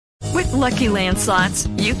Lucky Land Slots,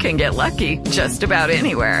 you can get lucky just about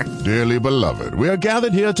anywhere. Dearly beloved, we are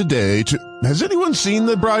gathered here today to... Has anyone seen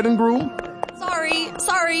the bride and groom?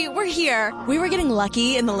 Sorry, we're here. We were getting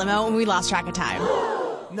lucky in the limo and we lost track of time.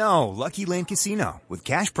 No, Lucky Land Casino, with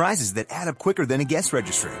cash prizes that add up quicker than a guest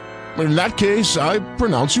registry. In that case, I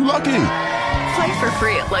pronounce you lucky. Play for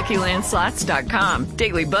free at LuckyLandSlots.com.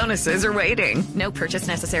 Daily bonuses are waiting. No purchase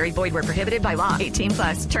necessary. Void where prohibited by law. 18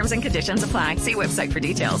 plus. Terms and conditions apply. See website for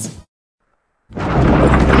details.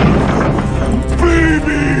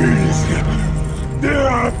 Babies! There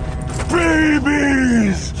are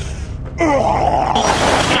babies!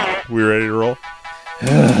 We ready to roll?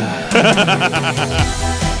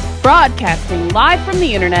 Broadcasting live from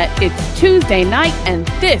the internet, it's Tuesday night, and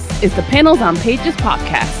this is the Panels on Pages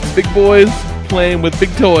podcast. Big boys playing with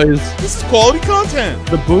big toys. This is quality content.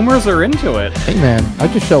 The boomers are into it. Hey man, I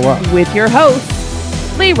just show up. With your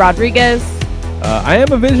host, Lee Rodriguez. I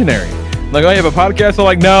am a visionary. Like, oh, you have a podcast? I'm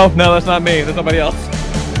like, no, that's not me. That's somebody else.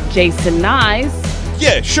 Jason Knize.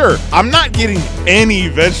 Yeah, sure. I'm not getting any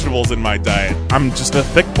vegetables in my diet. I'm just a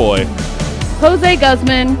thick boy. Jose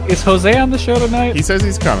Guzman. Is Jose on the show tonight? He says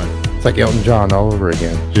he's coming. It's like Elton John all over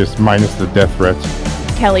again, just minus the death threats.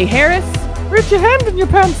 Kelly Harris. Reach your hand in your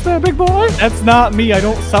pants there, big boy. That's not me. I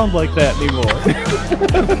don't sound like that anymore.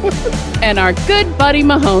 And our good buddy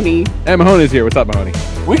Mahoney. And Mahoney's here. What's up, Mahoney?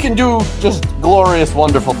 We can do just glorious,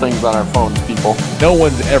 wonderful things on our phones, people. No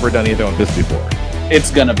one's ever done anything like this before.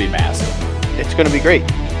 It's gonna be massive. It's going to be great.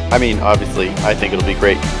 I mean, obviously, I think it'll be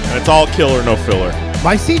great. And it's all killer, no filler.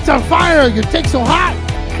 My seat's on fire! Your take's so hot!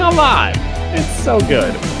 Come on. It's so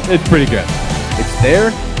good. It's pretty good. It's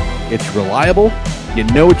there. It's reliable. You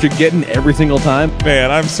know what you're getting every single time.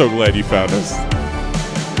 Man, I'm so glad you found us.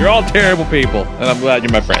 You're all terrible people, and I'm glad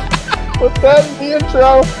you're my friend. Put that in the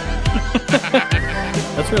intro.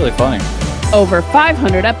 That's really funny. Over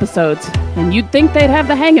 500 episodes, and you'd think they'd have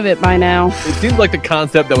the hang of it by now. It seems like the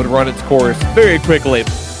concept that would run its course very quickly.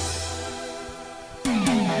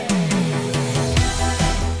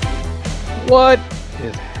 What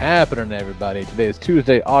is happening, everybody? Today is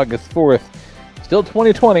Tuesday, August 4th, still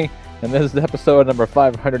 2020, and this is episode number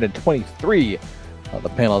 523 of the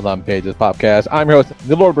Panels on Pages podcast. I'm your host,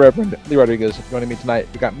 the Lord Reverend Lee Rodriguez. Joining me tonight,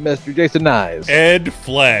 we got Mr. Jason Knize. Ed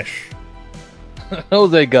Flesh.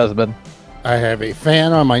 Jose Guzman. I have a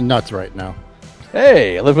fan on my nuts right now.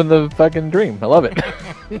 Hey, living the fucking dream. I love it.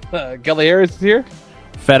 Kelly Harris is here.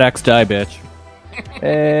 FedEx die, bitch.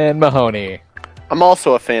 And Mahoney. I'm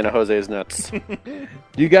also a fan of Jose's nuts. Do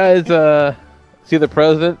you guys see the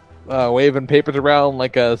president waving papers around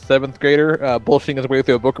like a 7th grader bullshitting his way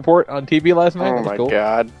through a book report on TV last night? Oh my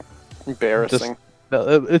god. Embarrassing.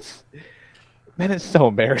 It's so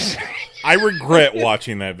embarrassing. I regret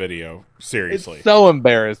watching that video. Seriously. It's so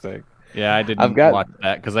embarrassing. Yeah, I didn't watch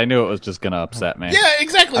that because I knew it was just going to upset me. Yeah,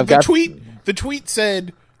 exactly. The tweet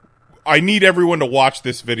said, I need everyone to watch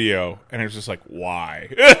this video. And it was just like, why?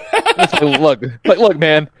 Look,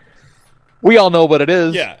 man, we all know what it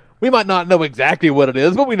is. Yeah. We might not know exactly what it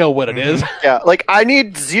is, but we know what it is. Yeah, like I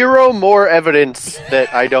need zero more evidence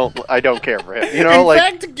that I don't care for him. You know,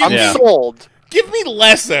 I'm sold. Give me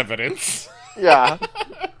less evidence. Yeah.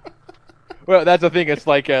 Well, that's the thing. It's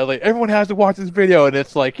like everyone has to watch this video, and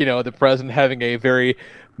it's like, the president having a very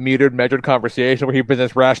measured conversation where he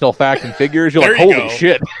presents rational facts and figures. You're like, holy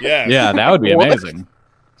shit. Yeah, that would be amazing.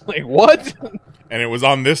 Like, what? And it was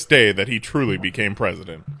on this day that he truly became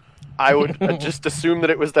president. I would just assume that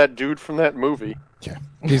it was that dude from that movie. Yeah.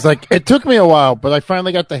 He's like, it took me a while, but I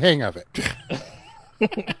finally got the hang of it.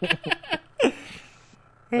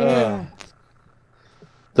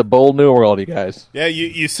 It's a bold new world, you guys. Yeah,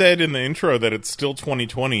 you said in the intro that it's still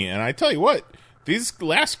 2020, and I tell you what, these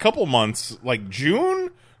last couple months, like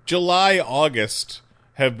June, July, August,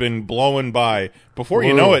 have been blowing by. Before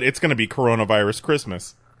you know it, it's going to be coronavirus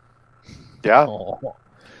Christmas. Yeah. Oh.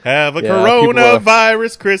 Have a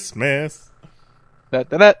coronavirus Christmas.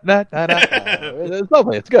 It's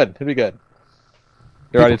lovely. It's good. It'll be good.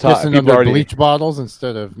 They're already talking about bleach bottles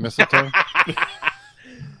instead of mistletoe.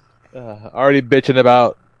 Already bitching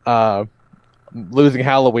about losing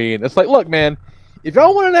Halloween. It's like, look, man, if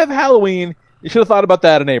y'all wanted to have Halloween, you should have thought about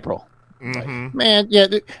that in April. Mm-hmm. Man, yeah,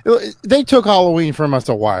 they took Halloween from us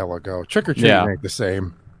a while ago. Trick or treat ain't the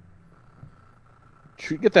same.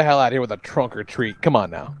 Get the hell out of here with a trunk or treat. Come on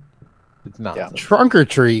now. It's nonsense. Yeah. Trunk or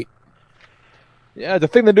treat. Yeah, the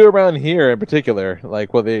thing they do around here in particular,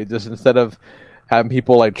 like, well, they just, instead of having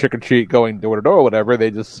people like trick or treat going door to door or whatever, they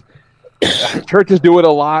just churches do it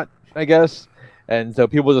a lot, I guess, and so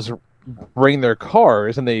people just bring their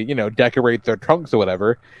cars and they decorate their trunks or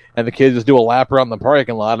whatever, and the kids just do a lap around the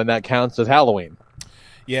parking lot, and that counts as Halloween.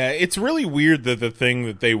 Yeah, it's really weird that the thing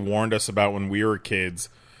that they warned us about when we were kids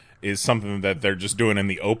is something that they're just doing in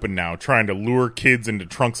the open now, trying to lure kids into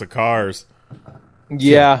trunks of cars.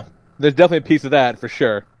 Yeah, there's definitely a piece of that for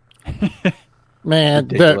sure. Man,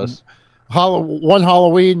 one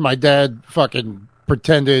Halloween, my dad fucking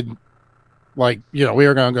pretended like, we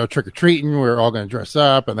were going to go trick-or-treating. We were all going to dress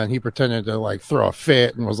up. And then he pretended to like throw a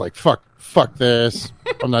fit and was like, fuck this.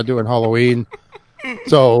 I'm not doing Halloween.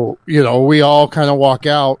 So, we all kind of walk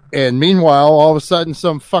out. And meanwhile, all of a sudden,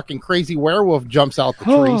 some fucking crazy werewolf jumps out the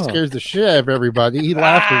tree, scares the shit out of everybody. He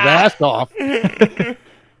laughed his ass off.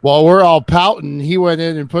 While we're all pouting, he went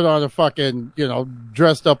in and put on a fucking,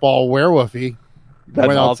 dressed up all werewolfy.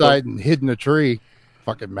 Went outside and hid in a tree.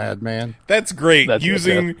 Fucking madman. That's great.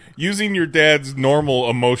 Using your dad's normal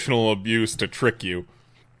emotional abuse to trick you.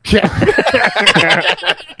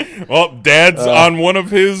 Well, Dad's on one of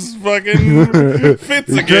his fucking fits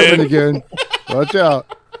again. Watch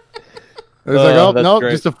out. It's like, no,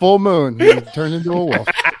 great. Just a full moon. He turned into a wolf.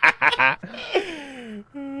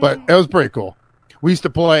 But it was pretty cool. We used to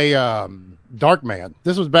play Darkman.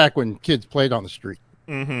 This was back when kids played on the street.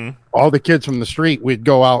 Mm-hmm. All the kids from the street, we'd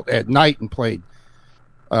go out at night and play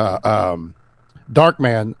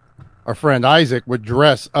Darkman. Our friend Isaac would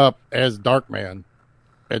dress up as Darkman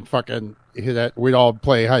and fucking hit that. We'd all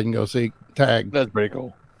play hide and go seek tag. That's pretty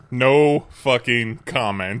cool. No fucking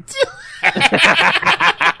comment.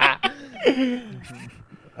 I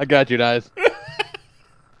got you, guys.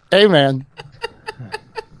 Hey, man.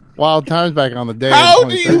 Wild times back on the day. How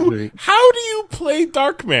do you play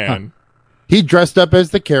Darkman? Huh. He dressed up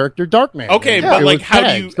as the character Darkman. Okay, but like, how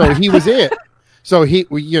do you? So he was it. So he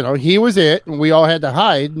was it, and we all had to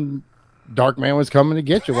hide. And Darkman was coming to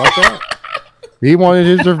get you. What's that? He wanted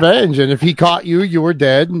his revenge, and if he caught you, you were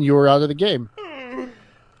dead, and you were out of the game.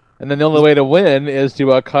 And then the only way to win is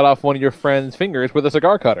to cut off one of your friend's fingers with a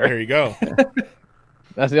cigar cutter. There you go.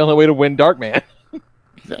 That's the only way to win Darkman.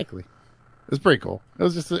 Exactly. It was pretty cool. It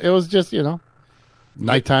was just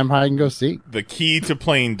nighttime hide and go seek. The key to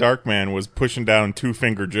playing Darkman was pushing down Two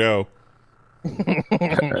Finger Joe.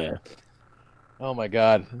 Oh my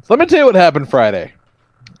god. So let me tell you what happened Friday.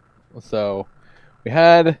 So we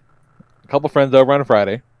had a couple friends over on a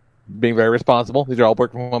Friday, being very responsible. These are all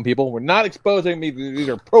work from home people. We're not exposing me. These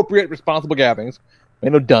are appropriate, responsible gatherings.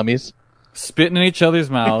 Ain't no dummies. Spitting in each other's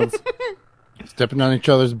mouths. Stepping on each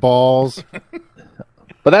other's balls.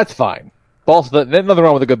 But that's fine. There's nothing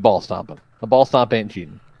wrong with a good ball stomping. A ball stomp ain't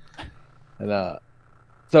cheating. And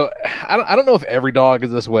so I don't know if every dog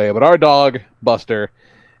is this way, but our dog Buster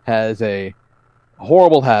has a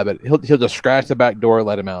horrible habit. He'll just scratch the back door,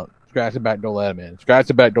 let him out. Scratch the back door, let him in. Scratch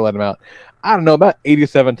the back door, let him out. I don't know, about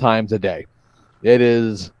 87 times a day. It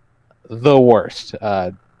is the worst.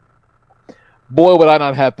 Boy, would I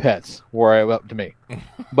not have pets were it up to me.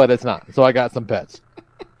 But it's not. So I got some pets.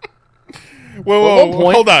 Whoa,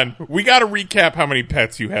 hold on. We got to recap how many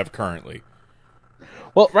pets you have currently.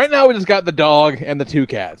 Well, right now we just got the dog and the two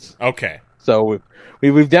cats. Okay. So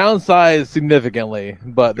we've downsized significantly,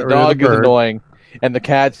 but the dog is annoying, and the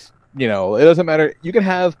cats, it doesn't matter. You can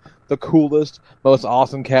have the coolest, most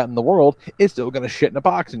awesome cat in the world. It's still going to shit in a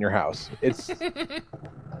box in your house.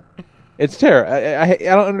 It's terrible. I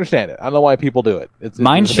don't understand it. I don't know why people do it.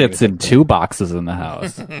 Mine shits in 2 boxes in the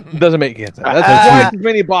house. Doesn't make sense. That's twice as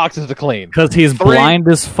many boxes to clean. Because he's blind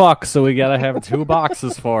as fuck, so we gotta have 2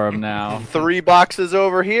 boxes for him now. 3 boxes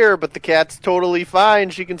over here, but the cat's totally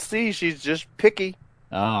fine. She can see. She's just picky.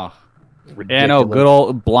 Oh. Yeah, no, good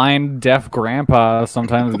old blind, deaf grandpa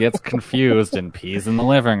sometimes gets confused and pees in the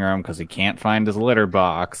living room because he can't find his litter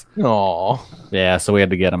box. Aww. Yeah, so we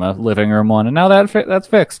had to get him a living room one, and now that's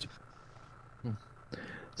fixed.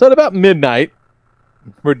 So at about midnight,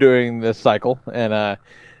 we're doing this cycle, and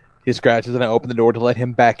he scratches, and I open the door to let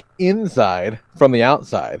him back inside from the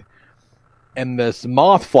outside. And this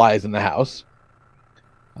moth flies in the house,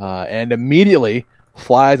 and immediately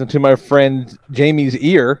flies into my friend Jamie's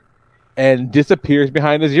ear and disappears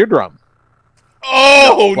behind his eardrum.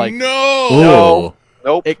 Oh, no!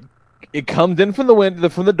 Nope. It comes in from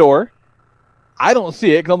the door. I don't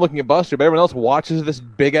see it because I'm looking at Buster, but everyone else watches this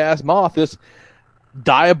big-ass moth, this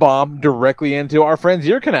dive bomb directly into our friend's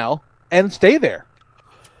ear canal and stay there.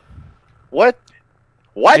 What?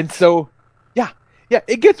 And so, yeah,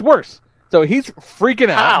 it gets worse. So he's freaking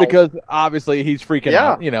out because obviously he's freaking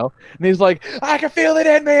out, and he's like, I can feel it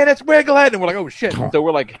in me and it's wiggling. And we're like, oh shit. And so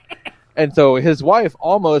we're like, and so his wife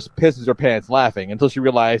almost pisses her pants laughing until she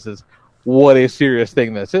realizes what a serious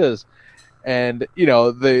thing this is. And,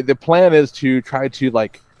 the plan is to try to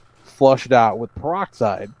flush it out with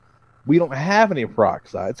peroxide. We don't have any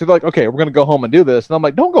peroxide. So they're like, okay, we're going to go home and do this. And I'm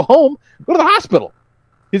like, don't go home. Go to the hospital.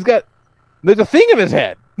 There's a thing in his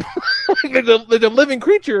head. there's a living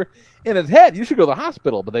creature in his head. You should go to the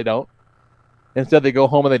hospital, but they don't. Instead, they go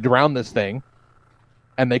home and they drown this thing,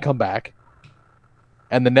 and they come back.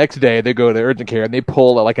 And the next day, they go to urgent care and they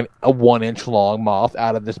pull a 1-inch long moth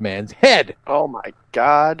out of this man's head. Oh my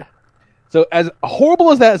God! So, as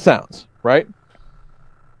horrible as that sounds, right?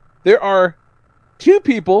 There are 2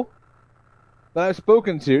 people that I've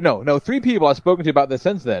spoken to. No, 3 people I've spoken to about this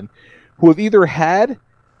since then, who have either had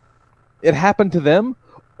it happen to them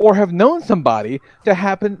or have known somebody to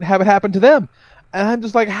have it happen to them. And I'm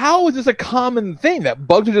just like, how is this a common thing that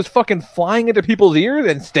bugs are just fucking flying into people's ears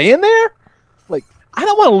and staying there? Like, I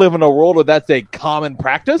don't want to live in a world where that's a common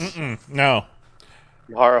practice. No.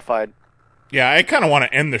 I'm horrified. Yeah, I kind of want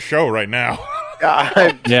to end the show right now.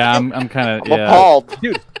 I'm kind of appalled.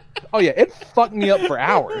 Dude, oh yeah, it fucked me up for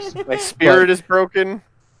hours. My spirit is broken.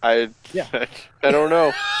 I don't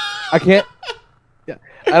know. I can't. Yeah,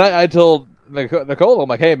 and I told Nicole, I'm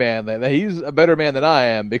like, hey man, he's a better man than I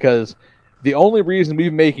am, because the only reason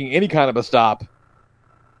we're making any kind of a stop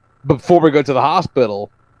before we go to the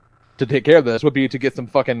hospital to take care of this would be to get some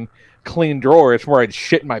fucking clean drawers where I'd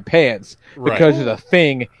shit my pants because there's a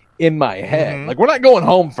thing in my head. Mm-hmm. Like, we're not going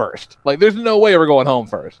home first. Like, there's no way we're going home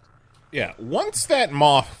first. Yeah, once that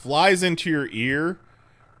moth flies into your ear,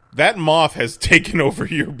 that moth has taken over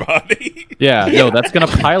your body. No, that's going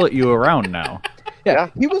to pilot you around now. Yeah,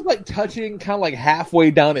 he was touching kind of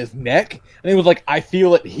halfway down his neck, and he was like, I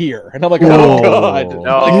feel it here. And I'm like, oh God.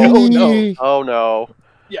 No. Oh no. Oh no.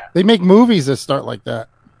 Yeah. They make movies that start like that.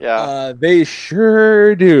 Yeah. They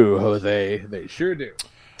sure do, Jose. They sure do.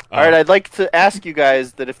 All right, I'd like to ask you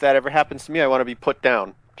guys that if that ever happens to me, I want to be put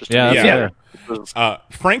down.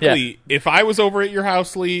 Frankly, if I was over at your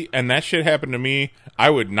house, Lee, and that shit happened to me,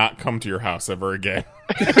 I would not come to your house ever again.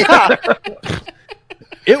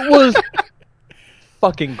 It was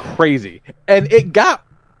fucking crazy. And it got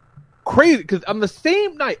crazy because on the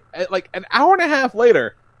same night, an hour and a half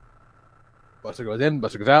later, Buster goes in,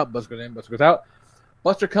 Buster goes out, Buster goes in, Buster goes out.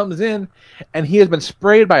 Buster comes in, and he has been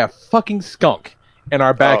sprayed by a fucking skunk in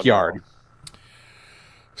our backyard. No.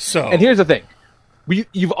 So, and here's the thing.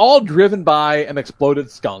 You've all driven by an exploded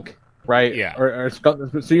skunk, right? Yeah. Or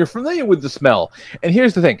skunk, so you're familiar with the smell. And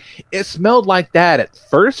here's the thing. It smelled like that at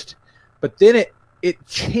first, but then it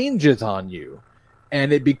changes on you.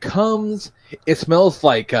 And it smells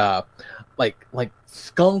like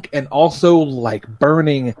skunk and also like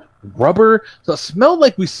burning rubber. So it smelled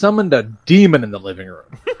like we summoned a demon in the living room.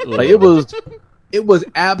 It was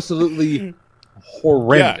absolutely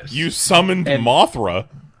horrendous. Yeah, you summoned Mothra.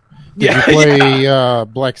 Did you play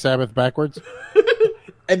Black Sabbath backwards?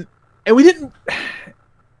 And we didn't.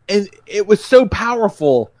 And it was so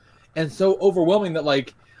powerful and so overwhelming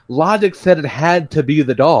that logic said it had to be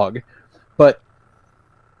the dog, but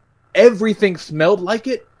everything smelled like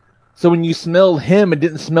it. So when you smelled him, it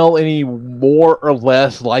didn't smell any more or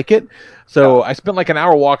less like it. So I spent an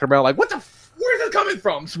hour walking around where's it coming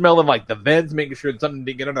from? Smelling the vents, making sure that something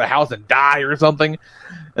didn't get under the house and die or something.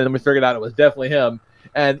 And then we figured out it was definitely him.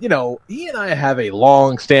 And, he and I have a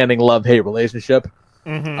long-standing love-hate relationship.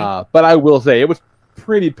 Mm-hmm. But I will say, it was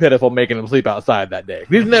pretty pitiful making him sleep outside that day.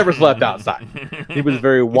 He's never slept outside. He was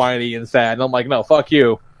very whiny and sad. And I'm like, no, fuck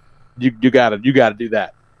you. You gotta do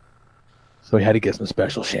that. So we had to get some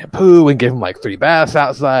special shampoo and give him 3 baths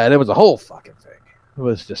outside. It was a whole fucking thing. It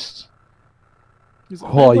was just... you guys.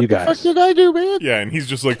 What the fuck did I do, man? Yeah, and he's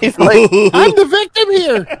just like... He's like, I'm the victim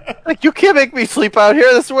here. You can't make me sleep out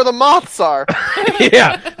here. This is where the moths are.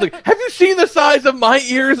 Yeah. Have you seen the size of my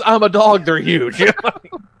ears? I'm a dog. They're huge.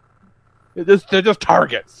 They're just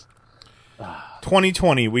targets.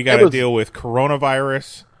 2020, we got to deal with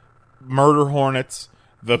coronavirus, murder hornets,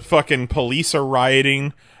 the fucking police are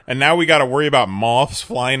rioting, and now we got to worry about moths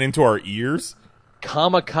flying into our ears.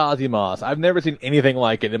 Kamikaze moths. I've never seen anything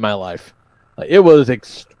like it in my life. It was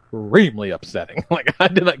extremely upsetting. I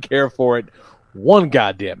did not care for it one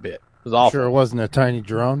goddamn bit. It was awful. Sure, it wasn't a tiny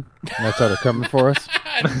drone. That's how they're coming for us.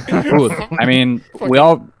 I mean,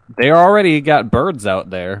 they already got birds out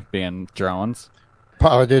there being drones.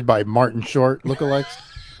 Piloted by Martin Short lookalikes.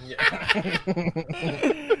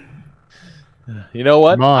 You know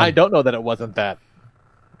what? I don't know that it wasn't that.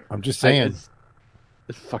 I'm just saying.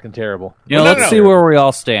 It's fucking terrible. Let's see where we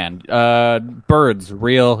all stand. Birds,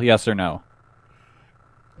 real, yes or no?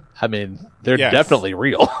 I mean, they're definitely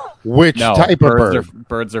real. Which type of bird?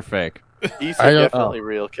 Birds are fake. Geese are definitely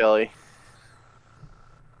real, Kelly.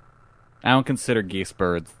 I don't consider geese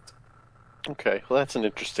birds. Okay, well that's an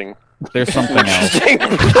interesting... There's something else. thing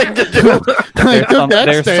to do.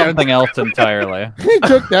 There's something else entirely. He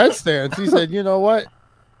took that stance. He said, you know what?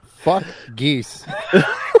 Fuck geese.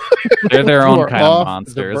 They're their You own are kind of off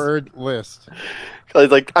monsters. The bird list.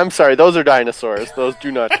 Like, I'm sorry, those are dinosaurs. Those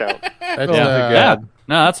do not count. That's, Yeah.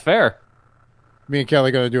 No, that's fair. Me and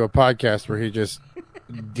Kelly going to do a podcast where he just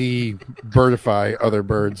de-birdify other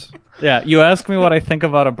birds. Yeah, you ask me what I think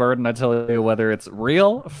about a bird, and I tell you whether it's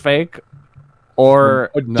real, fake,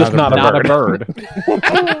 or just not a bird.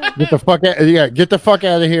 Get the fuck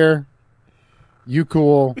out of here. You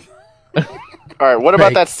cool. All right, what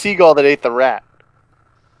about that seagull that ate the rat?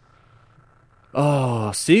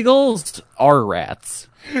 Oh, seagulls are rats.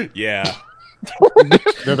 Yeah.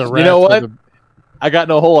 They're the rats. You know what? I got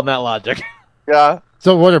no hole in that logic. Yeah.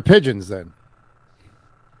 So what are pigeons then?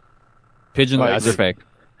 Pigeons are fake.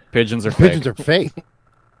 Pigeons are Pigeons are fake.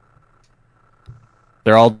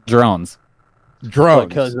 They're all drones.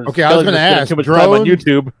 Drones. Okay, I was going to ask. Too much time on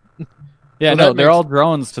YouTube. Yeah, So they're all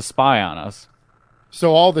drones to spy on us.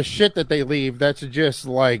 So all the shit that they leave, that's just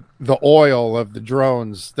like the oil of the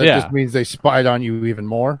drones. That just means they spied on you even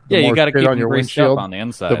more. Yeah, you got to keep on your windshield on the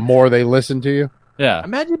inside. The more they listen to you. Yeah.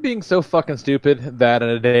 Imagine being so fucking stupid that in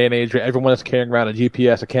a day and age where everyone is carrying around a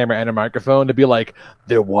GPS, a camera, and a microphone to be like,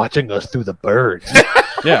 they're watching us through the birds.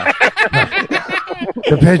 Yeah.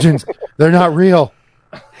 The pigeons, they're not real.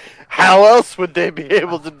 How else would they be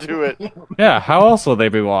able to do it? Yeah, how else will they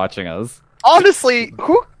be watching us? Honestly,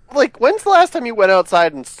 when's the last time you went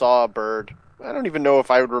outside and saw a bird? I don't even know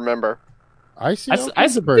if I would remember. I see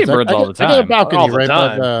the birds. birds all the time. I got a balcony All the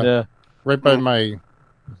time.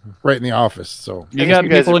 right in the office. So You got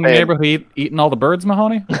people in your neighborhood eating all the birds,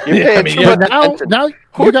 Mahoney? Now you got me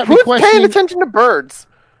who's questioning. paying attention to birds?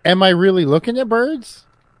 Am I really looking at birds?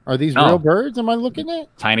 Are these No. real birds? Am I looking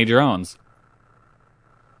at? Tiny drones.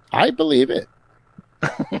 I believe it.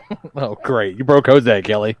 Oh, great. You broke Jose,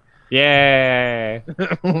 Kelly. Yay.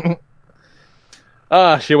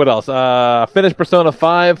 Shit, what else? Finished Persona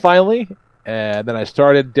 5 finally, and then I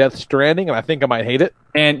started Death Stranding, and I think I might hate it.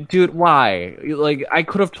 And, dude, why? Like, I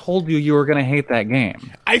could have told you were going to hate that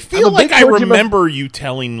game. I feel like I remember you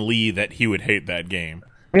telling Lee that he would hate that game.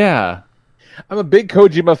 Yeah. I'm a big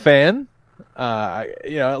Kojima fan.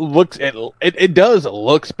 It does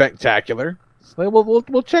look spectacular. So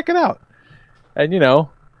we'll check it out. And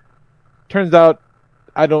turns out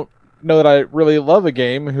I don't know that I really love a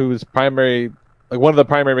game whose primary, like one of the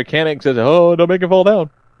primary mechanics is, oh, don't make it fall down.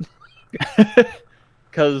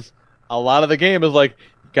 Because a lot of the game is like,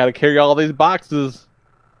 you got to carry all these boxes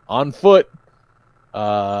on foot.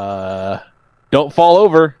 Don't fall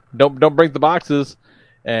over. Don't break the boxes.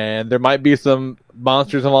 And there might be some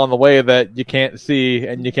monsters along the way that you can't see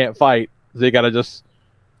and you can't fight. So you got to just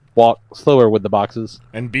walk slower with the boxes.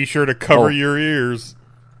 And be sure to cover your ears.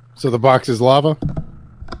 So the box is lava?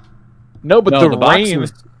 No, but the box rain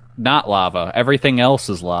is not lava. Everything else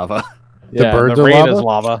is lava. The birds the are rain lava? is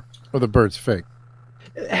lava. Or the bird's fake?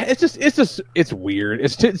 It's weird.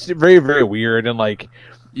 It's very, very weird. And like,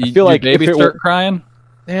 I feel like baby start crying?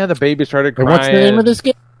 Yeah, the baby started crying. And what's the name of this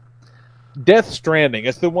game? Death Stranding.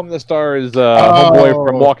 It's the one that stars homeboy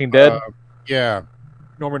from Walking Dead. Yeah.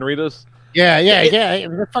 Norman Reedus. Yeah.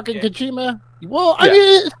 The fucking Kojima. Well, I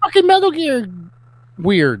mean, it's fucking Metal Gear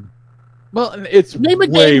weird. Well, it's name a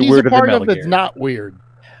way game he's weirder a part than of Metal that's Gear. not weird.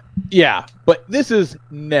 Yeah, but this is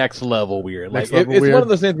next level weird. Next Like level it's weird. one of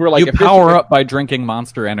those things where like You power up by drinking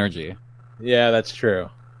Monster Energy. Yeah, that's true.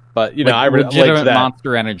 But Like, I relate to legitimate that.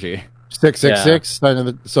 Monster Energy. 666.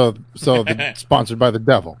 So sponsored by the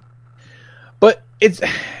devil. But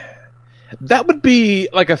that would be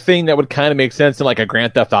like a thing that would kind of make sense in like a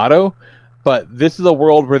Grand Theft Auto. But this is a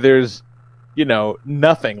world where there's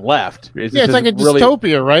nothing left. It's like a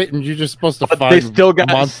dystopia, right? And you're just supposed to find they still got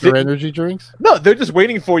Monster Energy drinks? No, they're just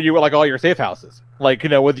waiting for you at like all your safe houses. Like,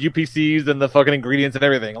 with UPCs and the fucking ingredients and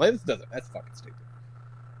everything. Like, that's fucking stupid.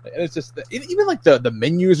 And it's just, even like the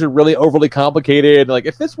menus are really overly complicated. Like,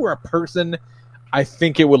 if this were a person, I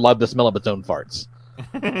think it would love the smell of its own farts.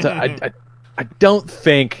 So I don't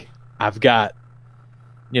think I've got,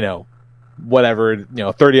 whatever,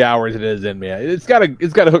 30 hours it is in me. It's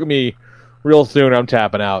gotta hook me real soon or I'm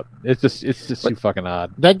tapping out. It's just too fucking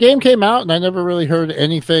odd. That game came out and I never really heard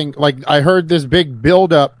anything. Like, I heard this big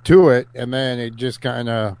build up to it and then it just kind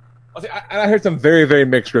of... I heard some very, very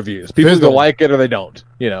mixed reviews. People either like it or they don't,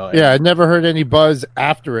 Yeah, I never heard any buzz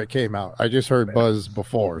after it came out. I just heard buzz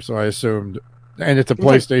before, so I assumed... And it's a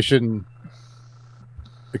PlayStation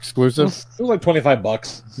exclusive? It was like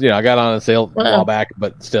 $25. I got on a sale a while back,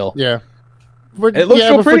 but still. Yeah. It looks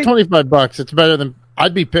so for pretty. $25, it's better than...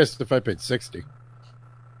 I'd be pissed if I paid 60,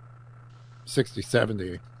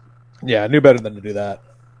 70. Yeah, I knew better than to do that.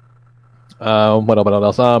 What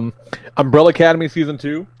else? Umbrella Academy Season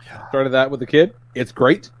 2. Started that with the kid. It's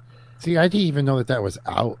great. See, I didn't even know that was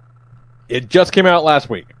out. It just came out last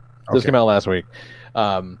week.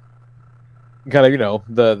 Kind of,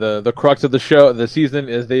 the crux of the show, the season,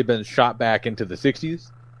 is they've been shot back into the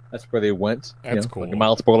 60s. That's where they went. That's cool. Like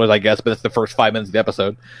mild spoilers, I guess, but it's the first 5 minutes of the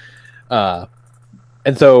episode.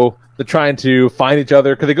 And so they're trying to find each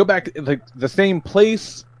other because they go back to like the same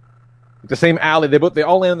place, the same alley. They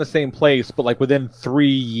all land in the same place, but like within 3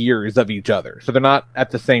 years of each other. So they're not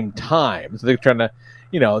at the same time. So they're trying to,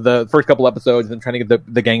 the first couple episodes, and trying to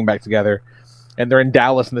get the gang back together. And they're in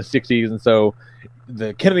Dallas in the 60s, and so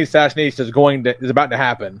the Kennedy assassination is about to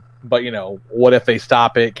happen. But what if they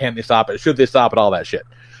stop it? Can they stop it? Should they stop it? All that shit.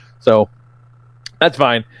 So that's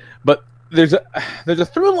fine. But there's a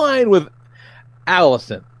through line with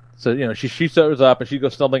Allison. So she shows up and she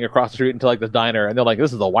goes stumbling across the street into like this diner, and they're like,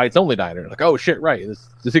 "This is a whites only diner." Like, oh shit, right? It's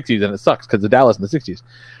the 60s, and it sucks because it's Dallas in the 60s.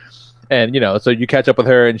 And so you catch up with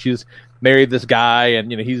her, and she's married this guy,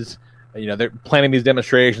 and he's they're planning these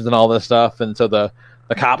demonstrations and all this stuff, and so the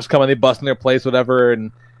cops come and they bust in their place, whatever,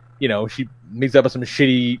 and she meets up with some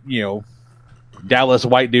shitty Dallas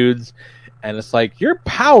white dudes, and it's like, your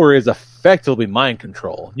power is effectively mind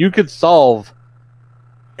control. You could solve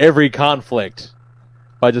every conflict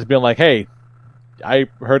by just being like, "Hey, I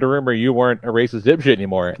heard a rumor you weren't a racist dipshit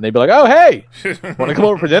anymore," and they'd be like, "Oh, hey, want to come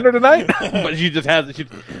over for dinner tonight?" But she just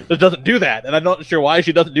doesn't do that, and I'm not sure why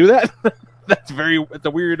she doesn't do that. It's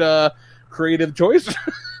a weird creative choice.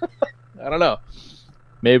 I don't know.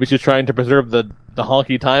 Maybe she's trying to preserve the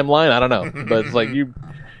honky timeline. I don't know, but it's like you're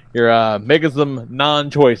making some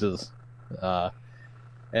non-choices.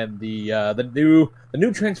 And the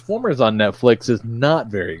new Transformers on Netflix is not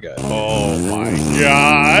very good. Oh my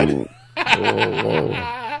god!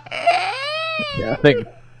 Yeah, I think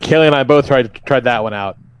Kelly and I both tried that one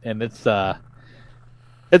out, and it's a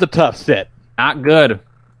tough sit. Not good.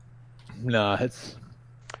 No, it's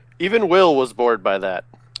even Will was bored by that.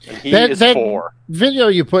 And he is 4. Video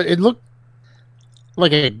you put, it looked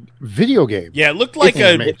like a video game. Yeah, it looked like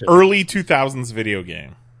an early 2000s video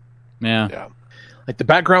game. Yeah. Like the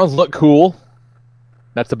backgrounds look cool.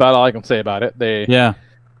 That's about all I can say about it. The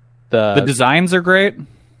designs are great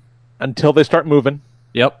until they start moving.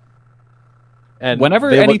 Yep. And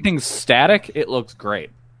whenever anything's static, it looks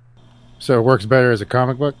great. So it works better as a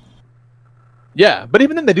comic book? Yeah, but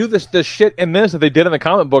even then they do this shit in this that they did in the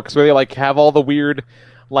comic books where they like have all the weird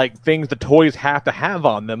like things the toys have to have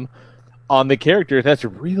on them on the characters. That's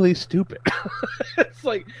really stupid. It's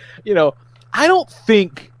like, I don't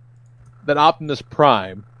think that Optimus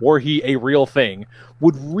Prime, were he a real thing,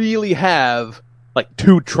 would really have like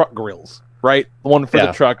 2 truck grills, right? One for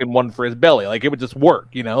the truck and one for his belly. Like it would just work,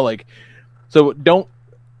 So don't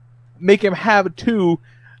make him have 2.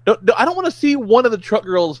 I don't want to see one of the truck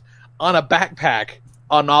grills on a backpack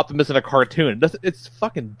on Optimus in a cartoon. It's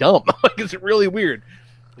fucking dumb. Like it's really weird.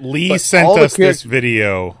 Lee sent us this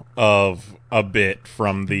video of a bit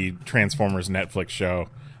from the Transformers Netflix show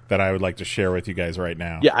that I would like to share with you guys right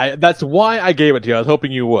now. Yeah, that's why I gave it to you. I was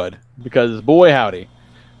hoping you would, because boy howdy,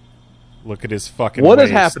 look at his fucking. What waist.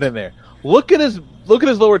 is happening there? Look at his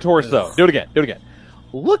lower torso. Do it again.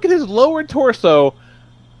 Look at his lower torso.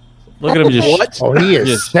 Look at him just. What? Oh, he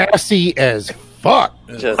is sassy as fuck.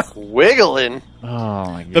 Just wiggling. Oh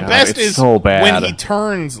my god! The best is so bad. when he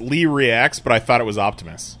turns. Lee reacts, but I thought it was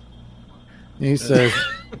Optimus. He says,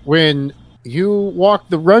 "When you walk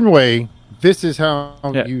the runway, this is how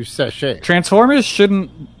you sashay." Transformers shouldn't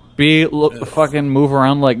be fucking move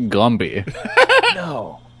around like Gumby.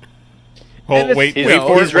 No. Oh, wait,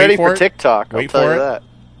 he's ready for TikTok. I'll tell you that.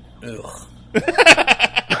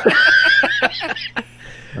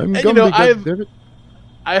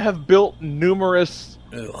 I have built numerous,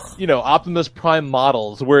 Optimus Prime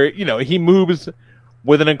models where, he moves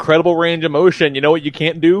with an incredible range of motion. You know what you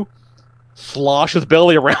can't do? Slosh his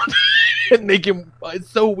belly around and make him. It's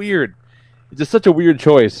so weird. It's just such a weird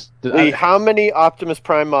choice. Lee, how many Optimus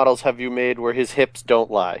Prime models have you made where his hips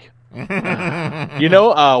don't lie?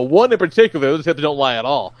 One in particular, those hips don't lie at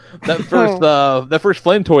all. That first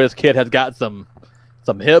Flame Toys kid has got some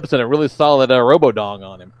hips and a really solid Robodong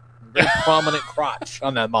on him. Very prominent crotch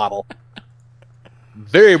on that model.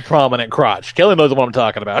 Very prominent crotch. Kelly knows what I'm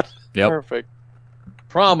talking about. Yep. Perfect.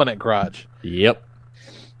 Prominent crotch. Yep.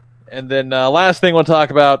 And then last thing we'll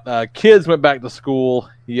talk about, kids went back to school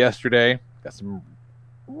yesterday. Got some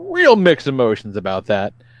real mixed emotions about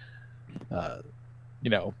that.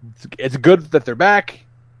 It's good that they're back,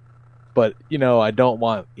 but, I don't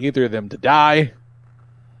want either of them to die.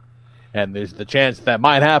 And there's the chance that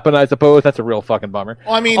might happen, I suppose. That's a real fucking bummer.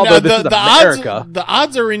 Well, I mean, the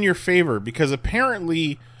odds are in your favor because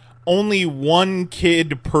apparently only one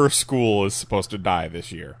kid per school is supposed to die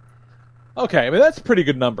this year. Okay, I mean, that's pretty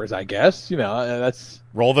good numbers, I guess. That's...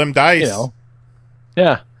 Roll them dice.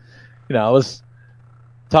 Yeah. I was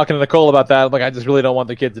talking to Nicole about that. I'm like, I just really don't want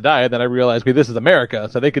the kids to die. And then I realized, this is America,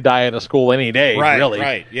 so they could die at a school any day, really.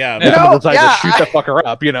 Right, yeah. Someone decides to shoot the fucker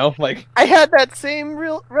up, like... I had that same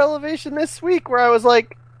revelation this week where I was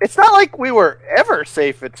like, it's not like we were ever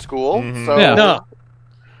safe at school. Mm-hmm. So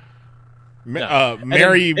No.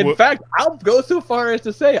 Mary... In fact, I'll go so far as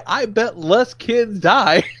to say, I bet less kids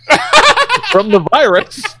die from the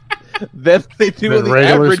virus than they do in the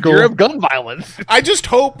average year of gun violence. I just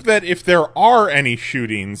hope that if there are any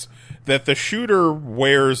shootings, that the shooter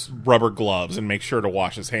wears rubber gloves and makes sure to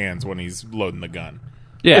wash his hands when he's loading the gun.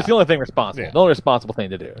 Yeah. It's the only thing responsible. Yeah. The only responsible thing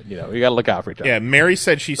to do. You got to look out for each other. Yeah, Mary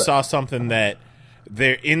said she saw something that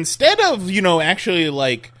instead of,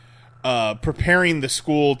 actually preparing the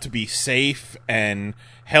school to be safe and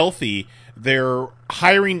healthy, they're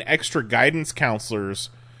hiring extra guidance counselors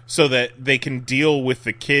so that they can deal with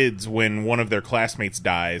the kids when one of their classmates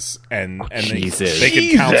dies, and they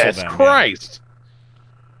can counsel them. Christ.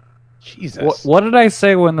 Yeah. Jesus. What did I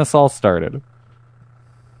say when this all started?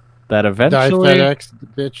 That eventually... Die, FedEx,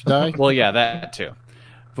 bitch, die? Well, yeah, that too.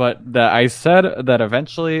 But I said that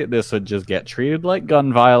eventually this would just get treated like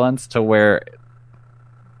gun violence to where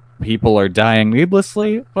people are dying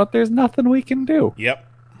needlessly, but there's nothing we can do. Yep.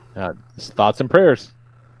 Just thoughts and prayers.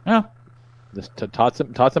 Yeah. Just tots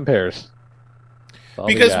and prayers.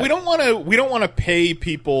 Because we don't want to pay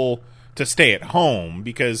people to stay at home,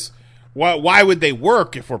 because why would they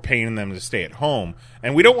work if we're paying them to stay at home?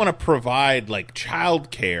 And we don't want to provide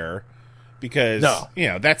child care, because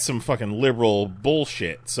that's some fucking liberal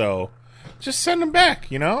bullshit. So just send them back,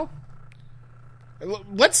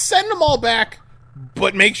 Let's send them all back,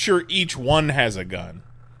 but make sure each one has a gun.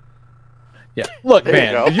 Yeah, look,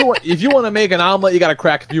 man. If you want to make an omelet, you got to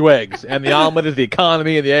crack a few eggs, and the omelet is the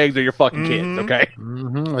economy, and the eggs are your fucking kids. Okay.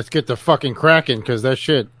 Mm-hmm. Let's get the fucking cracking, because that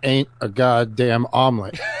shit ain't a goddamn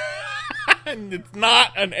omelet. And it's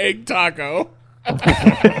not an egg taco.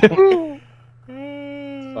 Fucking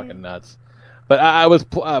nuts. But I was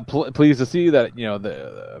pleased to see that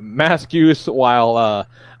the mask use, while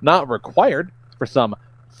not required for some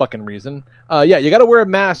fucking reason. You got to wear a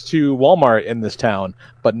mask to Walmart in this town,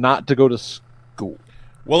 but not to go to school.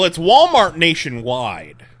 Well, it's Walmart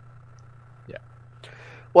nationwide. Yeah.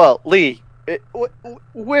 Well, Lee,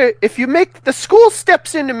 if you make the school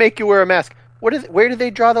steps in to make you wear a mask, where do they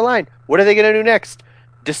draw the line? What are they going to do next?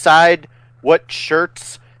 Decide what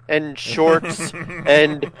shirts and shorts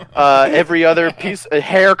and every other piece,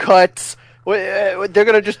 haircuts. They're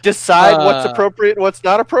going to just decide what's appropriate and what's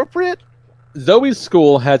not appropriate? Zoe's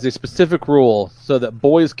school has a specific rule so that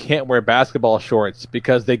boys can't wear basketball shorts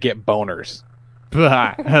because they get boners.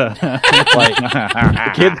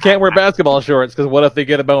 Kids can't wear basketball shorts because what if they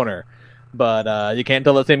get a boner? But you can't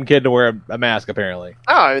tell the same kid to wear a mask, apparently.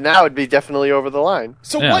 Oh, and that would be definitely over the line.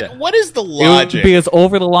 So what is the logic? It would be as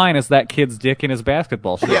over the line as that kid's dick in his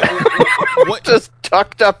basketball shirt. Just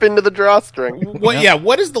tucked up into the drawstring.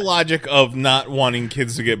 What is the logic of not wanting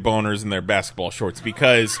kids to get boners in their basketball shorts?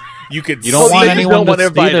 Because you don't want anyone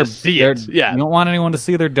to see their you don't want anyone to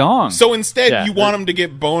see their dong. So instead, you want them to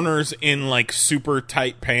get boners in super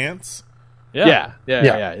tight pants. Yeah.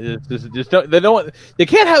 Just they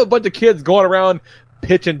can't have a bunch of kids going around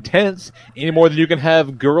pitching tents any more than you can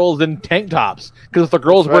have girls in tank tops. Because if the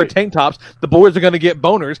girls wear tank tops, the boys are going to get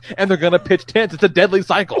boners and they're going to pitch tents. It's a deadly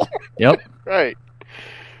cycle. Yep. Right.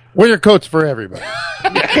 Winter coats for everybody.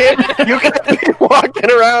 You can't be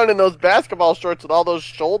walking around in those basketball shorts with all those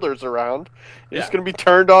shoulders around. It's going to be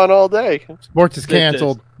turned on all day. Sports is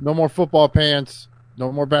canceled. No more football pants.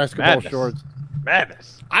 No more basketball shorts.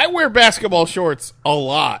 Madness. I wear basketball shorts a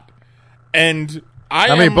lot, and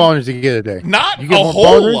how many boners do you get a day? Not you get a more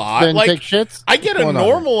whole boners lot. Than take shits? I get a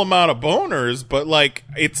normal amount of boners, but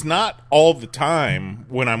it's not all the time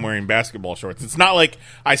when I'm wearing basketball shorts. It's not like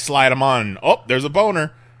I slide them on and, oh, there's a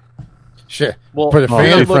boner. Shit. Well, put a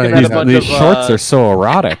fan in front of these shorts are so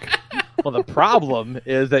erotic. Well, the problem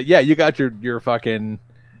is that you got your fucking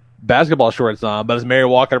basketball shorts on, but is Mary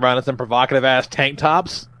walking around in some provocative ass tank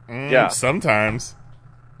tops? Sometimes.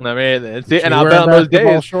 I mean, and I'll bet on those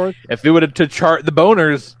days, if it were to chart the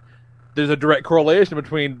boners, there's a direct correlation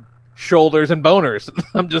between shoulders and boners.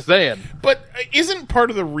 I'm just saying. But isn't part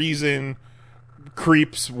of the reason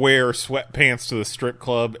creeps wear sweatpants to the strip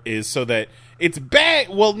club is so that it's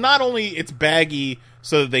not only it's baggy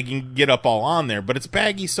so that they can get up all on there, but it's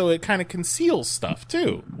baggy so it kind of conceals stuff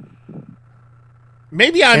too.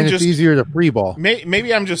 Maybe it's easier to free ball.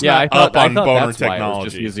 Maybe I'm just not up on boner technology.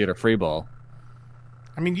 It's just easier to free ball.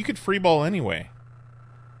 I mean, you could free ball anyway.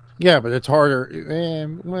 Yeah, but it's harder.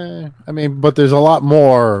 I mean, but there's a lot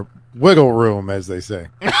more wiggle room, as they say.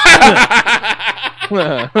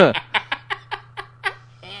 Madness.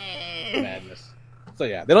 So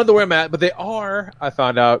yeah, they don't have to wear a mat, but they are. I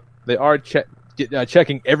found out they are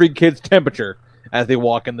checking every kid's temperature as they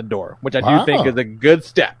walk in the door, which I do think is a good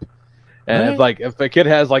step. And it's like if a kid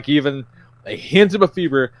has like even a hint of a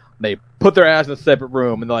fever, they put their ass in a separate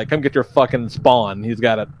room and they're like, "Come get your fucking spawn. He's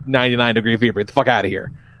got a 99-degree fever. Get the fuck out of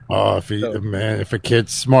here." Oh, if a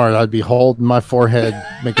kid's smart, I'd be holding my forehead,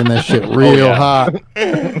 making that shit real hot.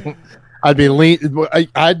 I'd be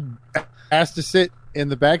I'd ask to sit in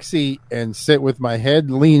the back seat and sit with my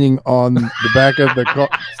head leaning on the back of the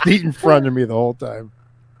seat in front of me the whole time.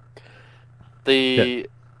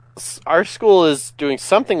 Our school is doing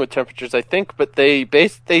something with temperatures, I think, but they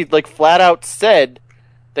like flat out said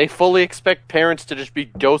they fully expect parents to just be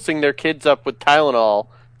dosing their kids up with Tylenol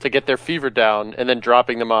to get their fever down and then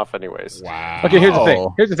dropping them off anyways. Wow. Okay, here's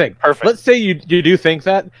the thing. Perfect. Let's say you do think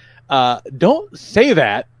that. Don't say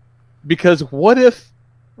that, because what if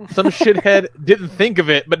some shithead didn't think of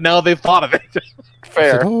it, but now they've thought of it?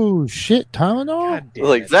 Fair. Like, oh shit, Tylenol?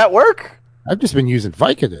 Like, does that work? I've just been using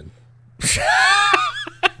Vicodin.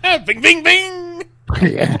 Bing, bing, bing!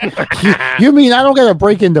 Yeah. You mean I don't got to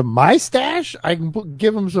break into my stash? I can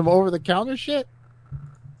give them some over-the-counter shit?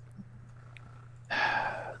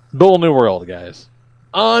 Whole new world, guys.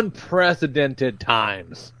 Unprecedented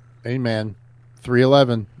times. Amen.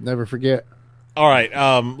 311. Never forget. All right,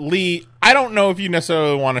 Lee, I don't know if you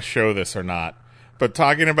necessarily want to show this or not, but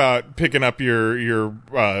talking about picking up your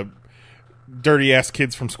dirty-ass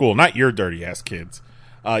kids from school, not your dirty-ass kids.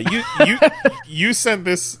 You sent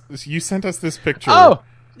us this picture. Oh,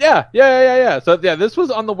 yeah. So yeah, this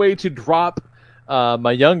was on the way to drop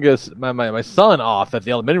my youngest, my son off at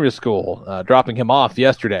the elementary school, dropping him off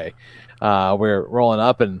yesterday. We're rolling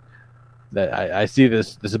up, and I see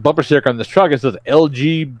this bumper sticker on this truck. It says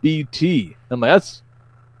LGBT. I'm like,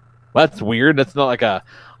 that's weird. That's not like a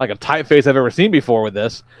typeface I've ever seen before with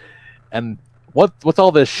this. And what's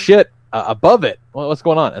all this shit above it? What's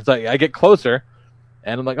going on? It's like I get closer,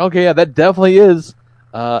 and I'm like, okay, yeah, that definitely is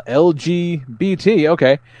LGBT.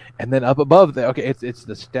 Okay, and then up above there, okay, it's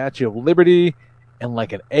the Statue of Liberty and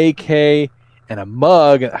like an AK and a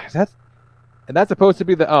mug, and that's supposed to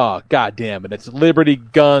be oh, god damn it, it's Liberty,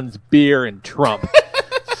 guns, beer, and Trump.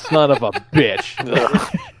 Son of a bitch.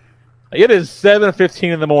 It is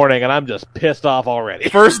 7:15 in the morning, and I'm just pissed off already.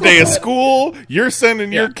 First day of school, you're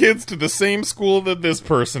sending your kids to the same school that this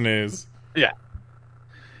person is. Yeah.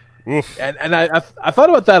 Oof. And I thought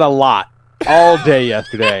about that a lot all day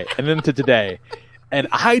yesterday and into today, and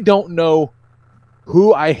I don't know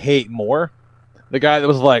who I hate more. The guy that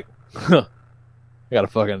was like, I got a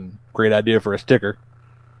fucking great idea for a sticker.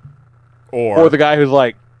 Or the guy who's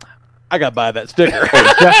like, I got to buy that sticker.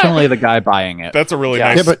 Definitely the guy buying it. That's a really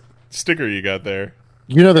nice sticker you got there.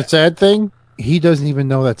 You know the sad thing? He doesn't even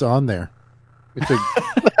know that's on there. It's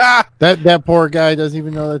that poor guy doesn't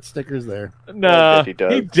even know that sticker's there. No, he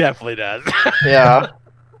does. He definitely does. Yeah.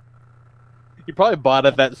 He probably bought it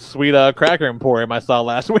at that sweet Cracker Emporium I saw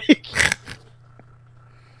last week.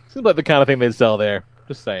 Seems like the kind of thing they'd sell there.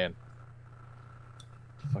 Just saying.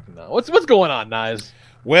 Fucking no. What's going on, Knize?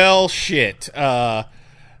 Well, shit. How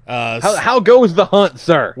goes the hunt,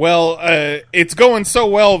 sir? Well, it's going so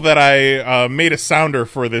well that I made a sounder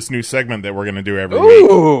for this new segment that we're going to do every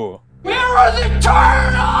week. Ooh! Where are the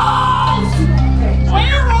turtles?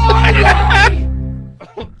 Where are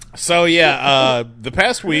they? So, yeah, the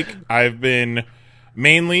past week I've been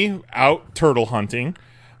mainly out turtle hunting.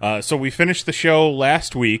 So we finished the show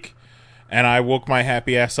last week, and I woke my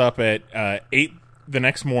happy ass up at 8 the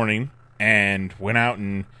next morning and went out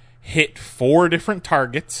and hit 4 different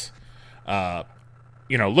targets.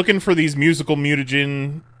 Looking for these musical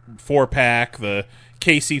mutagen 4-pack, the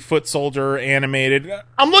Casey Foot Soldier animated.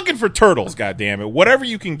 I'm looking for turtles, goddammit. Whatever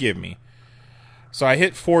you can give me. So I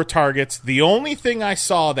hit 4 targets. The only thing I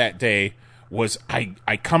saw that day was I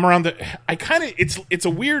come around it's a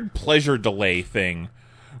weird pleasure delay thing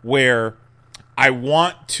where I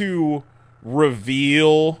want to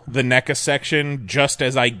reveal the NECA section just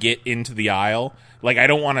as I get into the aisle. Like, I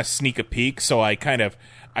don't want to sneak a peek, so I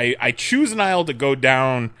choose an aisle to go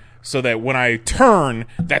down so that when I turn,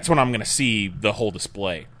 that's when I'm going to see the whole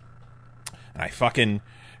display. And I fucking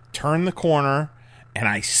turn the corner, and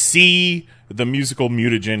I see the musical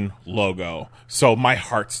mutagen logo. So my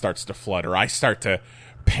heart starts to flutter. I start to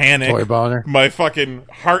panic. Toy boner. My fucking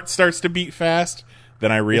heart starts to beat fast.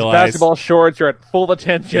 Then I realize basketball shorts are at full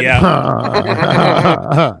attention.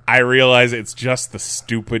 Yeah. I realize it's just the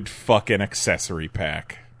stupid fucking accessory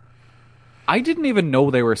pack. I didn't even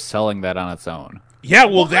know they were selling that on its own. Yeah,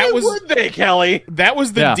 well, Why would they, Kelly? That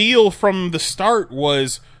was the deal from the start.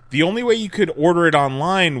 Was the only way you could order it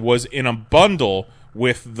online was in a bundle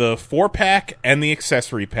with the 4-pack and the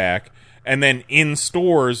accessory pack, and then in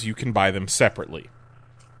stores you can buy them separately.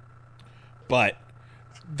 But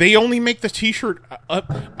they only make the t-shirt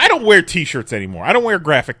I don't wear t-shirts anymore. I don't wear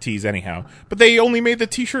graphic tees anyhow. But they only made the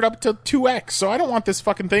t-shirt up to 2X, so I don't want this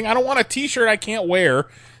fucking thing. I don't want a t-shirt I can't wear,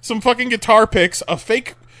 some fucking guitar picks, a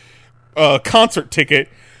fake concert ticket.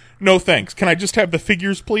 No thanks. Can I just have the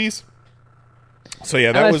figures, please? So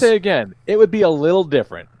yeah, that and was... I say again, it would be a little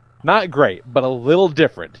different. Not great, but a little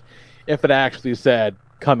different if it actually said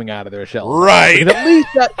coming out of their shell. Right.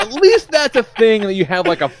 At least that's a thing that you have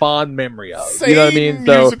like a fond memory of. Saying you know what I mean?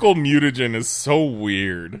 musical mutagen is so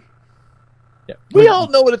weird. Yeah. We all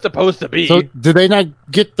know what it's supposed to be. So, do they not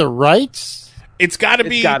get the rights? It's got to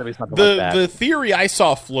be something like that. The theory I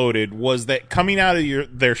saw floated was that coming out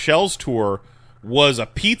of their Shells tour was a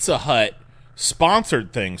Pizza Hut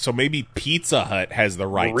sponsored thing. So maybe Pizza Hut has the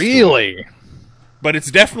rights. Really? To it. But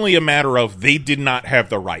it's definitely a matter of they did not have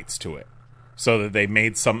the rights to it. So that they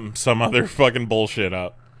made some other fucking bullshit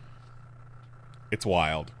up. It's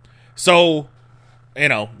wild. So,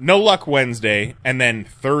 no luck Wednesday, and then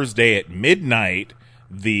Thursday at midnight,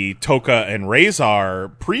 the Toka and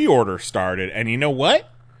Razor pre-order started, and you know what?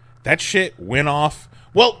 That shit went off.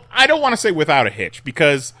 Well, I don't want to say without a hitch,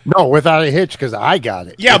 because... No, without a hitch, because I got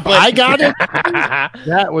it. Yeah, but... I got it?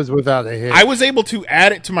 That was without a hitch. I was able to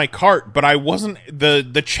add it to my cart, but I wasn't... The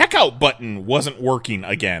checkout button wasn't working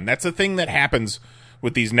again. That's the thing that happens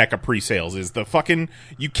with these NECA pre-sales, is the fucking...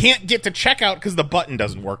 You can't get to checkout because the button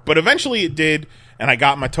doesn't work. But eventually it did, and I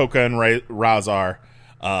got my Toka and Razor.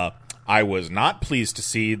 I was not pleased to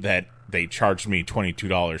see that they charged me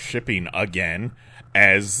 $22 shipping again,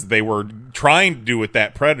 as they were trying to do with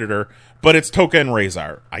that Predator, but it's Toka and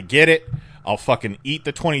Razor. I get it. I'll fucking eat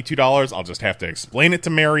the $22. I'll just have to explain it to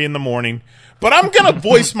Mary in the morning. But I'm going to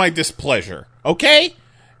voice my displeasure, okay?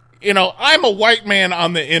 I'm a white man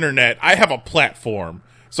on the internet. I have a platform.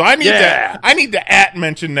 So I need to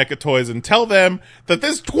mention NECA Toys and tell them that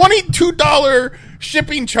this $22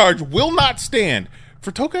 shipping charge will not stand.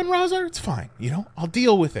 For Toka and Razor, it's fine. I'll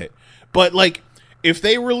deal with it. But, if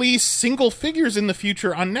they release single figures in the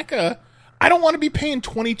future on NECA, I don't want to be paying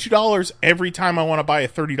 $22 every time I want to buy a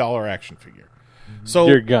 $30 action figure. So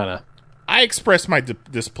you're gonna. I expressed my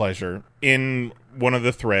displeasure in one of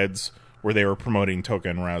the threads where they were promoting Toka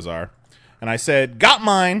and Razor. And I said, got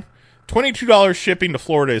mine. $22 shipping to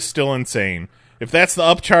Florida is still insane. If that's the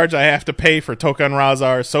upcharge I have to pay for Toka and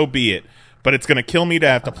Razor, so be it. But it's going to kill me to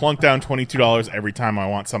have to plunk down $22 every time I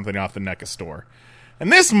want something off the NECA store.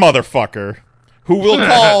 And this motherfucker... who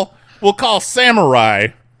we'll call Samurai,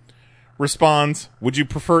 responds, would you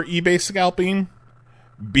prefer eBay scalping?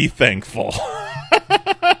 Be thankful.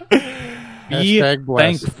 Be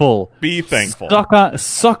thankful. Be thankful.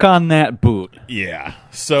 Suck on that boot. Yeah.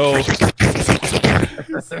 So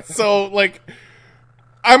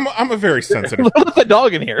I'm a very sensitive. What's the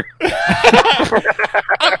dog in here?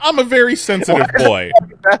 I'm a very sensitive boy.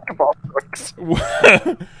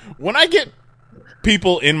 When I get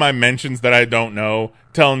people in my mentions that I don't know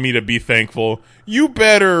telling me to be thankful, you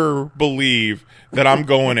better believe that I'm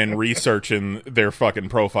going and researching their fucking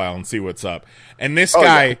profile and see what's up. And this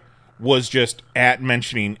guy was just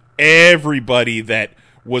mentioning everybody that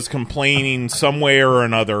was complaining some way or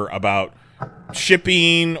another about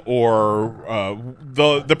shipping or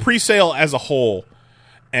the pre-sale as a whole.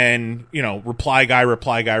 And, reply guy,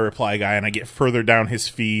 and I get further down his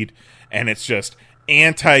feed, and it's just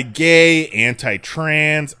anti-gay,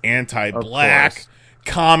 anti-trans, anti-black,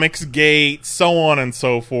 comics-gate, so on and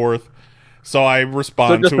so forth. So I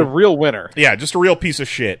respond to... So just a real winner. Yeah, just a real piece of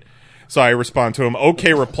shit. So I respond to him,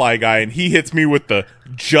 okay, reply guy, and he hits me with the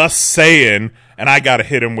just saying, and I gotta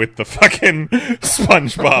hit him with the fucking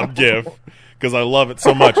SpongeBob gif, because I love it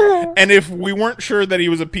so much. And if we weren't sure that he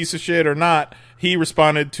was a piece of shit or not, he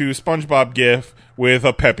responded to SpongeBob gif with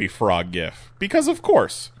a Peppy Frog gif. Because of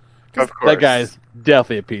course. That guy's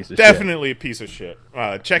definitely a piece of shit. Definitely a piece of shit.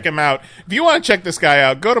 Check him out. If you want to check this guy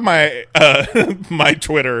out, go to my my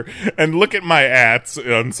Twitter and look at my ats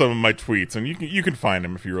on some of my tweets, and you can find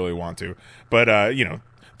him if you really want to. But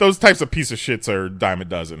those types of piece of shits are dime a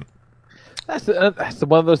dozen. That's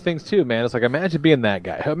one of those things too, man. It's like, imagine being that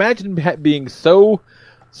guy. Imagine being so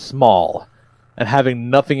small and having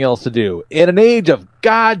nothing else to do in an age of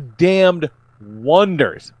goddamned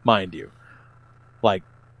wonders, mind you. Like,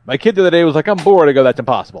 my kid the other day was like, I'm bored. I go, that's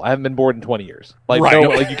impossible. I haven't been bored in 20 years. Like, right. No,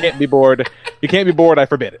 like, you can't be bored. You can't be bored. I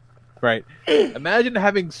forbid it. Right? Imagine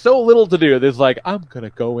having so little to do. There's like, I'm going to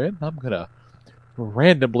go in, I'm going to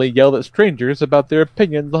randomly yell at strangers about their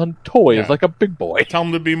opinions on toys like a big boy. Tell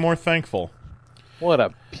them to be more thankful. What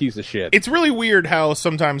a piece of shit. It's really weird how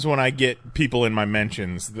sometimes when I get people in my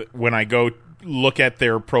mentions, when I go look at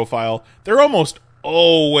their profile, they're almost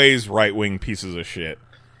always right-wing pieces of shit.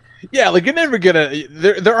 Yeah, like you're never gonna.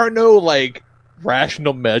 There are no like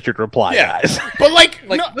rational, measured reply guys. But like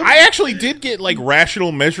no, I actually did get like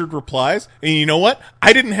rational, measured replies, and you know what?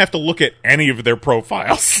 I didn't have to look at any of their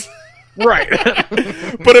profiles. Right.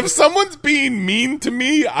 But if someone's being mean to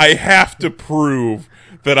me, I have to prove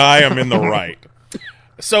that I am in the right.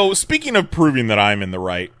 So speaking of proving that I'm in the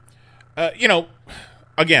right,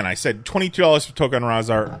 again, I said $22 for Token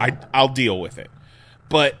Razar. I'll deal with it.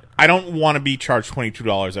 But I don't want to be charged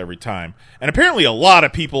 $22 every time. And apparently a lot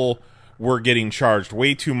of people were getting charged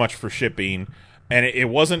way too much for shipping. And it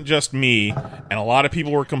wasn't just me. And a lot of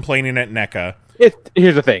people were complaining at NECA.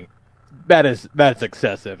 Here's the thing. That's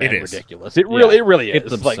excessive and ridiculous. It really is.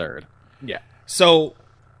 It's absurd. Yeah. So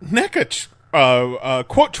NECA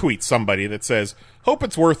quote tweets somebody that says, "Hope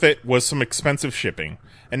it's worth it, was some expensive shipping."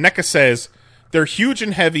 And NECA says, "They're huge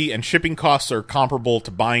and heavy, and shipping costs are comparable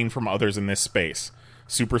to buying from others in this space.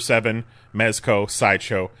 Super 7, Mezco,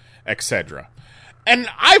 Sideshow, etc." And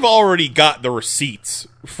I've already got the receipts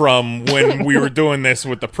from when we were doing this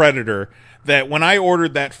with the Predator, that when I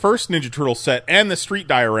ordered that first Ninja Turtle set and the Street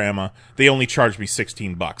Diorama, they only charged me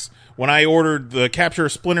 $16. When I ordered the Capture a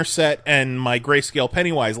Splinter set and my Grayscale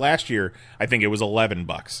Pennywise last year, I think it was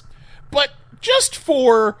 $11. But just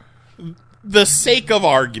for the sake of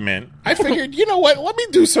argument, I figured, you know what, let me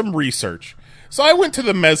do some research. So I went to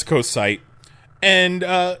the Mezco site, and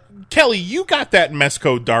Kelly, you got that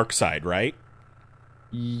Mezco Dark Side, right?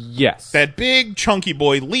 Yes. That big, chunky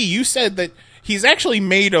boy. Lee, you said that he's actually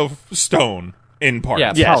made of stone in part.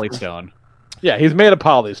 Yeah, polystone. Yeah, he's made of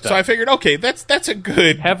polystone. So I figured, okay, that's a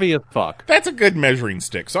good... Heavy as fuck. That's a good measuring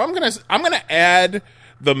stick. So I'm gonna add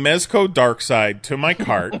the Mezco Dark Side to my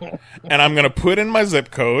cart, and I'm gonna put in my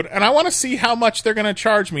zip code, and I want to see how much they're gonna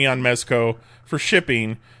charge me on Mezco for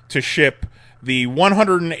shipping to ship the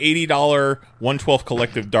 $180 112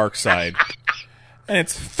 Collective Dark Side. And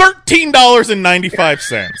it's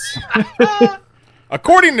 $13.95.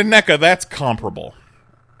 According to NECA, that's comparable.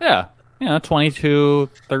 Yeah. 22,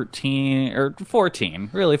 13, or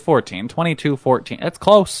 14. Really 14. 22, 14. That's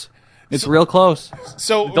close. It's real close.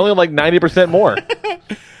 So it's only like 90% more.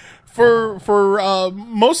 For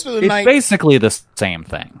most of the night... It's basically the same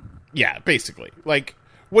thing. Yeah, basically. Like,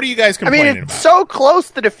 what are you guys complaining about? It's so close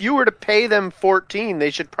that if you were to pay them $14,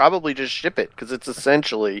 they should probably just ship it, because it's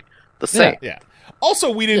essentially the same. Yeah.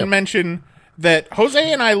 Also, we didn't mention that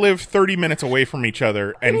Jose and I live 30 minutes away from each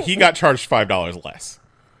other, and he got charged $5 less.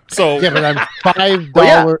 So yeah, but I'm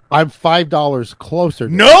 $5. I'm $5 closer.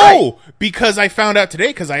 Because I found out today,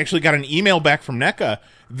 because I actually got an email back from NECA.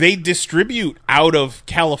 They distribute out of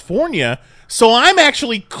California, so I'm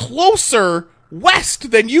actually closer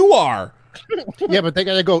west than you are. Yeah, but they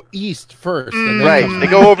got to go east first. Right, they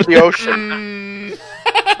go over the ocean.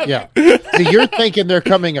 Yeah. So you're thinking they're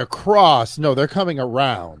coming across. No, they're coming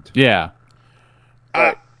around. Yeah.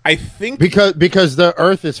 I think... Because the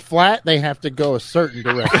Earth is flat, they have to go a certain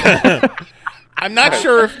direction. I'm not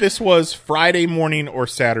sure if this was Friday morning or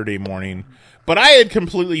Saturday morning, but I had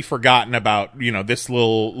completely forgotten about, this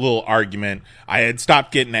little argument. I had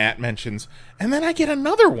stopped getting mentions, and then I get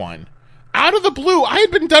another one. Out of the blue, I had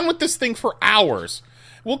been done with this thing for hours.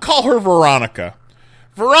 We'll call her Veronica.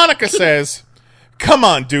 Veronica says, "Come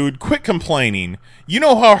on, dude, quit complaining. You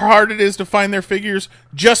know how hard it is to find their figures?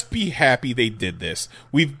 Just be happy they did this.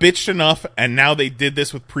 We've bitched enough, and now they did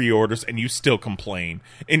this with pre-orders, and you still complain.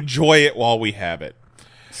 Enjoy it while we have it."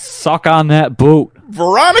 Suck on that boot.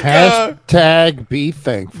 Veronica... Hashtag be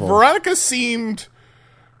thankful. Veronica seemed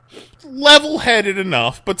level-headed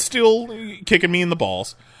enough, but still kicking me in the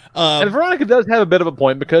balls. And Veronica does have a bit of a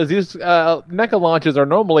point, because these NECA launches are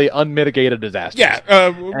normally unmitigated disasters.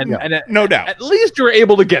 Yeah, no doubt. At least you're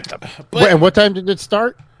able to get them. And what time did it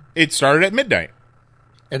start? It started at midnight.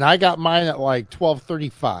 And I got mine at like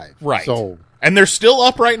 12:35. Right. So, and they're still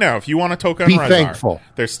up right now. If you want to token be Razar, thankful.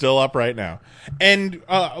 They're still up right now. And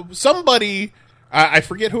somebody, I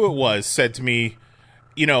forget who it was, said to me,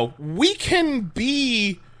 we can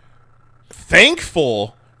be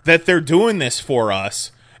thankful that they're doing this for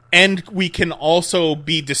us, and we can also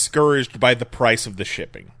be discouraged by the price of the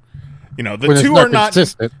shipping.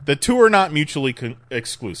 The two are not mutually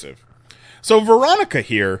exclusive. So Veronica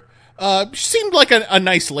here, she seemed like a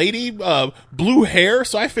nice lady, blue hair,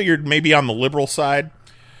 so I figured maybe on the liberal side.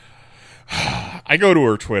 I go to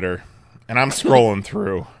her Twitter, and I'm scrolling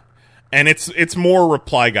through. And it's more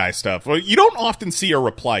reply guy stuff. Well, you don't often see a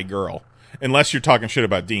reply girl unless you're talking shit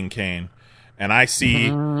about Dean Cain. And I see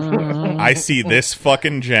this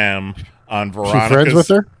fucking gem on Veronica's. She friends with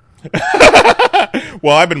her?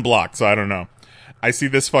 Well, I've been blocked, so I don't know. I see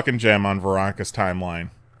this fucking gem on Veronica's timeline.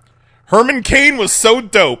 Herman Cain was so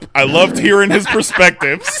dope. I loved hearing his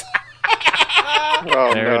perspectives.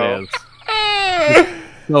 There it is.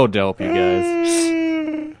 So dope, you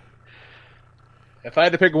guys. If I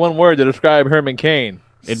had to pick one word to describe Herman Cain,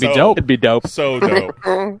 it'd be dope. It'd be dope. So dope.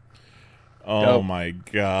 Oh my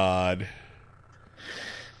god.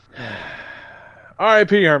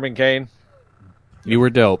 R.I.P. Herman Cain. You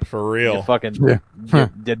were dope. For real. You fucking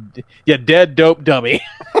you dead dope dummy.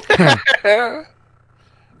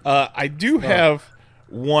 I do have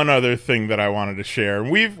one other thing that I wanted to share.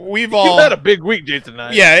 We've all had a big week, Jason and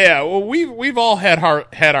I. Yeah. Well, we've all had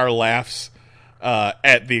our laughs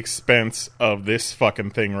at the expense of this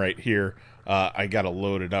fucking thing right here. I gotta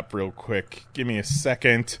load it up real quick. Give me a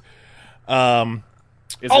second.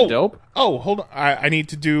 Is it dope? Oh, hold on. I need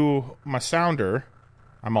to do my sounder.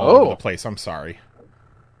 I'm all over the place. I'm sorry.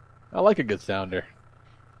 I like a good sounder.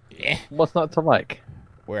 Yeah. What's not to like?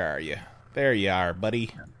 Where are you? There you are,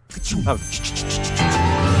 buddy.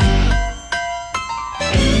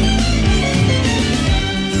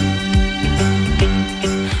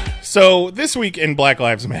 So this week in Black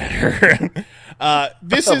Lives Matter,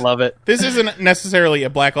 this I love it. This isn't necessarily a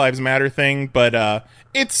Black Lives Matter thing, but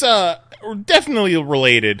it's definitely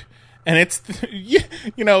related, and it's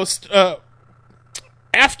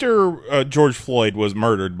after George Floyd was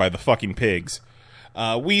murdered by the fucking pigs,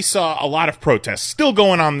 we saw a lot of protests still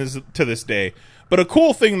going on to this day. But a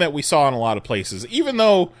cool thing that we saw in a lot of places, even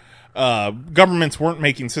though governments weren't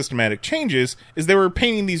making systematic changes, is they were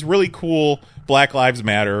painting these really cool Black Lives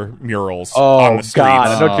Matter murals on the streets. God,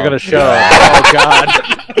 I know what you're going to show. Oh, God.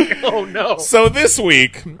 Oh, no. So this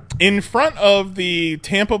week, in front of the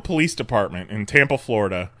Tampa Police Department in Tampa,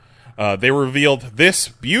 Florida, they revealed this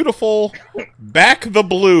beautiful Back the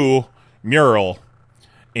Blue mural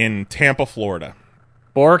in Tampa, Florida.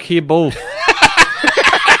 Borky Boof.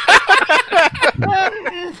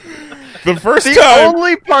 The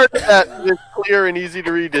only part that is clear and easy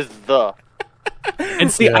to read is the.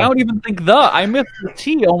 And see, I don't even think I miss the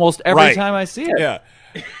T almost every time I see it. Yeah.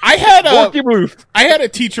 I had a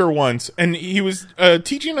teacher once, and he was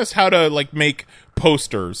teaching us how to make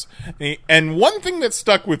posters. And one thing that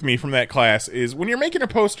stuck with me from that class is when you're making a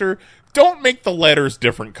poster, don't make the letters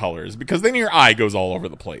different colors, because then your eye goes all over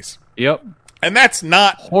the place. Yep. And that's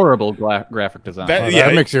not horrible graphic design.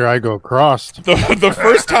 That makes your eye go crossed. The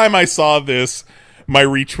first time I saw this, my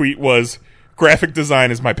retweet was, graphic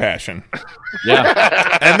design is my passion.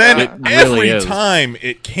 Yeah. And then every time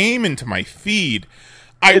it came into my feed,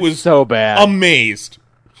 I was so bad, amazed,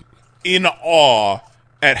 in awe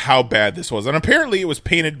at how bad this was. And apparently it was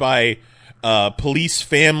painted by police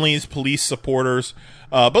families, police supporters.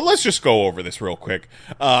 But let's just go over this real quick.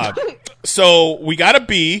 So we got a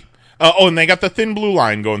B. And they got the thin blue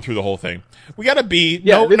line going through the whole thing. We got a B.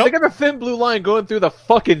 Yeah, they got a thin blue line going through the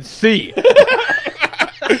fucking sea.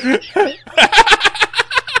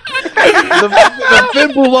 the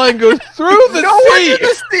thin blue line goes through the sea.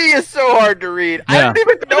 The sea is so hard to read. Yeah. I didn't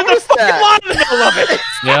even notice that. In the middle of it.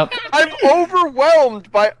 Yep. I'm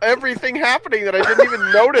overwhelmed by everything happening that I didn't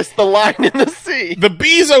even notice the line in the sea. The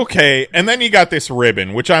B's okay, and then you got this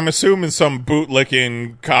ribbon, which I'm assuming some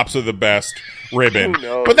bootlicking cops are the best ribbon.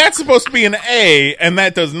 But that's supposed to be an A, and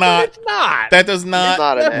that does not. It's not. That does not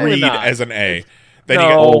read as an A. Then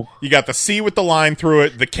you got the C with the line through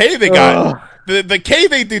it. The K they got. The K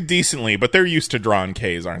they did decently, but they're used to drawing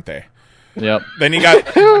Ks, aren't they? Yep. Then you got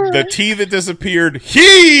the T that disappeared.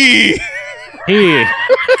 He.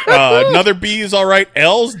 Another B is all right.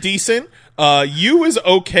 L's decent. U is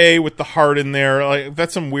okay with the heart in there.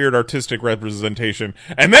 That's some weird artistic representation.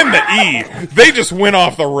 And then the E, they just went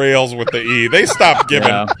off the rails with the E. They stopped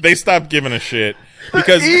giving a shit,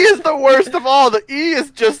 because the E is the worst of all. The E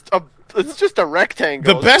is just a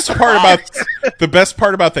rectangle. The best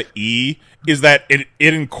part about the E is that it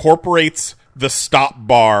incorporates the stop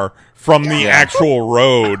bar from the actual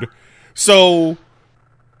road. So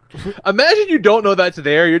imagine you don't know that's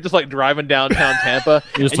there. You're just driving downtown Tampa,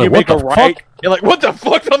 and you make a right. Fuck? You're like, what the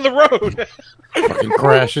fuck's on the road? Fucking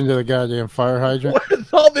crash into the goddamn fire hydrant. What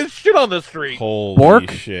is all this shit on the street? Holy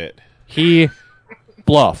shit. He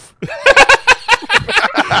bluff.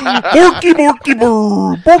 Borky,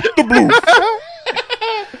 borky, bork the bluff.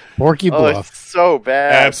 Borky bluff. It's so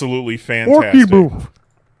bad. Absolutely fantastic. Borky bluff.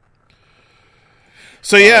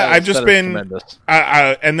 So yeah, I've just been,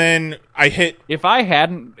 and then I hit. If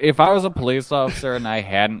I was a police officer and I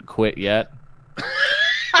hadn't quit yet,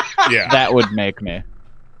 yeah, that would make me.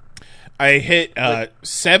 I hit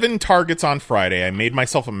 7 targets on Friday. I made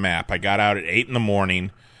myself a map. I got out at 8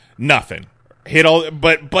 a.m. Nothing. Hit all,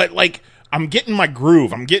 but like I'm getting my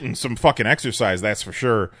groove. I'm getting some fucking exercise. That's for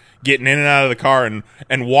sure. Getting in and out of the car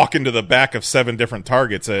and walking to the back of 7 different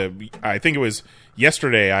targets. I think it was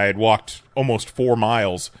yesterday. I had walked almost 4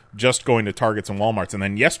 miles just going to Targets and Walmarts, and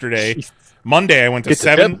then yesterday, Monday, I went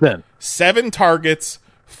to 7 Targets,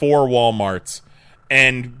 4 Walmarts.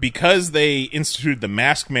 And because they instituted the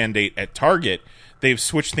mask mandate at Target, they've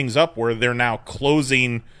switched things up where they're now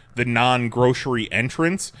closing the non-grocery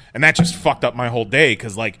entrance. And that just fucked up my whole day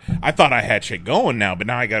because, like, I thought I had shit going now, but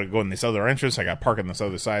now I got to go in this other entrance. I got to park on this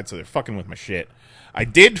other side, so they're fucking with my shit. I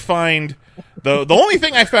did find... The only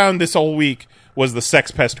thing I found this whole week was the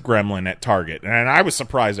Sex Pest Gremlin at Target. And I was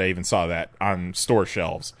surprised I even saw that on store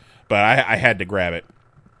shelves. But I had to grab it.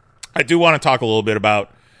 I do want to talk a little bit about...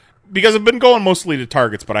 Because I've been going mostly to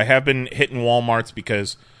Targets, but I have been hitting Walmarts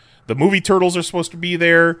because the movie Turtles are supposed to be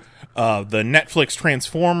there, the Netflix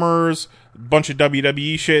Transformers, a bunch of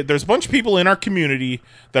WWE shit. There's a bunch of people in our community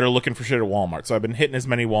that are looking for shit at Walmart, so I've been hitting as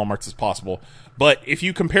many Walmarts as possible. But if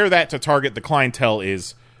you compare that to Target, the clientele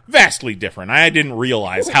is vastly different. I didn't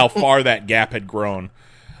realize how far that gap had grown.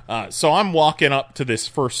 So I'm walking up to this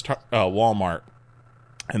first Walmart,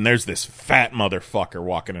 and there's this fat motherfucker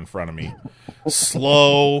walking in front of me.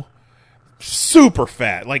 Slow... super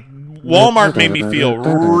fat. Like, Walmart made me feel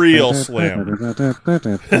real slim.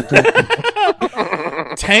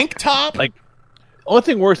 Tank top? Like, only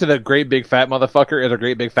thing worse than a great big fat motherfucker is a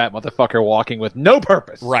great big fat motherfucker walking with no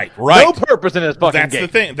purpose. Right. No purpose in his fucking That's gait. the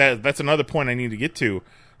thing. That's another point I need to get to.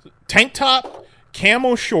 Tank top,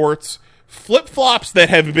 camo shorts, flip-flops that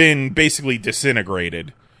have been basically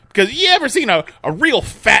disintegrated. Because you ever seen a real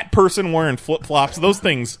fat person wearing flip-flops? Those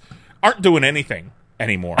things aren't doing anything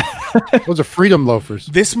anymore. Those are freedom loafers.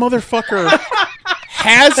 This motherfucker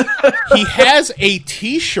has a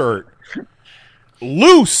t-shirt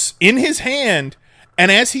loose in his hand,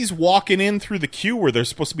 and as he's walking in through the queue where they're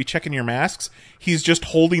supposed to be checking your masks, he's just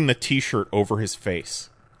holding the t-shirt over his face.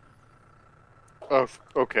 Oh,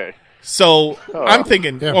 okay. So I'm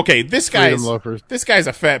thinking, okay, this guy's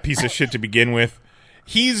a fat piece of shit to begin with.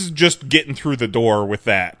 He's just getting through the door with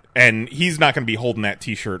that, and he's not going to be holding that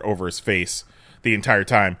t-shirt over his face the entire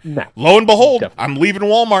time. No. Lo and behold, I'm leaving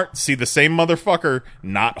Walmart, see the same motherfucker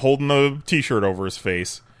not holding the t-shirt over his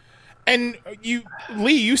face. And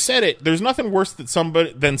Lee, you said it. There's nothing worse than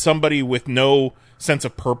somebody with no sense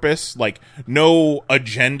of purpose, like no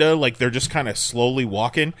agenda, like they're just kind of slowly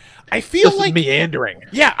walking. I feel just like meandering.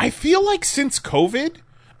 Yeah, I feel like since COVID,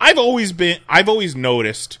 I've always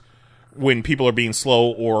noticed when people are being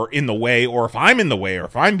slow or in the way, or if I'm in the way or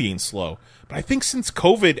if I'm being slow. But I think since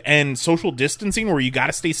COVID and social distancing, where you got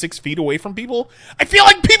to stay 6 feet away from people, I feel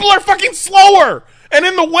like people are fucking slower and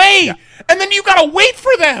in the way, and then you got to wait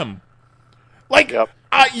for them. Like,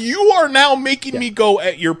 you are now making me go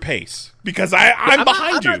at your pace because I'm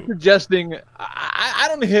behind you. I'm not suggesting I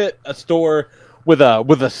don't hit a store with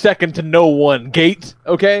a second to no one gate,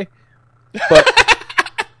 okay? But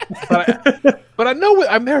I know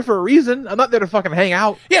I'm there for a reason. I'm not there to fucking hang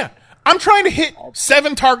out. Yeah. I'm trying to hit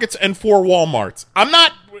 7 Targets and 4 Walmarts. I'm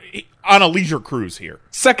not on a leisure cruise here.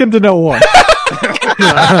 Second to no one.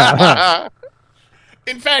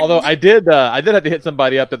 In fact, although I did have to hit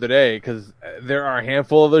somebody up the other day because there are a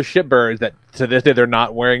handful of those shitbirds that to this day they're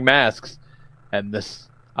not wearing masks. And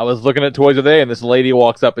I was looking at toys today, and this lady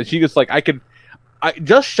walks up, and she just like I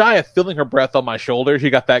just shy of feeling her breath on my shoulder. She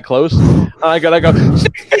got that close. I go,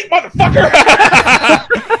 motherfucker!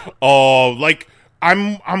 Oh, like.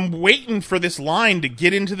 I'm waiting for this line to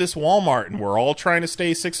get into this Walmart, and we're all trying to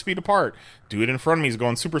stay 6 feet apart. Dude in front of me is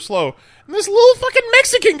going super slow, and this little fucking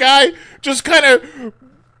Mexican guy just kind of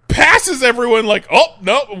passes everyone like, oh,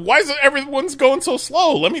 no, why is everyone's going so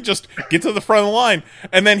slow? Let me just get to the front of the line.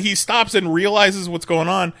 And then he stops and realizes what's going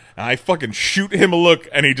on, and I fucking shoot him a look,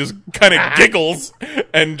 and he just kind of giggles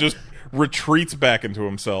and just retreats back into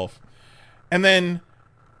himself. And then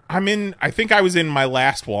I think I was in my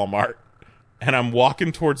last Walmart, and I'm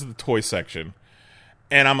walking towards the toy section,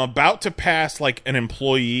 and I'm about to pass, like, an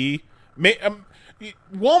employee.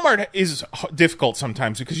 Walmart is difficult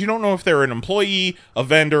sometimes because you don't know if they're an employee, a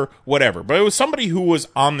vendor, whatever. But it was somebody who was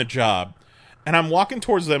on the job, and I'm walking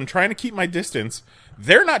towards them trying to keep my distance.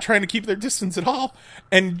 They're not trying to keep their distance at all,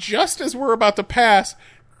 and just as we're about to pass,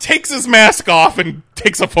 takes his mask off and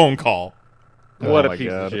takes a phone call. What a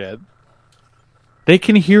piece of shit. They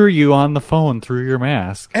can hear you on the phone through your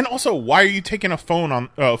mask. And also, why are you taking a phone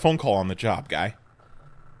call on the job, guy?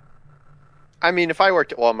 I mean, if I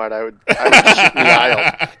worked at Walmart, I would shoot in the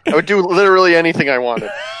aisle. I would do literally anything I wanted.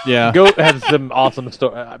 Yeah. Goat has some awesome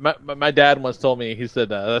story. My dad once told me, he said,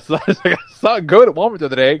 I saw Goat at Walmart the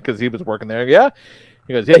other day because he was working there. Yeah.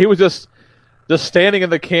 He goes, yeah, he was just standing in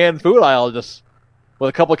the canned food aisle, just with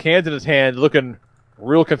a couple of cans in his hand, looking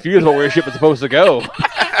real confused about where his ship was supposed to go.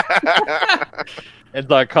 And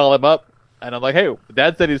so I call him up, and I'm like, hey,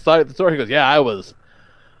 Dad said he saw it at the store. He goes, yeah, I was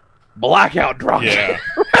blackout drunk. Yeah.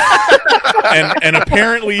 and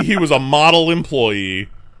apparently he was a model employee.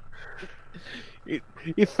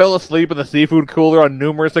 He fell asleep in the seafood cooler on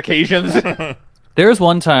numerous occasions. There was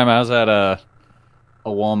one time I was at a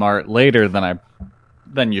Walmart later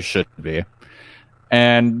than you should be.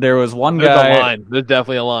 And there was one guy. There's a line. There's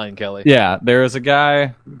definitely a line, Kelly. Yeah, there was a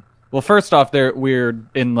guy. Well, first off, we're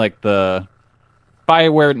in like by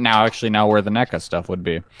where now where the NECA stuff would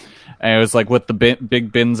be. And it was like with the big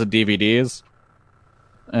bins of DVDs.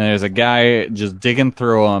 And there's a guy just digging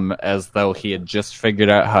through them as though he had just figured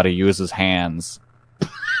out how to use his hands.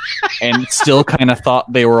 And still kind of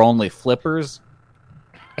thought they were only flippers.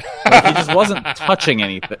 Like, he just wasn't touching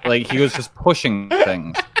anything. Like, he was just pushing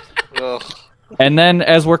things. Ugh. And then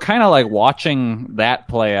as we're kind of like watching that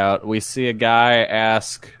play out, we see a guy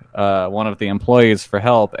ask one of the employees for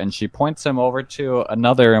help, and she points him over to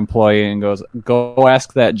another employee and goes, go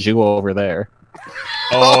ask that Jew over there.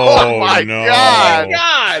 Oh, my no.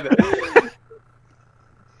 God.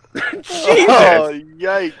 Jesus. Oh,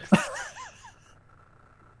 yikes.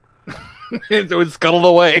 So it scuttled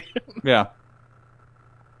away. Yeah.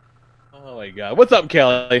 Oh my God. What's up,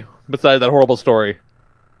 Kelly? Besides that horrible story.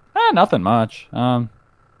 Nothing much. I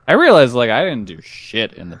realized like I didn't do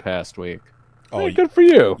shit in the past week. Oh, hey, good for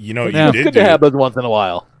you. You know, Yeah. you did It's good do. to have those once in a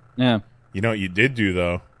while. Yeah. You know what you did do,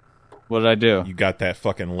 though? What did I do? You got that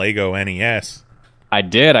fucking Lego NES. I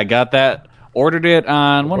did. I got that. Ordered it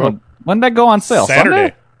on when did that go on sale? Saturday.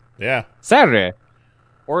 Sunday? Yeah. Saturday.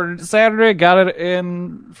 Ordered it Saturday. Got it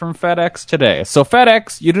in from FedEx today. So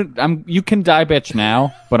FedEx, you can die bitch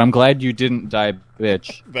now, but I'm glad you didn't die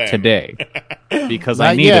bitch Then. today because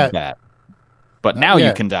Not I needed yet. that. But Not now you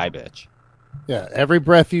yet. can die bitch. Yeah, every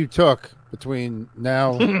breath you took between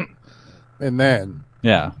now and then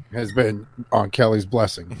Yeah. has been on Kelly's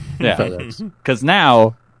blessing. Yeah. FedEx. Because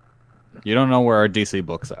now you don't know where our DC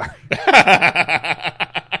books are.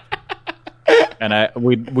 And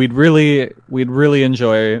we'd really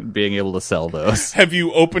enjoy being able to sell those. Have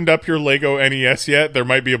you opened up your Lego NES yet? There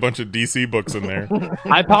might be a bunch of DC books in there.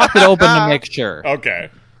 I popped it open to make sure. Okay.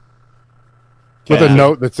 With Yeah. a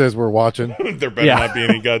note that says we're watching. There better Yeah. not be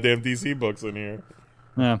any goddamn DC books in here.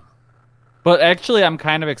 Yeah. But actually, I'm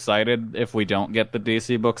kind of excited if we don't get the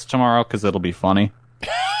DC books tomorrow because it'll be funny.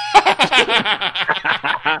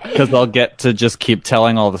 Because I'll get to just keep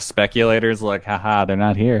telling all the speculators, like, haha, they're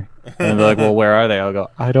not here. And they're like, well, where are they? I'll go,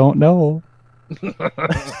 I don't know.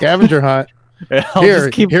 Scavenger hunt. I'll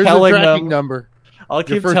just keep here's telling the tracking them. number. I'll Your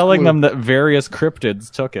keep first telling clue. them that various cryptids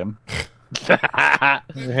took him.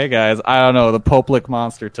 Hey guys, I don't know. The Poplick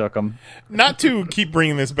monster took him. Not to keep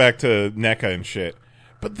bringing this back to NECA and shit,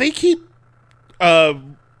 but they keep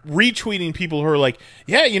retweeting people who are like,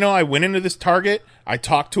 yeah, you know, I went into this Target, I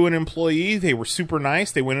talked to an employee, they were super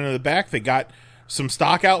nice, they went into the back, they got some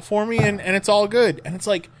stock out for me, and it's all good. And it's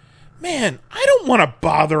like, man, I don't want to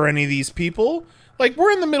bother any of these people. Like, we're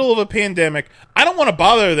in the middle of a pandemic, I don't want to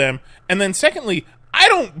bother them, and then secondly, I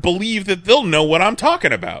don't believe that they'll know what I'm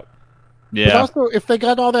talking about. But Yeah. also, if they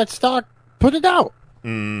got all that stock, put it out.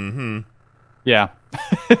 Mm-hmm. Yeah.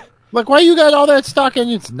 Like, why you got all that stock and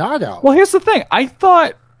it's not out? Well, here's the thing. I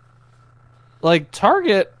thought, like,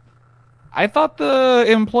 Target, I thought the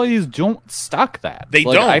employees don't stock that. They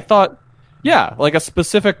like, don't. I thought, yeah, like a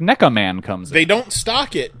specific NECA man comes in. They don't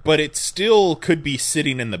stock it, but it still could be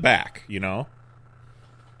sitting in the back, you know?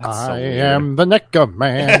 I am the NECA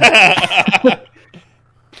man.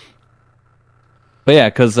 But yeah,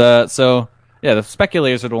 because, so, yeah, the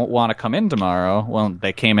speculators would want to come in tomorrow. Well,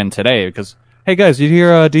 they came in today because, hey guys, you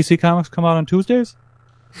hear DC Comics come out on Tuesdays?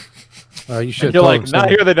 You should. You're like, not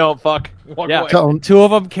here they don't, fuck. Walk Yeah, away. two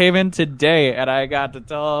of them came in today, and I got to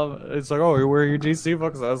tell them, it's like, oh, where are your DC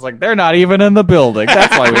books? I was like, they're not even in the building.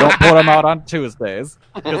 That's why we don't put them out on Tuesdays.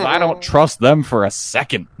 Because I don't trust them for a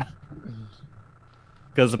second.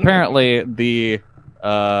 Because apparently the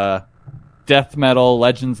Death Metal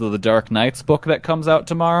Legends of the Dark Knights book that comes out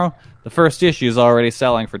tomorrow, the first issue is already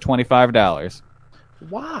selling for $25.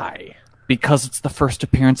 Why? Because it's the first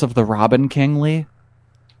appearance of the Robin King, Lee.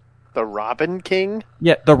 The Robin King?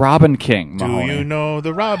 Yeah, the Robin King, Do Mahoney. you know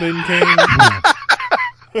the Robin King?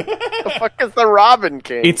 The fuck is the Robin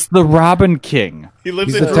King? It's the Robin King. He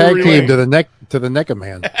lives He's in a tag Drury team Lane. to the Neck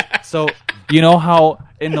Man. So, you know how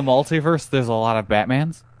in the multiverse there's a lot of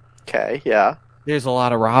Batmans? Okay, yeah. There's a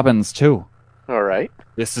lot of Robins, too. All right.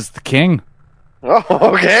 This is the king. Oh,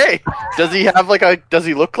 okay. Does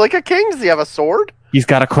he look like a king? Does he have a sword? He's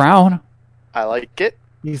got a crown. I like it.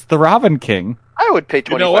 He's the Robin King. I would pay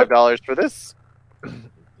 $25 for this.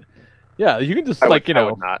 Yeah, you can just I like would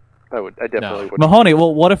not. I definitely would. Mahoney,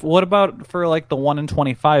 well, what about for like the 1 in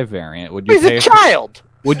 25 variant? Would you He's pay a child.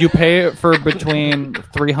 Would you pay for between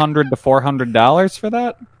 $300 to $400 for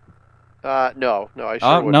that? No, I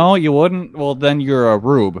sure wouldn't. No, you wouldn't. Well, then you're a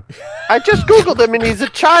rube. I just googled him, and he's a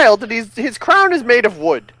child, and his crown is made of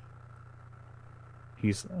wood.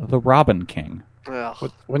 He's the Robin King.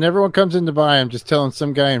 Ugh. When everyone comes in to buy him, just tell him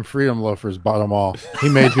some guy in Freedom Loafers bought them all. He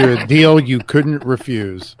made you a deal you couldn't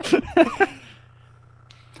refuse.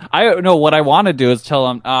 I know what I want to do is tell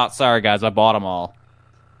him, sorry guys, I bought them all.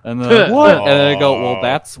 And then what? And then I go, well,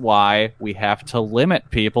 that's why we have to limit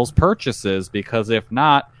people's purchases, because if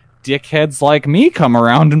not, dickheads like me come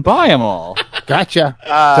around and buy them all. Gotcha.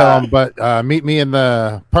 Tell him, but meet me in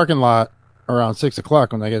the parking lot around 6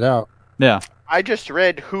 o'clock when I get out. Yeah. I just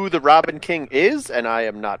read who the Robin King is, and I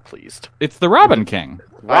am not pleased. It's the Robin King.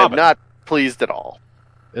 I am not pleased at all.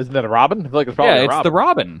 Isn't that a Robin? I feel like it's probably Yeah, it's the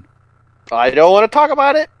Robin. I don't want to talk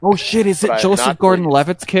about it. Oh shit, is it But I'm Joseph not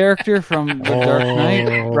Gordon-Levitt's character from The Dark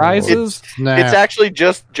Knight Rises? It's actually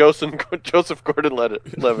just Joseph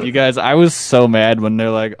Gordon-Levitt. You guys, I was so mad when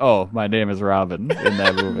they're like, oh, my name is Robin in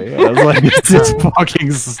that movie. I was like, this is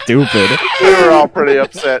fucking stupid. We were all pretty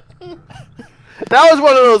upset. That was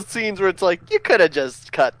one of those scenes where it's like, you could have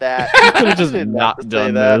just cut that. You could have just not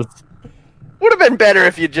done this. Would have been better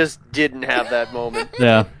if you just didn't have that moment.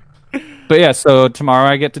 Yeah. But yeah, so tomorrow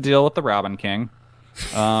I get to deal with the Robin King.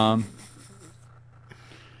 Kelly,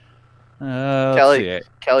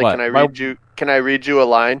 what? can I read you a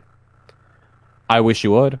line? I wish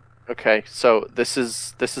you would. Okay, so this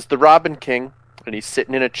is the Robin King, and he's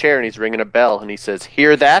sitting in a chair and he's ringing a bell and he says,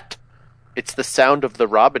 "Hear that? It's the sound of the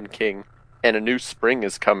Robin King, and a new spring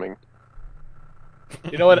is coming."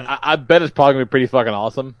 You know what? I bet it's probably gonna be pretty fucking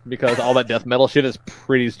awesome because all that death metal shit is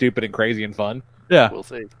pretty stupid and crazy and fun. Yeah, we'll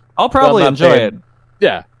see. I'll probably enjoy it.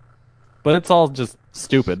 Yeah, but it's all just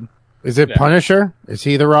stupid. Is it Punisher? Is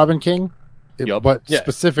he the Robin King? Yup. But Yeah.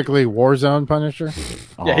 specifically Warzone Punisher?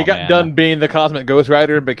 Yeah, he got done being the Cosmic Ghost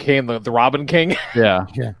Rider and became the Robin King. Yeah.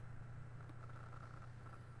 Yeah.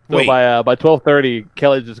 So by 12:30,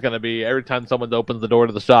 Kelly's just gonna be every time someone opens the door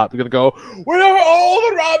to the shop, he's gonna go, "We are all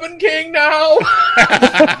the Robin King now!"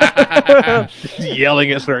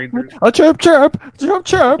 Yelling at strangers. A chirp, chirp, chirp,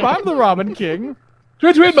 chirp. I'm the Robin King.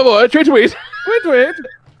 Tweet, tweet, my boy. Tweet, tweet. Tweet, tweet.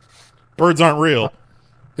 Birds aren't real.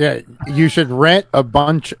 Yeah, you should rent a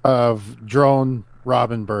bunch of drone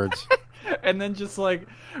robin birds. And then just like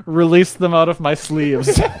release them out of my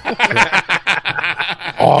sleeves.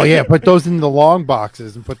 Oh, yeah, put those in the long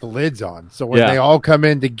boxes and put the lids on. So when they all come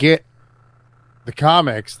in to get the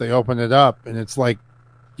comics, they open it up, and it's like,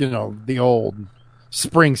 the old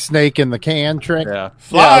spring snake in the can trick. Yeah.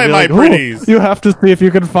 Fly, my pretties. You have to see if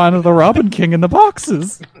you can find the Robin King in the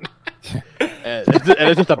boxes. And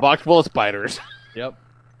it's just a box full of spiders. Yep.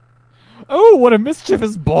 Oh, what a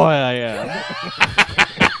mischievous boy I am.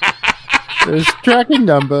 There's tracking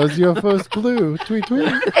numbers. Your first clue. Tweet, tweet.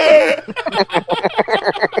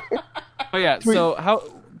 Oh yeah. So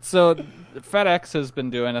FedEx has been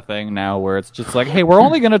doing a thing now where it's just like, hey, we're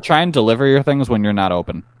only going to try and deliver your things when you're not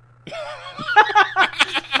open.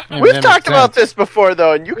 We've talked about this before,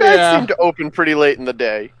 though, and you guys seem to open pretty late in the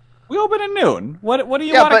day. We open at noon. What do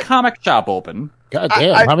you want a comic shop open? God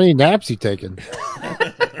damn, how many naps you taking?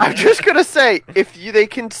 I'm just going to say, if they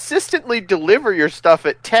consistently deliver your stuff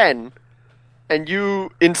at 10, and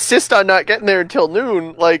you insist on not getting there until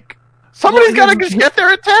noon, like, somebody's got to just get there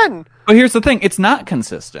at 10. But here's the thing. It's not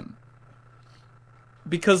consistent.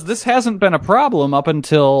 Because this hasn't been a problem up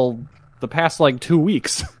until the past, 2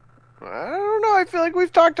 weeks. I don't know. I feel like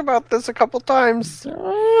we've talked about this a couple times. I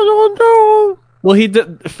don't know. Well, he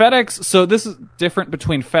did FedEx. So this is different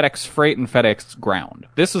between FedEx Freight and FedEx Ground.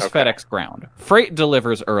 This is FedEx Ground. Freight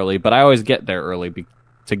delivers early, but I always get there early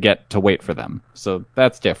to wait for them. So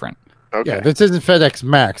that's different. Okay. Yeah, this isn't FedEx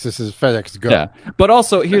Max. This is FedEx Go. Yeah, but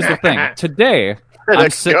also here's the thing. Today,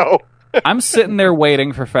 I'm sitting there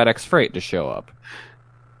waiting for FedEx Freight to show up.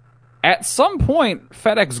 At some point,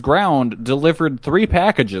 FedEx Ground delivered 3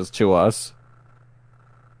 packages to us,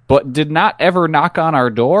 but did not ever knock on our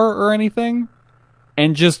door or anything,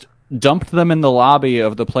 and just dumped them in the lobby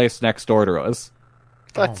of the place next door to us.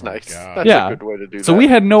 That's nice. That's yeah. a good way to do that. So we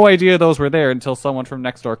had no idea those were there until someone from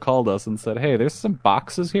next door called us and said, "Hey, there's some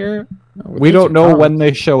boxes here. We don't know when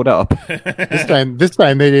they showed up." This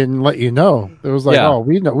time they didn't let you know. It was like, Yeah. oh,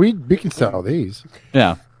 we know we can sell these.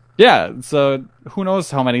 Yeah. Yeah. So who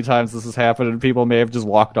knows how many times this has happened, and people may have just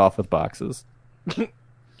walked off with boxes.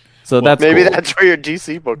 So that's maybe cool. that's where your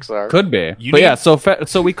DC books are. Could be. Yeah,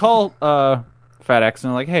 so we call FedEx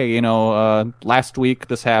and like, hey, last week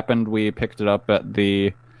this happened. We picked it up at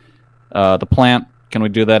the plant. Can we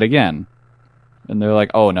do that again? And they're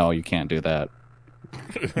like, oh no, you can't do that.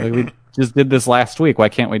 Like, we just did this last week. Why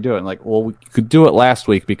can't we do it? And like, well, we could do it last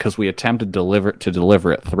week because we attempted to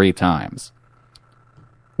deliver it 3 times.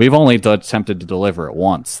 We've only attempted to deliver it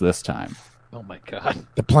once this time. Oh my god.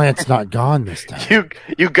 The plant's not gone this time.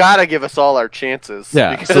 You gotta give us all our chances.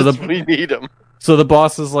 Yeah, because we need them. So the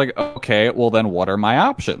boss is like, okay, well then what are my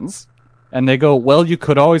options? And they go, well, you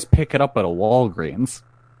could always pick it up at a Walgreens.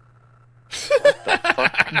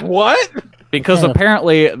 What? Because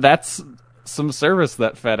apparently that's some service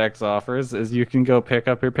that FedEx offers, is you can go pick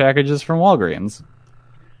up your packages from Walgreens.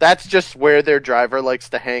 That's just where their driver likes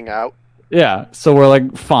to hang out. Yeah, so we're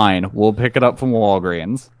like, fine, we'll pick it up from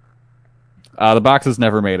Walgreens. The boxes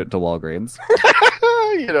never made it to Walgreens.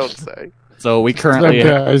 You don't say. So we currently... Some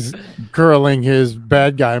guy's curling his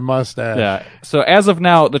bad guy mustache. Yeah. So as of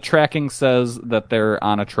now, the tracking says that they're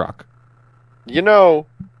on a truck.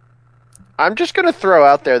 I'm just going to throw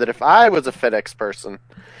out there that if I was a FedEx person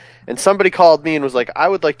and somebody called me and was like, I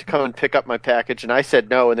would like to come and pick up my package, and I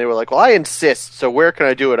said no, and they were like, well, I insist, so where can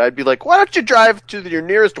I do it? I'd be like, why don't you drive to your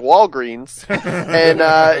nearest Walgreens,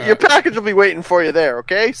 and your package will be waiting for you there,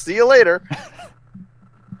 okay? See you later.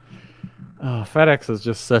 Oh, FedEx is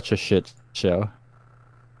just such a shit show.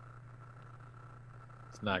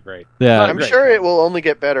 It's not great. Yeah, I'm sure it will only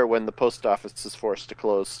get better when the post office is forced to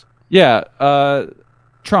close. Yeah,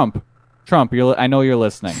 Trump, I know you're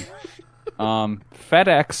listening.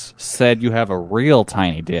 FedEx said you have a real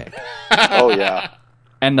tiny dick. Oh, yeah.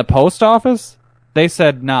 And the post office, they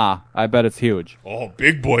said, nah, I bet it's huge. Oh,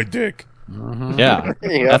 big boy dick. Mm-hmm. Yeah.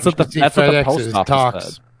 That's what the post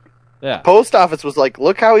office said. Yeah. Post office was like,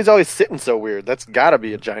 look how he's always sitting so weird. That's gotta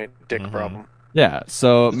be a giant dick problem. Yeah,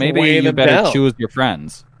 so maybe you better choose your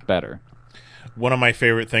friends better. One of my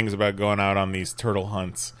favorite things about going out on these turtle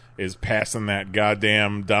hunts is passing that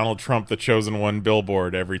goddamn Donald Trump the Chosen One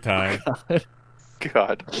billboard every time.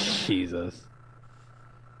 God. Jesus.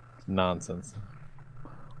 Nonsense.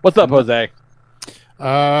 What's up, Jose?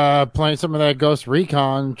 Playing some of that Ghost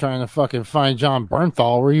Recon, trying to fucking find John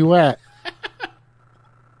Bernthal. Where you at?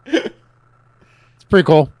 It's pretty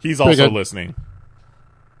cool. He's pretty also good. listening.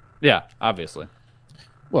 Yeah, obviously.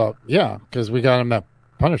 Well, yeah, because we got him that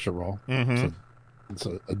Punisher role. Mm-hmm. It's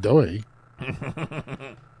a doughy.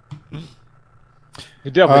 He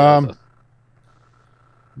definitely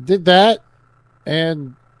did that,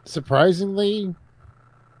 and surprisingly,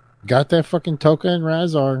 got that fucking Toka and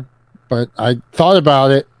Razar. But I thought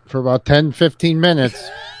about it for about 10, 15 minutes.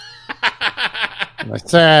 And I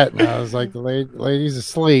sat, and I was like, the lady's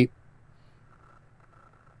asleep.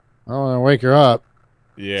 I don't want to wake her up.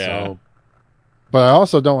 Yeah. So, but I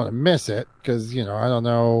also don't want to miss it, because, I don't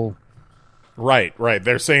know. Right.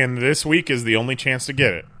 They're saying this week is the only chance to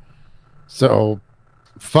get it. So,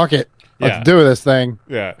 fuck it. Yeah. Let's do this thing.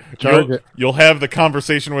 Yeah. Charge it. You'll have the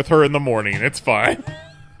conversation with her in the morning. It's fine.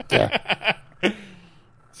 Yeah.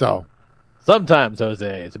 So. Sometimes,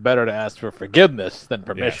 Jose, it's better to ask for forgiveness than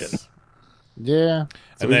permission. Yes. Yeah.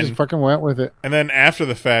 So And we then- just fucking went with it. And then after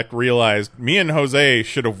the fact, realized me and Jose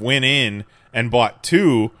should have went in and bought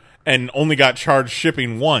 2 and only got charged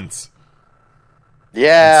shipping once.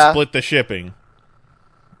 Yeah. And split the shipping.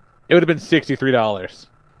 It would have been $63.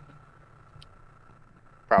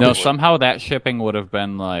 Probably. No, somehow that shipping would have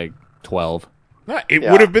been like 12. It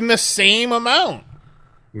Yeah. would have been the same amount.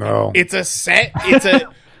 No. It's a set. It's a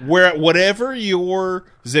where whatever your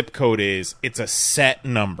zip code is, it's a set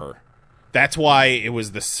number. That's why it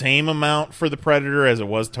was the same amount for the Predator as it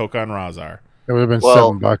was Tokan Razar. It would have been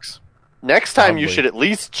Well, $7. Next time you Probably. should at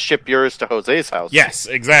least ship yours to Jose's house. Yes,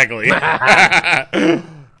 exactly.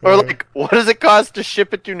 Or like, what does it cost to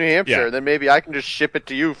ship it to New Hampshire? Yeah. And then maybe I can just ship it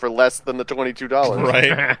to you for less than the $22.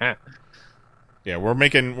 Right. Yeah, we're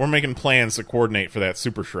making plans to coordinate for that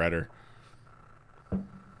super shredder.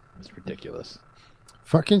 It's ridiculous.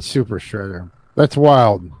 Fucking Super Shredder. That's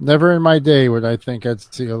wild. Never in my day would I think I'd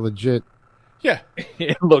see a legit. Yeah.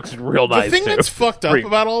 It looks real nice. The thing too. that's fucked up Pretty-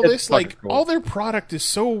 about all it's this, fucking like, cool. all their product is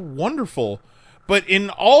so wonderful. But in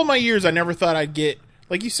all my years, I never thought I'd get,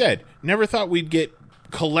 like you said, never thought we'd get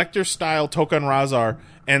collector-style Tokan Razar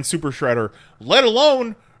and Super Shredder, let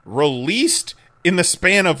alone released in the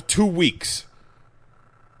span of 2 weeks.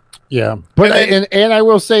 Yeah, but and I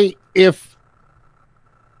will say, if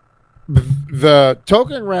the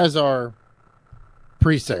Token Razar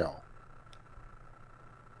pre-sale,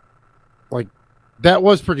 like, that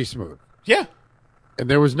was pretty smooth. Yeah, and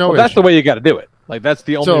there was no. That's the way you got to do it. Like, that's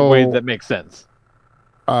the only way that makes sense.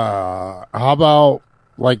 How about,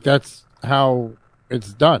 like, that's how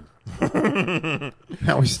it's done?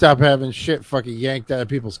 Now we stop having shit fucking yanked out of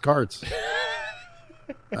people's carts.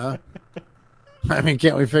 Huh? I mean,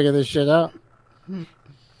 can't we figure this shit out?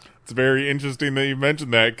 It's very interesting that you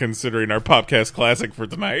mentioned that, considering our Popcast Classic for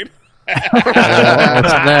tonight.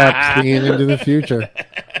 Snap, seeing into the future.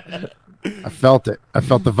 I felt it. I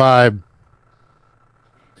felt the vibe.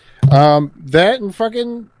 That and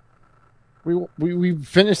fucking we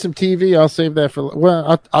finished some TV. I'll save that for.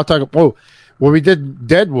 Well, I'll talk. Well, we did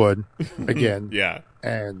Deadwood again. Yeah,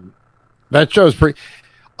 and that show's pretty.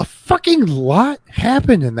 A fucking lot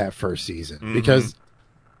happened in that first season because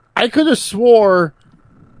I could have swore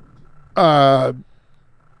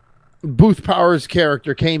Booth Powers'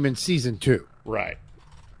 character came in season 2. Right.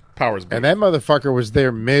 Powers Booth. And that motherfucker was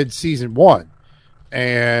there mid-season 1.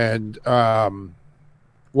 And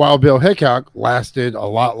Wild Bill Hickok lasted a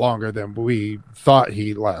lot longer than we thought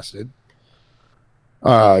he lasted.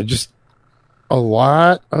 Just a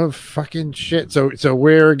lot of fucking shit. So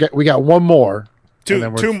we got one more.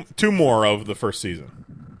 Two more of the first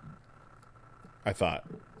season, I thought.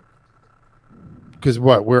 Because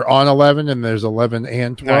what? We're on 11 and there's 11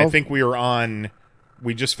 and 12? No, I think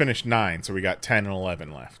we just finished 9, so we got 10 and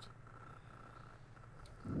 11 left.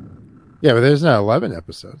 Yeah, but there's not 11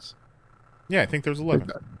 episodes. Yeah, I think there's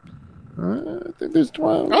 11. I think there's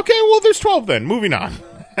 12. Okay, well, there's 12 then. Moving on.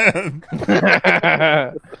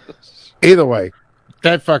 Either way,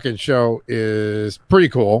 that fucking show is pretty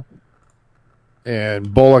cool.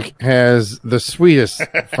 And Bullock has the sweetest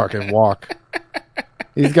fucking walk.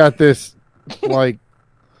 He's got this, like,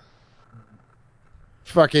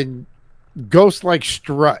 fucking ghost-like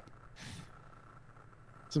strut.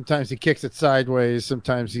 Sometimes he kicks it sideways.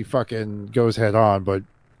 Sometimes he fucking goes head on. But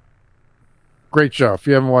great show. If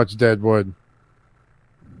you haven't watched Deadwood,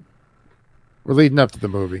 we're leading up to the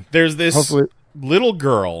movie. There's this little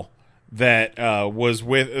girl that was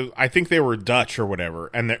with, I think they were Dutch or whatever,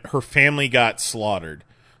 and that her family got slaughtered.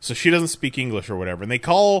 So she doesn't speak English or whatever. And they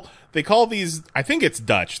call these, I think it's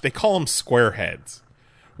Dutch, they call them squareheads,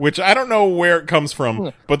 which I don't know where it comes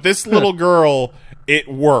from, but this little girl, it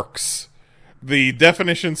works. The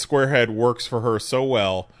definition squarehead works for her so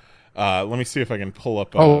well. Let me see if I can pull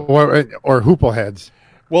up. Or hoopleheads.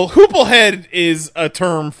 Well, hooplehead is a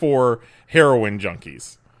term for heroin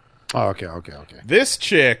junkies. Oh, okay. This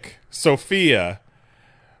chick, Sophia,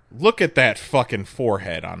 look at that fucking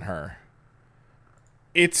forehead on her.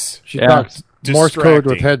 She talks Morse code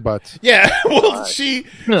with headbutts. Yeah, well, she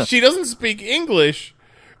doesn't speak English,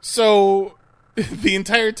 so the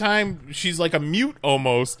entire time she's like a mute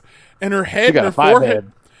almost, and her head and her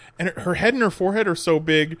forehead. And her head and her forehead are so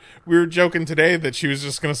big. We were joking today that she was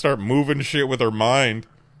just going to start moving shit with her mind.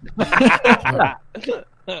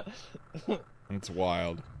 It's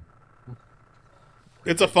wild.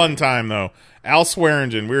 It's a fun time, though. Al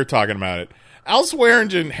Swearingen, we were talking about it. Al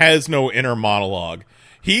Swearingen has no inner monologue.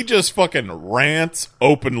 He just fucking rants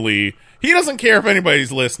openly. He doesn't care if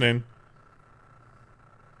anybody's listening.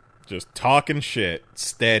 Just talking shit.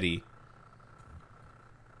 Steady.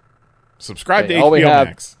 Subscribe to HBO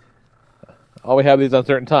Max. All we have these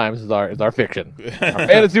uncertain times is our fiction. Our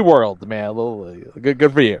fantasy world, man. A little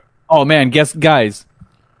good for you. Oh, man, guys.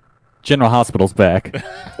 General Hospital's back.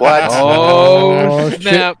 What? Oh,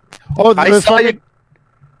 snap. Oh, I saw you.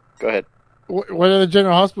 Go ahead. One of the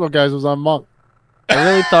General Hospital guys was on Monk. I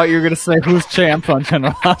really thought you were going to say who's champ on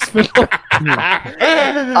General Hospital.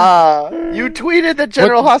 You tweeted that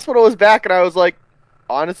General Hospital was back, and I was like,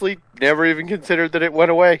 honestly, never even considered that it went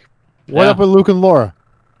away. What up with Luke and Laura?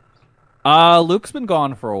 Luke's been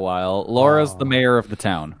gone for a while. Laura's the mayor of the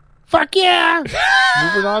town. Fuck yeah!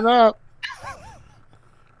 Moving on up.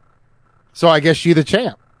 So I guess she the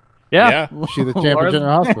champ. Yeah. She the champ of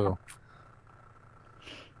General Hospital.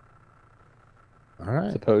 All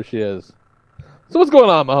right. Suppose she is. So what's going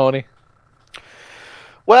on, Mahoney?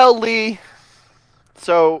 Well, Lee,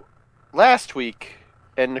 so last week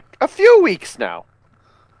and a few weeks now,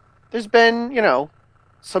 there's been,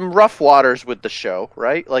 some rough waters with the show,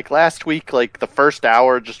 right? Like last week, like the first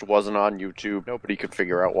hour just wasn't on YouTube. Nobody could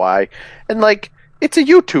figure out why. And it's a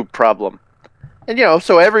YouTube problem. And,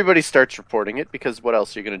 so everybody starts reporting it because what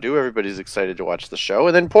else are you going to do? Everybody's excited to watch the show.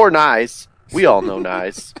 And then poor Knize, we all know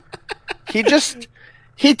Knize.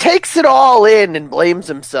 he takes it all in and blames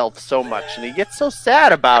himself so much, and he gets so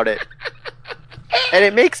sad about it. And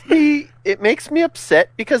it makes me upset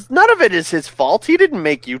because none of it is his fault. He didn't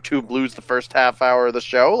make YouTube lose the first half hour of the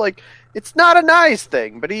show. Like, it's not a Knize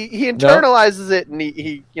thing, but he internalizes it, and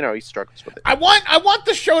he struggles with it. I want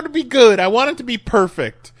the show to be good. I want it to be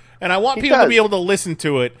perfect, and I want people to be able to listen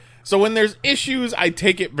to it. So when there's issues, I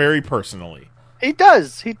take it very personally. He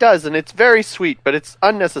does, and it's very sweet, but it's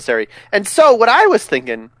unnecessary. And so what I was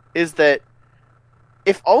thinking is that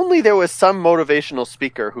if only there was some motivational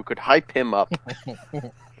speaker who could hype him up.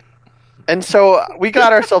 And so we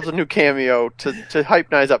got ourselves a new cameo to hype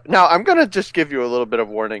Knize up. Now, I'm going to just give you a little bit of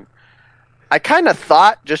warning. I kind of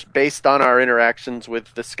thought, just based on our interactions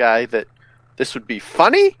with this guy, that this would be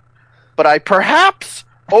funny, but I perhaps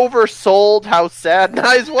oversold how sad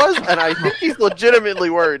Knize was, and I think he's legitimately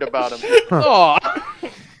worried about him.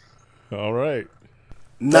 All right.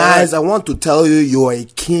 Knize, I want to tell you, you're a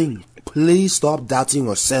king. Please stop doubting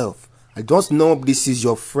yourself. I don't know if this is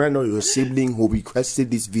your friend or your sibling who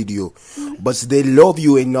requested this video, but they love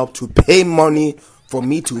you enough to pay money for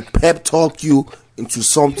me to pep talk you into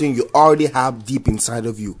something you already have deep inside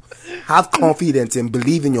of you. Have confidence and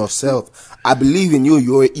believe in yourself. I believe in you.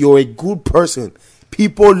 You're a good person.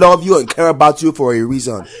 People love you and care about you for a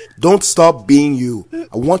reason. Don't stop being you.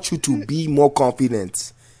 I want you to be more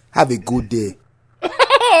confident. Have a good day.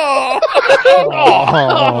 So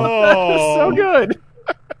good.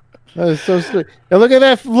 That is so sweet. And look at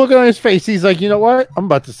that look on his face. He's like, you know what? I'm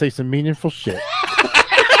about to say some meaningful shit.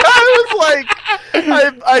 I was like,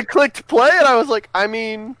 I clicked play and I was like, I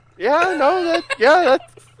mean, that's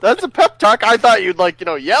a pep talk. I thought you'd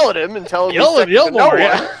yell at him and tell him yell more.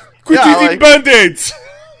 Yeah. Quit using band-aids.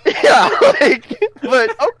 Yeah,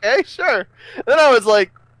 but okay, sure. Then I was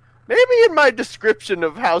like, maybe in my description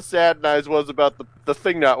of how sad Knize was about the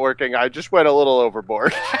thing not working, I just went a little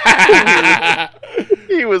overboard.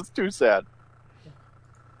 He was too sad.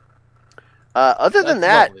 Other than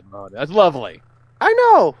that, that's lovely. I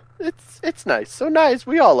know it's nice. So Knize,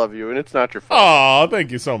 we all love you, and it's not your fault. Oh,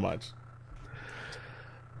 thank you so much.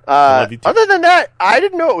 Other than that, I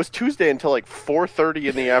didn't know it was Tuesday until 4:30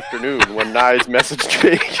 in the afternoon when Knize messaged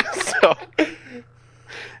me. So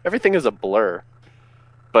everything is a blur.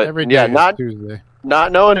 But every day is Tuesday.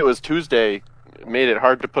 Not knowing it was Tuesday made it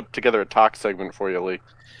hard to put together a talk segment for you, Lee.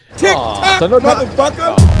 Tik Tok,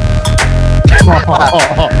 motherfucker!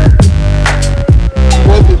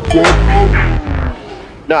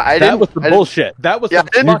 No, I didn't. That was the bullshit. That was you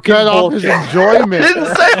cut off his enjoyment. I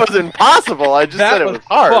didn't say it was impossible. I just said it was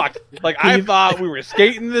hard. Fucked. I thought we were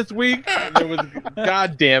skating this week. And it was,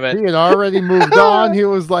 God damn it. He had already moved on. He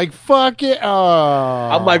was like, fuck it.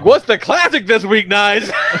 I'm like, what's the classic this week, Knize?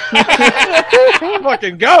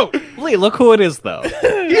 Fucking go. Lee, look who it is, though.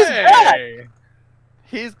 He's back.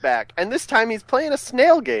 He's back. And this time he's playing a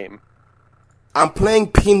snail game. I'm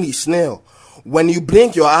playing Pin the Snail. When you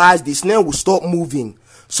blink your eyes, the snail will stop moving.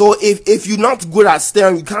 So if you're not good at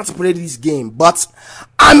staring, you can't play this game. But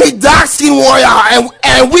I'm a dark skin warrior,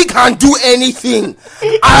 and we can do anything.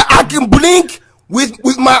 I can blink with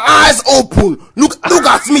my eyes open. Look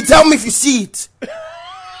at me. Tell me if you see it.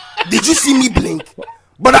 Did you see me blink?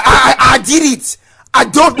 But I did it. I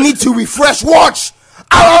don't need to refresh. Watch.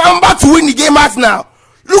 I'm about to win the game right now.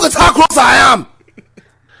 Look at how close I am.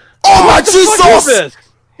 Oh my Jesus!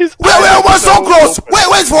 Wait, we're so close.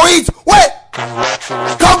 Wait for it. Wait.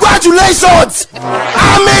 Congratulations!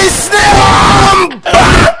 I'm a snail! I'm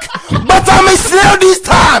back! But I'm a snail this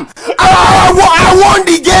time! I won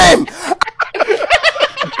the game!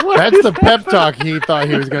 That's the pep talk he thought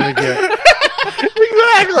he was going to get.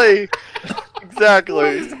 Exactly. What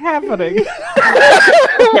is happening?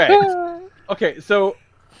 Okay, so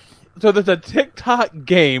there's a TikTok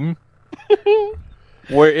game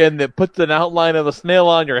wherein it puts an outline of a snail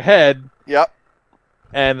on your head. Yep.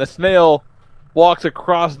 And the snail walks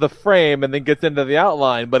across the frame and then gets into the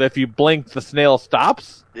outline, but if you blink, the snail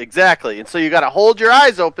stops? Exactly. And so you got to hold your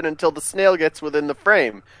eyes open until the snail gets within the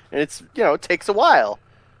frame. And it's, it takes a while.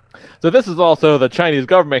 So this is also the Chinese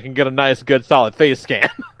government can get a nice, good, solid face scan.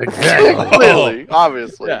 Exactly. Clearly,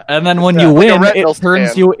 obviously. Yeah. And then when you win, it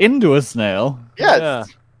turns you into a snail. Yes. Yeah.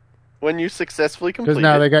 When you successfully complete Because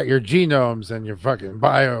now they got your genomes and your fucking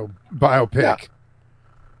biopic. Yeah.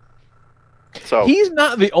 So he's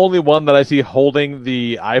not the only one that I see holding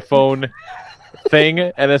the iPhone thing,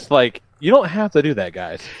 and it's like, you don't have to do that,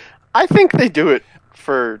 guys. I think they do it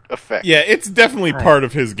for effect. Yeah, it's definitely part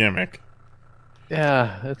of his gimmick.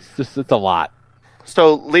 Yeah, it's a lot.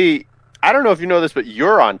 So, Lee, I don't know if you know this, but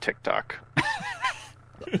you're on TikTok.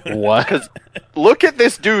 What? Because look at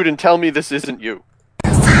this dude and tell me this isn't you.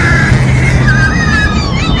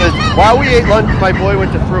 While we ate lunch, my boy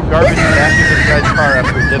went to throw garbage back into the guy's car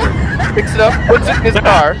after dinner. Picks it up, puts it in his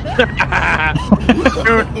car.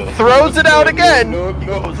 Dude throws it out again.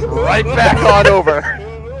 Goes right back on over.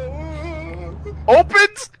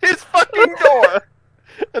 Opens his fucking door.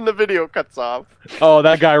 And the video cuts off. Oh,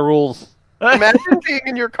 that guy rules. Imagine being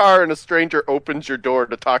in your car and a stranger opens your door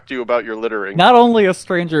to talk to you about your littering. Not only a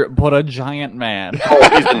stranger, but a giant man. Oh,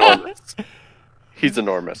 he's enormous. He's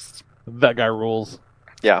enormous. That guy rules.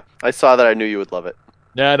 Yeah, I saw that. I knew you would love it.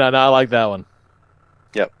 No, I like that one.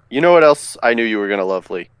 Yep. You know what else I knew you were going to love,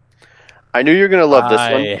 Lee? I knew you were going to love this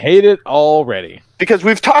one. I hate it already. Because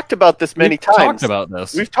we've talked about this many times. Talked about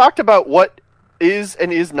this. We've talked about what is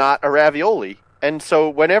and is not a ravioli. And so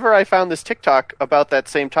whenever I found this TikTok about that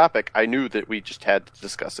same topic, I knew that we just had to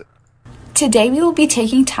discuss it. Today we will be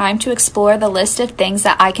taking time to explore the list of things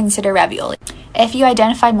that I consider ravioli. If you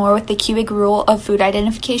identify more with the cubic rule of food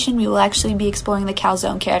identification, we will actually be exploring the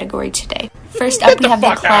calzone category today. First up, we have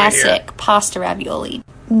the classic pasta ravioli.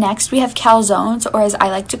 Next, we have calzones, or as I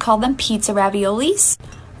like to call them, pizza raviolis,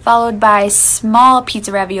 followed by small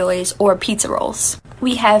pizza raviolis or pizza rolls.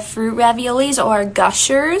 We have fruit raviolis or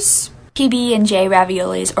gushers, PB&J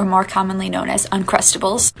raviolis, or more commonly known as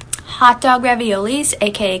Uncrustables, hot dog raviolis,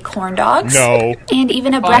 aka corn dogs, No. and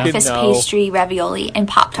even a breakfast no. pastry ravioli and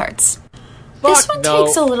Pop-Tarts. This one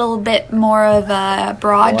takes a little bit more of a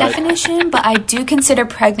broad definition, but I do consider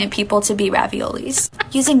pregnant people to be raviolis.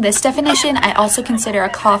 Using this definition, I also consider a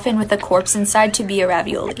coffin with a corpse inside to be a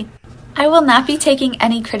ravioli. I will not be taking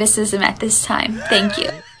any criticism at this time. Thank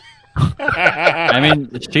you. I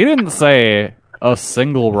mean, she didn't say a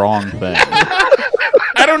single wrong thing.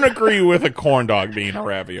 I don't agree with a corn dog being a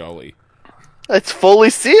ravioli. It's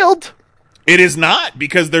fully sealed. It is not,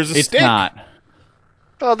 because there's a It's stick. not.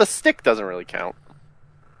 Well, the stick doesn't really count.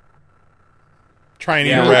 Try and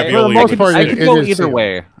eat Yeah, a for the ravioli. most with part, a I stick. could go is either sealed.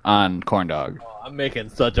 way on corn dog. I'm making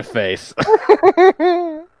such a face.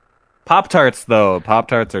 Pop-Tarts, though.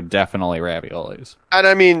 Pop-Tarts are definitely raviolis. And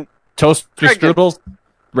I mean, Toasty Pregnant. strudels,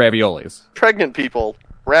 raviolis. pregnant people,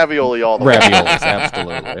 ravioli all the way. Raviolis,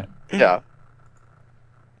 absolutely. Yeah.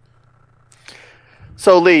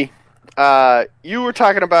 So, Lee, you were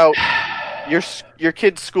talking about your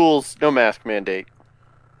kid's school's no mask mandate.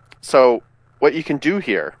 So, what you can do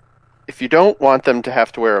here, if you don't want them to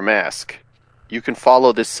have to wear a mask, you can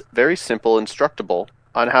follow this very simple instructable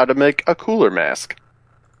on how to make a cooler mask.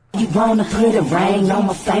 You wanna put a ring on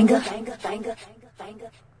my finger? Put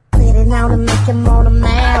it on and make him wanna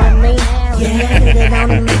marry me. Yeah, put it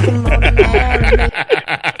on and make him wanna marry me.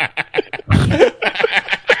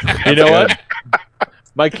 You know what?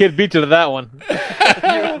 My kid beat you to that one.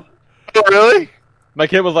 Oh, really? My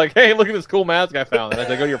kid was like, "Hey, look at this cool mask I found." And I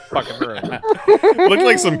said, "Go to your fucking room." Looked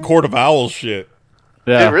like some Court of Owls shit.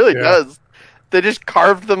 Yeah. It really does. They just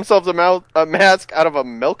carved themselves a mask out of a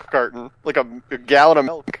milk carton, like a gallon of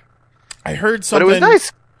milk. I heard But something it was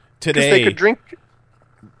nice because today they could drink.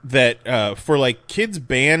 that for like kids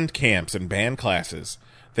band camps and band classes,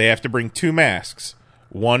 they have to bring 2 masks.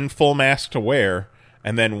 One full mask to wear,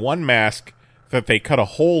 and then one mask that they cut a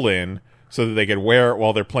hole in so that they could wear it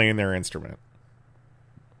while they're playing their instrument.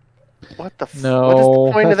 What the? No, What is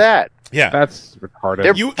the point of that? Yeah. That's retarded.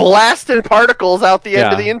 They're blasting particles out the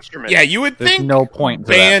end of the instrument. Yeah, you would There's think no point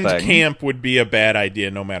to band that thing. camp would be a bad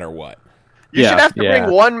idea no matter what. You should have to yeah.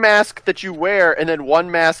 bring one mask that you wear and then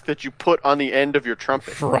one mask that you put on the end of your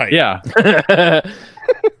trumpet. Right. Yeah.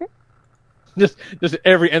 just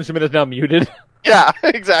every instrument is now muted. Yeah,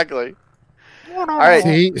 exactly. All right.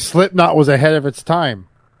 See, Slipknot was ahead of its time.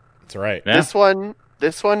 That's right. Yeah.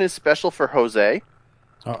 This one is special for Jose,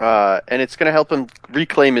 and it's going to help him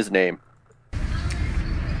reclaim his name.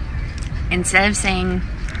 Instead of saying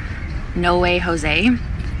 "No way, Jose,"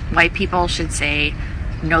 white people should say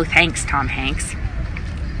 "No thanks, Tom Hanks."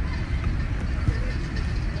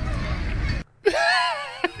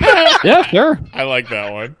 Yeah, sure. I like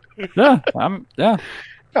that one. Yeah, yeah.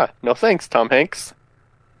 Yeah, no thanks, Tom Hanks.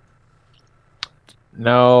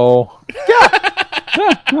 No.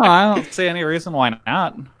 No, I don't see any reason why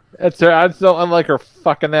not. I just don't like her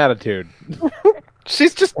fucking attitude.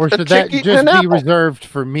 She's just Or should that just be reserved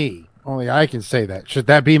for me? Only I can say that. Should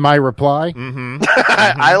that be my reply? Mm-hmm.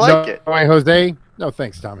 I like it. Why, Jose? No,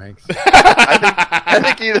 thanks, Tom Hanks. I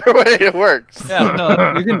think either way it works. Yeah,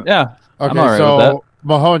 no, you can. Yeah, Okay, I'm all right so with that.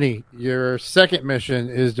 Mahoney, your second mission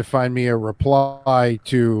is to find me a reply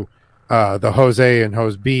to the Jose and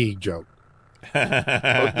Jose B joke.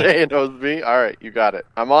 Jose and Jose. All right, you got it.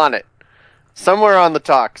 I'm on it. Somewhere on the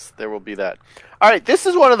talks, there will be that. All right, this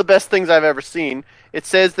is one of the best things I've ever seen. It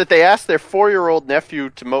says that they asked their 4-year-old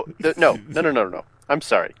nephew to No. I'm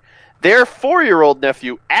sorry. Their 4-year-old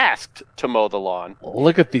nephew asked to mow the lawn.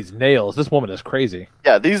 Look at these nails. This woman is crazy.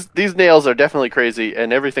 Yeah, these nails are definitely crazy,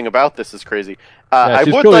 and everything about this is crazy. Yeah, I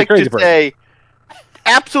she's would clearly a like crazy to person. say,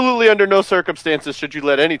 absolutely under no circumstances should you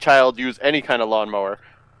let any child use any kind of lawnmower.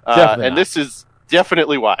 Definitely And not. this is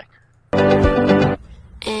definitely why. And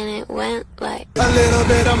it went like A little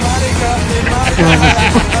bit of Monica in my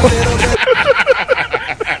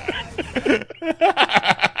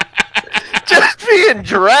Just being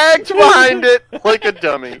dragged behind it like a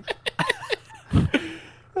dummy.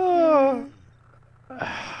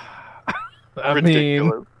 I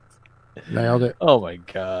mean, Nailed it. oh my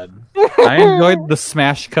god. I enjoyed the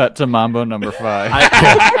smash cut to Mambo number 5.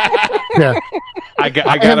 Yeah. I gotta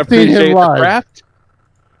haven't seen him appreciate the live. craft.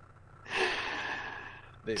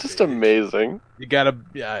 Just amazing. You gotta.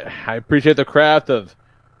 Yeah, I appreciate the craft of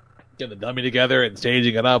getting the dummy together and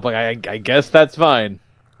staging it up. Like I guess that's fine.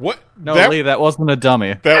 What? No, Lee, that wasn't a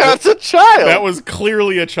dummy. That's a child. That was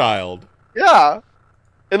clearly a child. Yeah.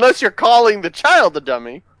 Unless you're calling the child a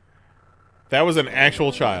dummy. That was an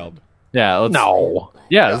actual child. Yeah. No.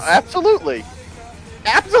 Yes. Absolutely.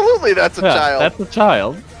 Absolutely, that's a Yeah, child. That's a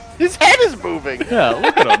child. His head is moving. Yeah,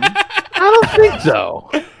 look at him. I don't think so.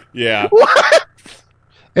 Yeah. What?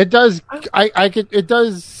 It does. I could. It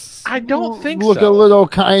does. I don't think look so. a little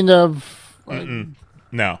kind of.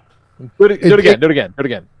 No. Do it again. Do it again. Do it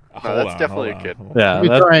again. No, that's definitely a kid. Yeah, The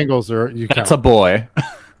that- triangles are. You that's count. a boy.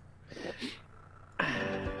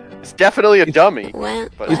 It's definitely a dummy.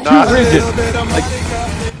 went But He's it's too not. rigid.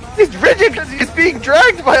 He's rigid because he's being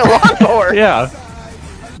dragged by a lawnmower. Yeah.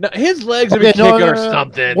 No, his legs are Okay, kicking or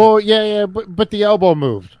something. Well, yeah, but the elbow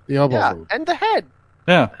moved. The elbow Yeah, moved. and the head.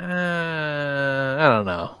 Yeah. I don't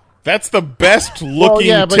know. That's the best looking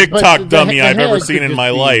yeah, but TikTok the dummy the I've ever head seen could in just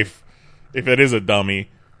my be- life. If it is a dummy.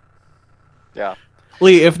 Yeah.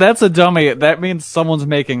 Lee, if that's a dummy, that means someone's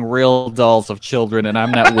making real dolls of children, and I'm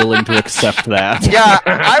not willing to accept that. Yeah,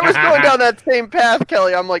 I was going down that same path,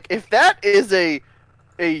 Kelly. I'm like, if that is a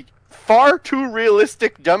far too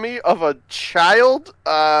realistic dummy of a child,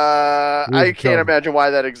 I can't imagine why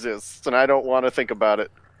that exists, and I don't want to think about it.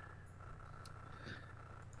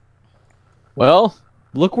 Well,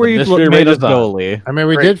 look where The you've mystery made us rages on. go, Lee. I mean,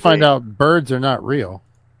 we Great did find scene. out birds are not real.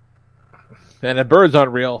 And if birds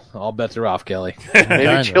aren't real, all bets are off, Kelly. Maybe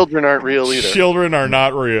Kinda. children aren't real either. Children are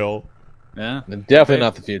not real. Yeah. And definitely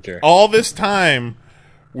not the future. All this time,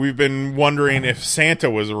 we've been wondering if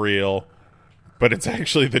Santa was real, but it's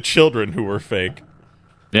actually the children who were fake.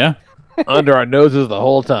 Yeah. Under our noses the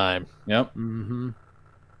whole time. Yep. Mm-hmm.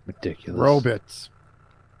 Ridiculous. Robots.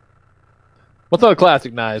 What's on the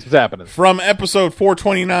classic, Knize? What's happening? From episode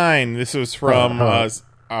 429, this was from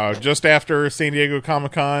just after San Diego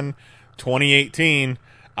Comic-Con 2018.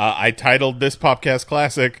 I titled this podcast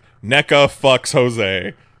classic, NECA Fucks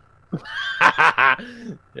Jose.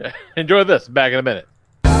 Yeah. Enjoy this. Back in a minute.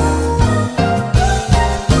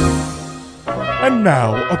 And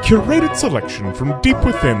now, a curated selection from deep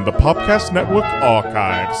within the Popcast Network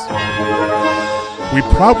archives. We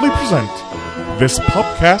proudly present this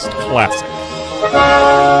Popcast classic.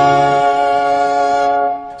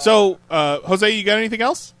 So, Jose, you got anything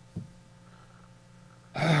else?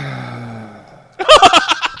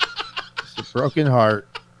 It's a broken heart.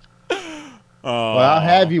 Well, I'll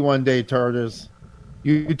have you one day, tortoise.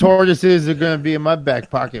 You tortoises are going to be in my back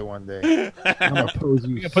pocket one day. I'm going to pose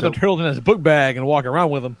you. Put the turtles in his book bag and walk around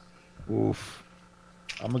with them. Oof.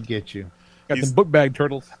 I'm going to get you. Got them book bag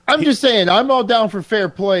turtles. I'm just saying, I'm all down for fair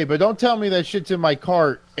play, but don't tell me that shit's in my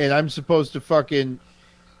cart and I'm supposed to fucking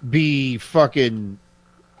be fucking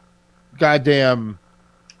goddamn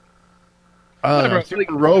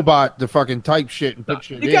super robot to fucking type shit and put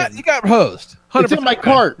shit in. You got hosed. It's in my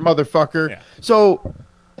cart, motherfucker. Yeah. So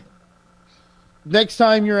next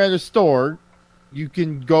time you're at a store, you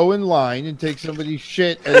can go in line and take somebody's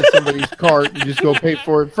shit out of somebody's cart and just go pay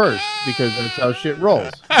for it first because that's how shit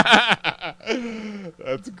rolls.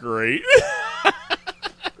 That's great.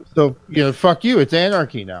 So, fuck you. It's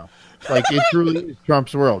anarchy now. Like, it truly is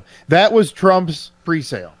Trump's world. That was Trump's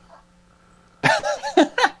pre-sale.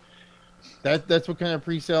 That's what kind of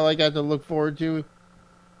pre-sale I got to look forward to.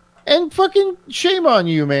 And fucking shame on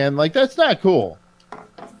you, man. Like, that's not cool.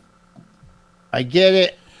 I get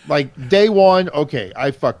it. Like, day one, okay, I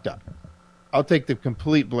fucked up. I'll take the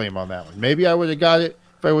complete blame on that one. Maybe I would have got it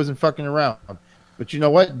if I wasn't fucking around. But you know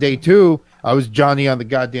what? Day two, I was Johnny on the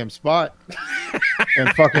goddamn spot. And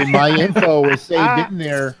fucking my info was saved in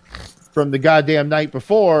there from the goddamn night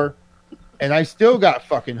before. And I still got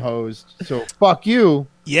fucking hosed. So fuck you.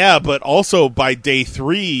 Yeah, but also by day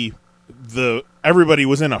 3, everybody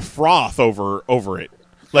was in a froth over it.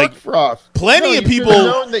 Like Froth. plenty No, of you people should've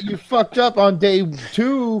known that you fucked up on day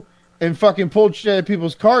 2 and fucking pulled shit out of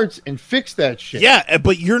people's carts and fixed that shit. Yeah,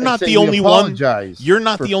 but you're And not say the we only one. apologize You're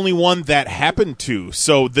not for- the only one that happened to.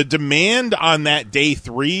 So the demand on that day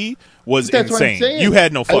 3 was That's what I'm insane. saying. You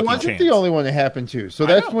had no fucking I wasn't chance. the only one it happened to. So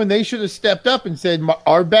that's when they should have stepped up and said,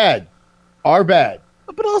 "Our bad, our bad."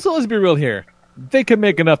 But also, let's be real here. They could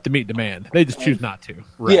make enough to meet demand. They just choose not to.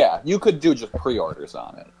 Yeah, you could do just pre-orders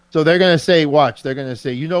on it. So they're gonna say, "Watch." They're gonna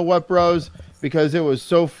say, "You know what, bros? Because it was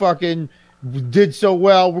so fucking did so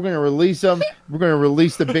well, we're gonna release them. We're gonna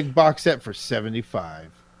release the big box set for $75."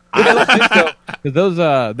 I don't think so. 'Cause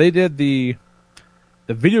those they did the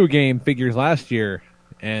video game figures last year,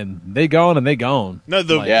 and they gone and they gone. No,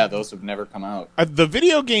 those have never come out. The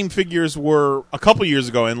video game figures were a couple years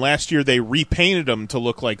ago, and last year they repainted them to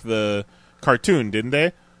look like the cartoon, didn't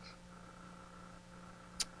they?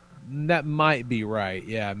 That might be right.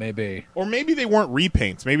 Yeah, maybe. Or maybe they weren't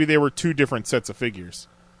repaints. Maybe they were 2 different sets of figures.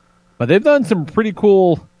 But they've done some pretty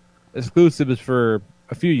cool exclusives for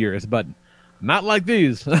a few years, but not like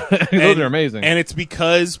these. Those are amazing. And it's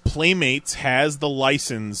because Playmates has the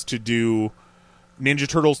license to do Ninja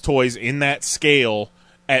Turtles toys in that scale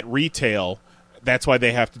at retail. That's why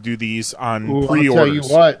they have to do these on pre-orders. I'll tell you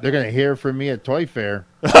what, they're gonna hear from me at Toy Fair.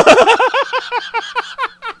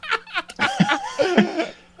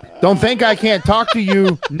 Don't think I can't talk to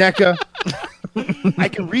you, NECA. I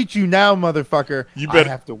can reach you now, motherfucker. I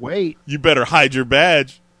have to wait. You better hide your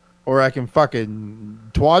badge. Or I can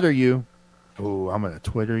fucking twatter you. Ooh, I'm going to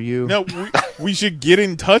Twitter you. No, we should get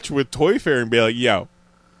in touch with Toy Fair and be like, yo.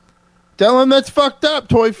 Tell him that's fucked up,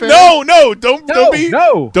 Toy Fair. No,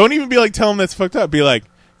 don't even be like, tell him that's fucked up. Be like,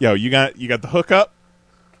 yo, you got the hookup?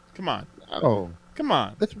 Come on. Oh. Come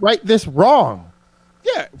on. Let's right this wrong.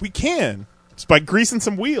 Yeah, we can. Just by greasing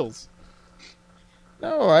some wheels.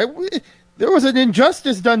 No, there was an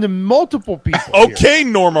injustice done to multiple people. Okay,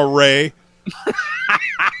 Norma Ray.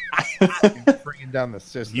 Bringing down the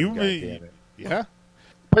system. Yeah.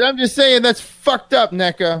 But I'm just saying that's fucked up,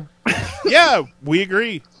 NECA. Yeah, we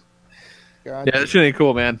agree. God yeah, that shit ain't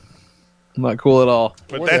cool, man. Not cool at all.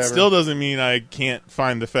 But that still doesn't mean I can't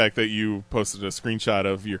find the fact that you posted a screenshot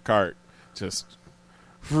of your cart. Just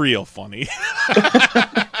real funny.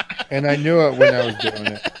 And I knew it when I was doing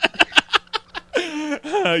it.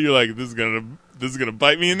 You're like, this is gonna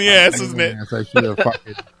bite me in the ass, isn't it? Yes, I should have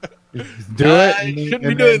fucking do it. I shouldn't be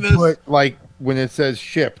and doing then this. put, like when it says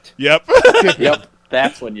shipped. Yep. Yep,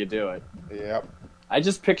 that's when you do it. Yep. I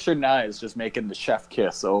just picture Knize just making the chef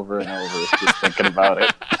kiss over and over, just thinking about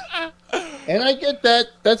it. And I get that.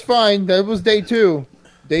 That's fine. That was day 2.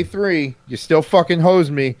 Day 3, you still fucking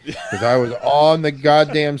hosed me because I was on the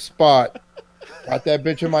goddamn spot. Got that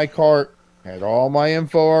bitch in my cart, had all my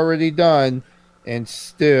info already done, and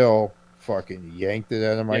still fucking yanked it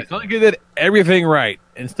out of my It's not like you did everything right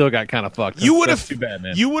and still got kind of fucked. You would That's have too bad,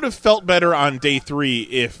 man. You would have felt better on day 3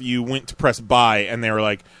 if you went to press buy and they were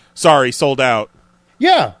like, "Sorry, sold out."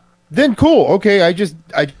 Yeah, then cool. Okay, I just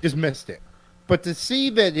missed it. But to see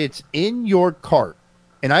that it's in your cart,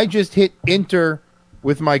 and I just hit enter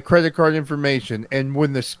with my credit card information, and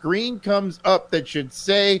when the screen comes up that should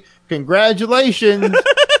say congratulations,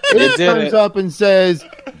 it turns up and says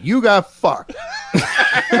you got fucked.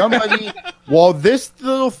 Somebody, while this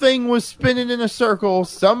little thing was spinning in a circle,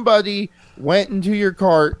 somebody went into your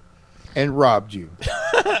cart and robbed you.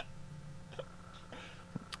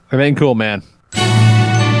 Remain cool, man.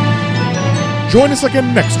 Join us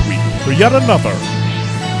again next week for yet another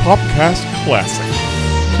Popcast Classic.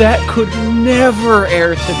 That could never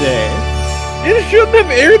air today. It shouldn't have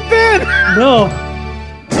aired then. No.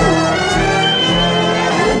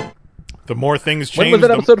 The more things change. When was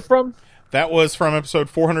that episode from? That was from episode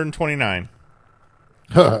 429.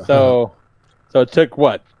 So it took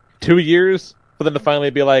what, 2 years for them to finally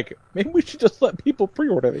be like, maybe we should just let people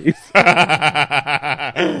pre-order these.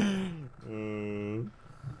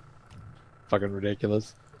 Fucking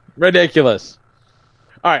ridiculous. Ridiculous.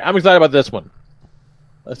 All right, I'm excited about this one.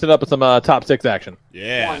 Let's set up with some top 6 action.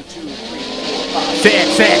 Yeah. 1, 2, 3,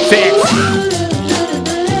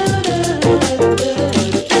 4, 5,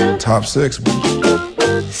 6. Top 6.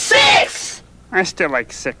 6! I still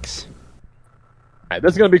like 6. All right,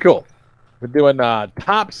 this is going to be cool. We're doing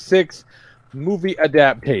top 6 movie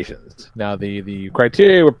adaptations. Now, the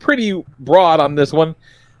criteria were pretty broad on this one.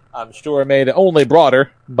 I'm sure made it only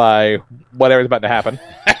broader by whatever's about to happen.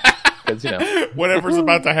 Because, whatever's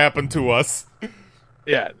about to happen to us.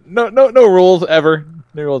 Yeah, no rules ever.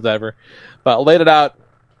 No rules ever. But laid it out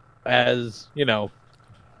as, if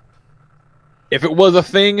it was a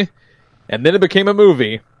thing and then it became a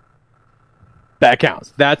movie, That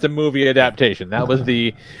counts. That's a movie adaptation. That was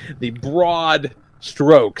the broad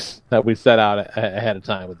strokes that we set out ahead of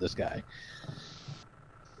time with this guy.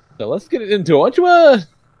 So let's get into it. Why don't you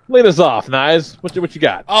lead us off, Knize? What you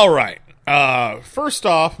got? All right. First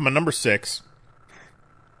off, my number 6.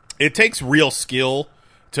 It takes real skill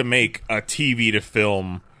to make a TV to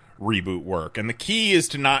film reboot work, and the key is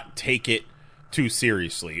to not take it too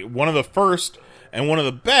seriously. One of the first and one of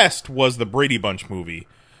the best was the Brady Bunch movie,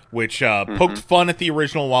 which poked fun at the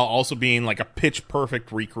original while also being like a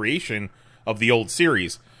pitch-perfect recreation of the old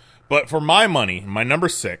series. But for my money, my number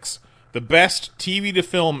 6, the best TV to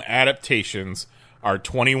film adaptations are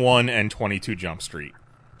 21 and 22 Jump Street.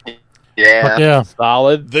 Yeah.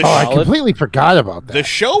 Solid. I completely forgot about that. The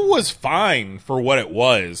show was fine for what it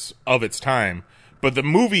was of its time, but the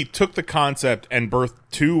movie took the concept and birthed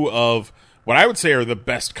 2 of what I would say are the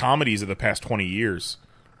best comedies of the past 20 years.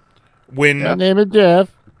 When My name is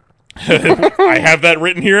Jeff. I have that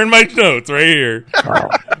written here in my notes right here.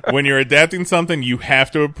 When you're adapting something, you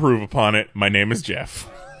have to approve upon it. My name is Jeff.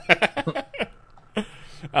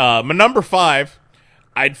 My number 5,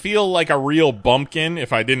 I'd feel like a real bumpkin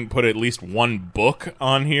if I didn't put at least one book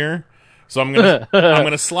on here. So I'm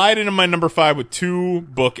gonna slide into my number 5 with 2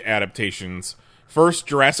 book adaptations. First,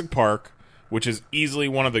 Jurassic Park, which is easily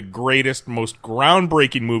one of the greatest, most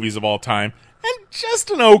groundbreaking movies of all time, and just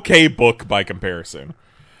an okay book by comparison.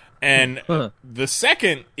 And the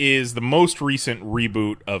second is the most recent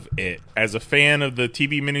reboot of It. As a fan of the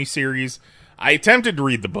TV miniseries, I attempted to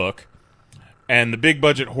read the book, and the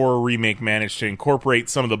big-budget horror remake managed to incorporate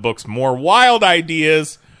some of the book's more wild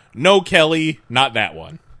ideas. No, Kelly, not that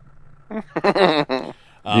one.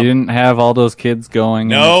 You didn't have all those kids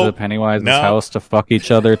going into Pennywise's house to fuck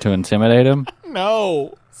each other to intimidate him?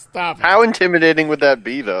 No, stop it. How intimidating would that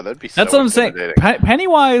be, though? That'd be so That's what I'm saying. intimidating.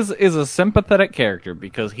 Pennywise is a sympathetic character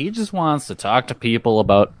because he just wants to talk to people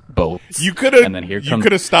about boats. You could have. And then here You comes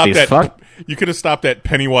could have stopped these that. You could have stopped at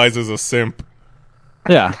Pennywise as a simp.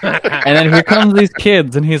 Yeah. And then here comes these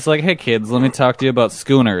kids, and he's like, hey, kids, let me talk to you about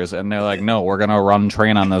schooners. And they're like, no, we're going to run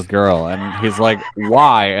train on this girl. And he's like,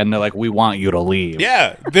 why? And they're like, we want you to leave.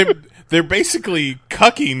 Yeah, they're basically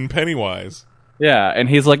cucking Pennywise. Yeah, and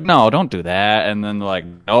he's like, no, don't do that. And then they're like,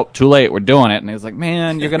 nope, too late, we're doing it. And he's like,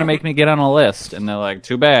 man, you're going to make me get on a list. And they're like,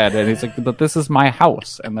 too bad. And he's like, but this is my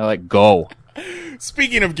house. And they're like, go.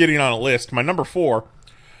 Speaking of getting on a list, my number 4...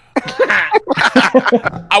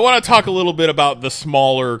 I want to talk a little bit about the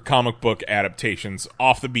smaller comic book adaptations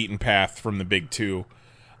off the beaten path from the big 2.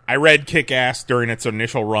 I read Kick-Ass during its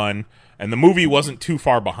initial run, and the movie wasn't too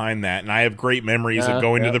far behind that, and I have great memories of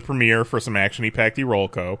going to the premiere for some action-y packed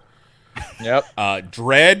Rolco. Yep.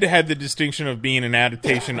 Dread had the distinction of being an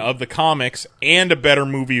adaptation of the comics and a better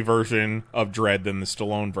movie version of Dread than the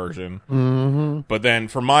Stallone version. Mm-hmm. But then,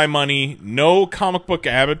 for my money, no comic book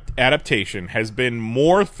adaptation has been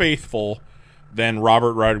more faithful than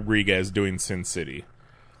Robert Rodriguez doing Sin City.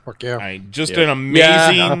 Fuck yeah. An amazing...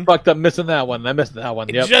 Yeah, I fucked up missing that one. I missed that one.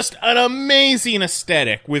 Yep. Just an amazing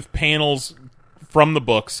aesthetic with panels from the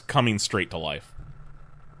books coming straight to life.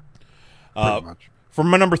 Pretty much. For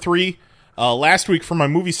my number 3, last week for my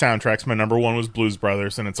movie soundtracks, my number 1 was Blues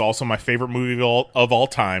Brothers, and it's also my favorite movie of all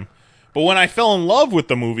time. But when I fell in love with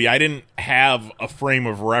the movie, I didn't have a frame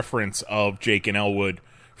of reference of Jake and Elwood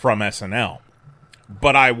from SNL.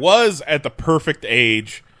 But I was at the perfect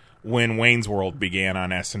age when Wayne's World began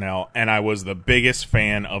on SNL, and I was the biggest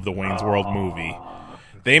fan of the Wayne's World movie.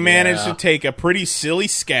 They managed to take a pretty silly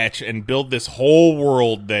sketch and build this whole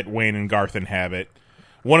world that Wayne and Garth inhabit.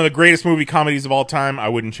 One of the greatest movie comedies of all time. I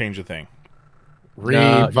wouldn't change a thing.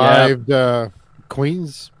 Revived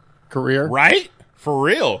Queen's career. Right? For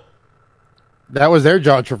real. That was their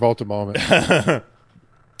John Travolta moment.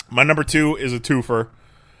 My number 2 is a twofer.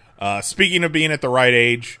 Speaking of being at the right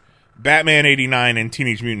age, Batman 89 and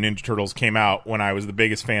Teenage Mutant Ninja Turtles came out when I was the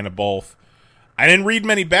biggest fan of both. I didn't read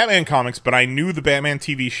many Batman comics, but I knew the Batman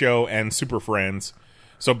TV show and Super Friends.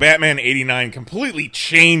 So Batman 89 completely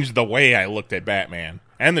changed the way I looked at Batman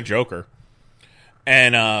and the Joker.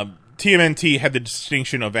 And TMNT had the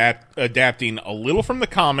distinction of adapting a little from the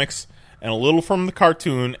comics and a little from the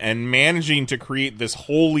cartoon and managing to create this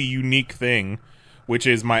wholly unique thing, which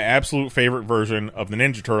is my absolute favorite version of the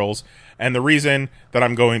Ninja Turtles, and the reason that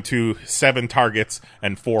I'm going to 7 Targets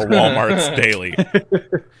and 4 Walmarts daily.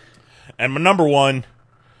 And my number 1,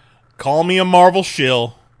 call me a Marvel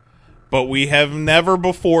shill, but we have never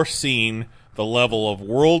before seen the level of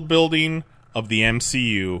world building of the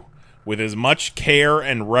MCU with as much care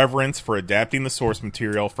and reverence for adapting the source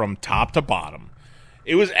material from top to bottom.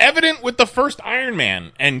 It was evident with the first Iron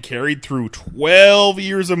Man and carried through 12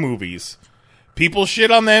 years of movies. People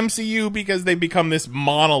shit on the MCU because they become this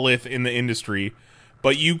monolith in the industry,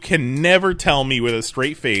 but you can never tell me with a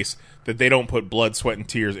straight face that they don't put blood, sweat, and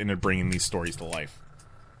tears into bringing these stories to life.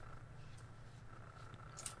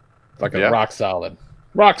 Fucking rock solid.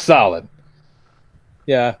 Rock solid.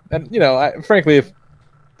 Yeah, and, you know, frankly, if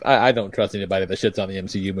I don't trust anybody that shits on the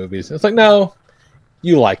MCU movies. It's like, no,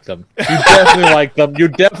 you like them. You definitely like them. You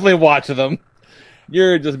definitely watch them.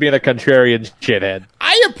 You're just being a contrarian shithead.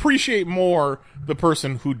 I appreciate more the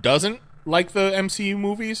person who doesn't like the MCU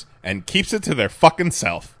movies and keeps it to their fucking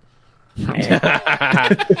self.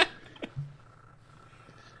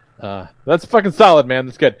 That's fucking solid, man.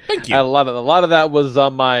 That's good. Thank you. A lot of that was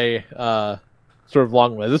on my sort of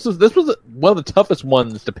long list. This was one of the toughest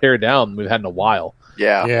ones to pare down we've had in a while.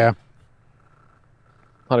 Yeah. Yeah.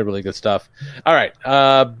 A lot of really good stuff. All right,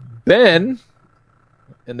 Ben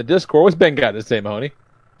in the Discord. What's Ben got to say, Mahoney?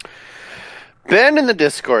 Ben in the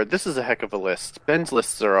Discord. This is a heck of a list. Ben's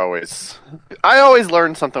lists are always... I always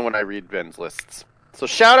learn something when I read Ben's lists. So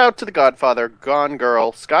shout out to The Godfather, Gone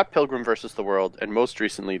Girl, Scott Pilgrim vs. the World, and most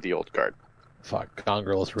recently, The Old Guard. Fuck, Gone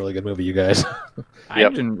Girl is a really good movie, you guys. I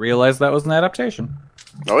didn't realize that was an adaptation.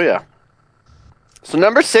 Oh, yeah. So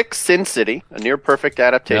number 6, Sin City, a near-perfect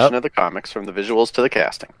adaptation of the comics from the visuals to the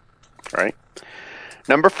casting. Right?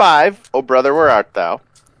 Number 5, Oh Brother, Where Art Thou?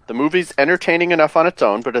 The movie's entertaining enough on its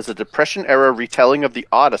own, but as a Depression-era retelling of the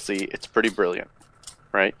Odyssey, it's pretty brilliant.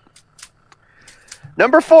 Right?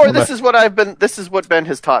 Number 4, this is what Ben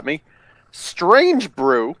has taught me. Strange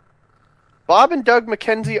Brew. Bob and Doug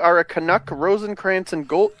McKenzie are a Canuck, Rosencrantz, and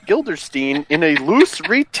Gilderstein in a loose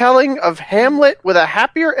retelling of Hamlet with a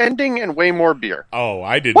happier ending and way more beer. Oh,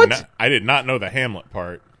 I did not know the Hamlet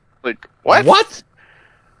part. Like, what? What?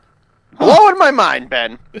 Blowing my mind,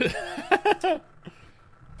 Ben.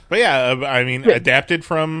 But yeah, I mean, adapted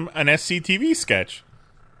from an SCTV sketch.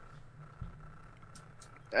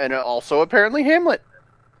 And also apparently Hamlet.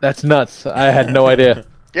 That's nuts. I had no idea.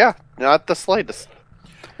 Yeah, not the slightest.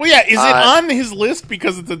 Well, yeah, is it on his list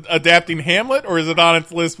because it's adapting Hamlet, or is it on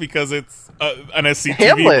its list because it's an SCTV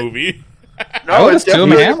Hamlet. movie? No, it's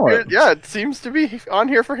definitely Hamlet. Yeah, it seems to be on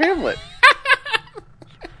here for Hamlet.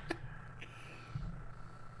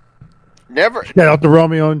 Never. Shout out to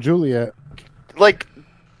Romeo and Juliet. Like,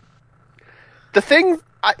 the thing...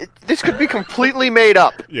 this could be completely made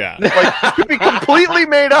up. Yeah. Like, it could be completely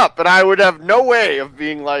made up, and I would have no way of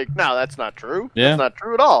being like, no, that's not true. Yeah. That's not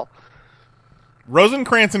true at all.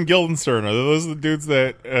 Rosencrantz and Guildenstern, are those the dudes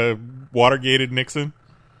that Watergated Nixon?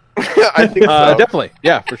 I think so. Definitely.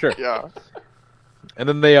 Yeah, for sure. Yeah. And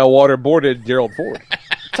then they waterboarded Gerald Ford.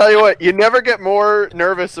 Tell you what, you never get more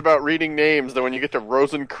nervous about reading names than when you get to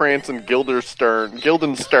Rosencrantz and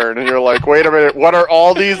Guildenstern, and you're like, wait a minute, what are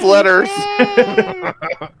all these letters?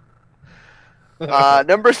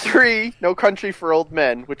 Number 3, No Country for Old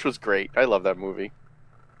Men, which was great. I love that movie.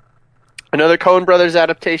 Another Coen Brothers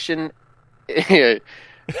adaptation,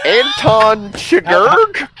 Anton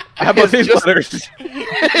Chigurh. How about these letters?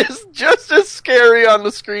 Is just as scary on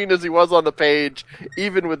the screen as he was on the page,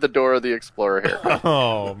 even with the Dora the Explorer haircut.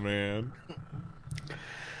 Oh, man.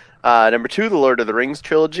 Number 2, the Lord of the Rings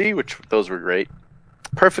trilogy, which those were great.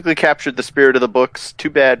 Perfectly captured the spirit of the books. Too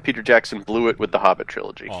bad Peter Jackson blew it with the Hobbit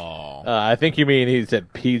trilogy. I think you mean he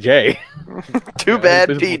said PJ. Too bad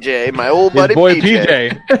PJ, my old buddy His boy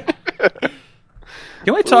PJ.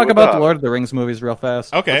 Can we talk about the Lord of the Rings movies real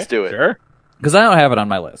fast? Okay. Let's do it. Sure. Because I don't have it on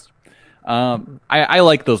my list. I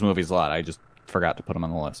like those movies a lot. I just forgot to put them on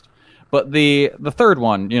the list. But the third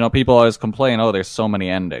one, you know, people always complain, oh, there's so many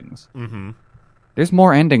endings. Mm-hmm. There's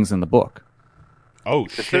more endings in the book. Oh,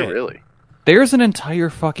 Is shit. there really? There's an entire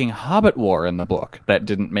fucking Hobbit war in the book that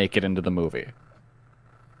didn't make it into the movie.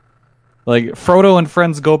 Like, Frodo and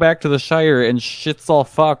friends go back to the Shire and shit's all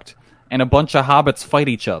fucked, and a bunch of hobbits fight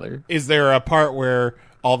each other. Is there a part where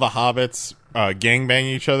all the hobbits gangbang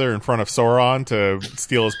each other in front of Sauron to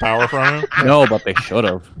steal his power from him? No, but they should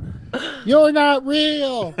have. You're not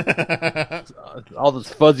real. All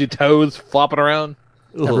those fuzzy toes flopping around.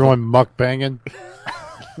 Everyone mukbanging.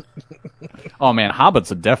 Oh man, hobbits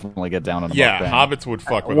would definitely get down on a Yeah, mukbang. hobbits would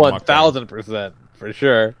fuck with a mukbang. 1,000% for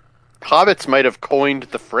sure. Hobbits might have coined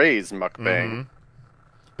the phrase mukbang. Mm-hmm.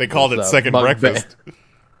 They called it What's second mukbang? breakfast.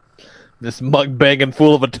 This mukbanging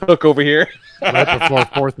fool of a took over here. Right before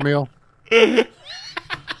fourth meal.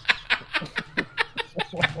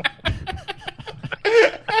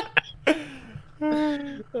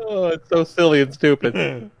 Oh, it's so silly and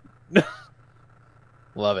stupid.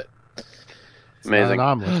 Love it. Amazing.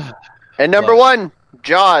 Anomalous. And number 1,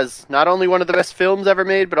 Jaws. Not only one of the best films ever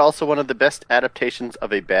made, but also one of the best adaptations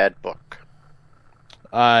of a bad book.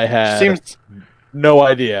 I had Seems no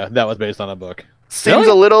idea that was based on a book. Seems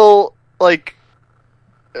a little like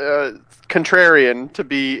contrarian to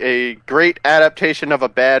be a great adaptation of a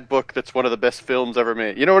bad book that's one of the best films ever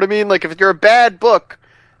made. You know what I mean? Like, if you're a bad book,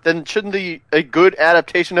 then shouldn't a good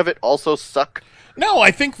adaptation of it also suck? No,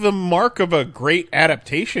 I think the mark of a great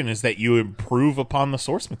adaptation is that you improve upon the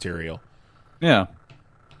source material. Yeah.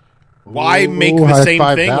 Why make the same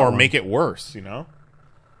thing or make it worse, you know?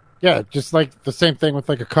 Yeah, just like the same thing with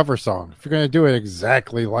like a cover song. If you're going to do it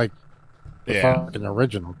exactly like the fucking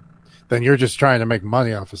original, then you're just trying to make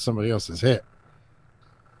money off of somebody else's hit.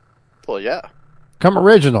 Well, yeah. Come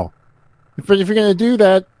original. If you're going to do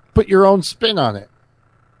that, put your own spin on it.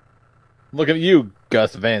 Look at you,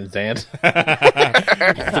 Gus Van Sant.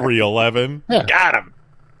 311. Yeah. Got him.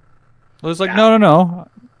 It was like, no.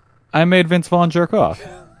 I made Vince Vaughn jerk off.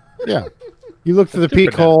 Yeah. You look through the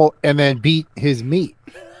peak hole and then beat his meat.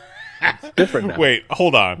 It's different now. Wait,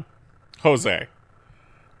 hold on. Jose.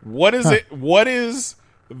 What is it? What is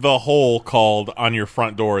the hole called on your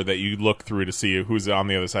front door that you look through to see who's on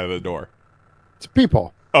the other side of the door? It's a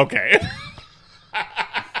peephole. Okay.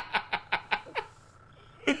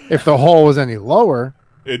 If the hole was any lower,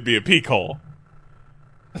 it'd be a peak hole.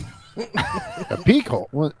 A peak hole?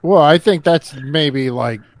 Well, I think that's maybe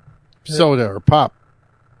like soda or pop.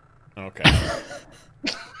 Okay.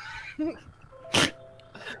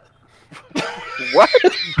 What?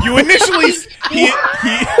 You initially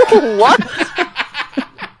what?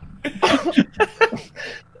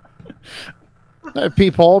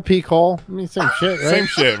 Peephole, peak hole. I mean, same shit, right? Same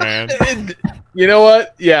shit, man. You know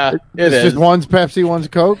what? Yeah, it's just one's Pepsi, one's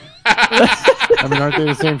Coke. I mean, aren't they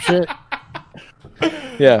the same shit?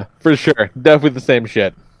 Yeah, for sure. Definitely the same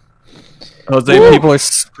shit. Jose, people are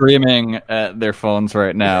screaming at their phones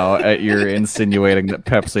right now at your insinuating that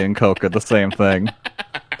Pepsi and Coke are the same thing.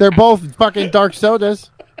 They're both fucking dark sodas.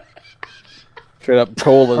 Straight up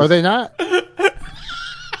colas. Are they not?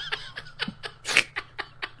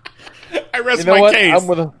 I rest You know my what? case. I'm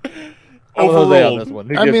with Jose on this one.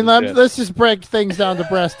 Who I gives mean, a shit? let's just break things down to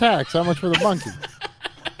brass tacks. How much for the monkey?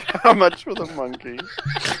 How much for the monkey?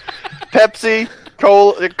 Pepsi,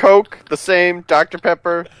 Coke, the same. Dr.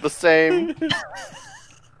 Pepper, the same.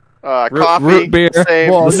 Coffee, root beer. the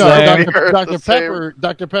same. Well, The no, same. Dr. The same. Pepper.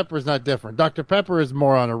 Dr. Pepper is not different. Dr. Pepper is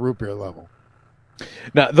more on a root beer level.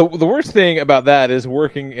 Now, the worst thing about that is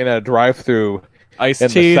working in a drive-through Iced in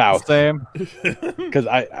tea, the South. same. Because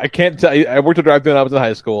I can't tell you. I worked a drive-through when I was in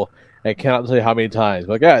high school. And I cannot tell you how many times.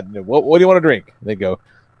 Like, God, what do you want to drink? They go,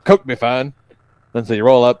 Coke be fine. Then so you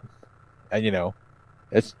roll up, and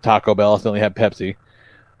it's Taco Bell. So they only have Pepsi,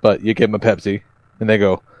 but you give them a Pepsi, and they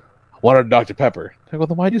go, I wanted a Dr. Pepper. I go,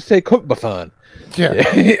 then why'd you say Coke be fun? Yeah.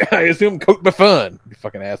 I assume Coke be fun. You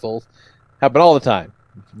fucking assholes. Happen all the time.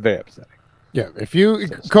 It's very upsetting. Yeah,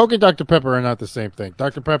 Coke and Dr. Pepper are not the same thing.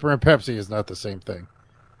 Dr. Pepper and Pepsi is not the same thing.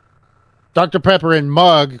 Dr. Pepper and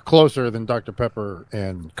mug closer than Dr. Pepper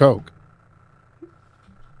and Coke.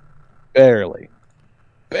 Barely.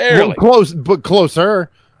 Well, close, but closer.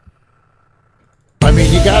 I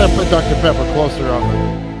mean, you got to put Dr. Pepper closer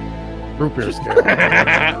on the root beer scale.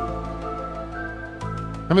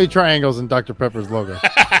 How many triangles in Dr. Pepper's logo?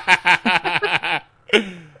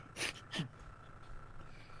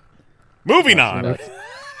 Moving on.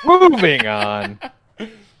 Moving on.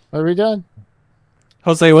 Are we done?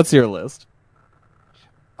 Jose, what's your list?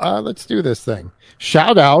 Let's do this thing.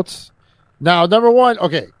 Shout outs. Now, number one,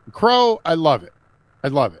 okay, Crow, I love it. I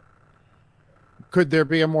love it. Could there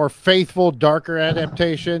be a more faithful, darker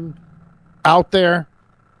adaptation out there?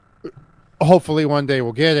 Hopefully one day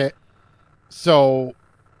we'll get it. So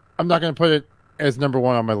I'm not going to put it as number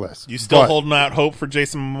one on my list. You still holding out hope for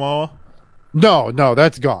Jason Momoa? No,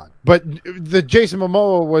 that's gone. But the Jason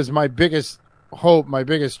Momoa was my biggest hope, my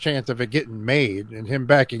biggest chance of it getting made, and him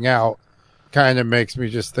backing out kind of makes me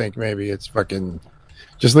just think maybe it's fucking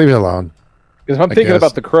just leave it alone. Because if I'm thinking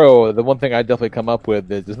about The Crow, the one thing I definitely come up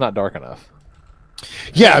with is it's not dark enough.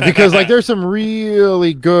 Yeah, because like there's some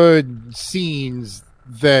really good scenes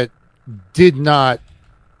that did not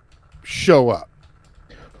show up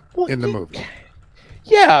in the movie.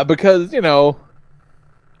 Yeah, because,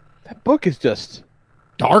 that book is just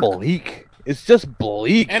dark. Bleak. It's just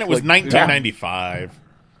bleak. And it was 1995.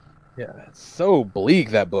 Yeah, it's so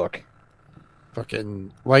bleak, that book.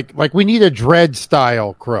 Fucking like we need a Dread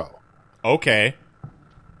style Crow. Okay.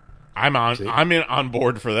 I'm on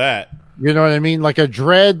board for that. You know what I mean? Like a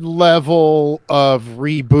Dread level of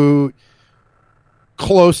reboot,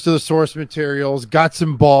 close to the source materials, got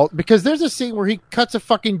some ball. Because there's a scene where he cuts a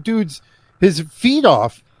fucking dude's his feet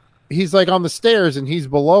off. He's like on the stairs and he's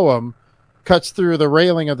below him, cuts through the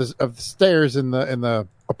railing of the stairs in the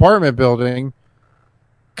apartment building,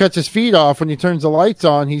 cuts his feet off. When he turns the lights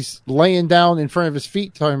on, he's laying down in front of his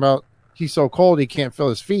feet, talking about he's so cold he can't feel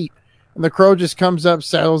his feet. And the crow just comes up,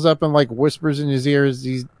 saddles up, and like whispers in his ear as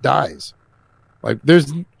he dies. Like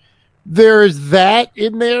there's that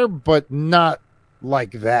in there, but not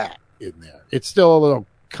like that in there. It's still a little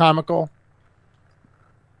comical.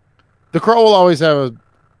 The Crow will always have a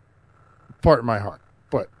part in my heart,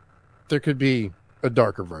 but there could be a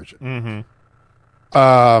darker version.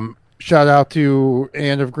 Mm-hmm. Shout out to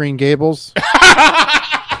Anne of Green Gables. I'm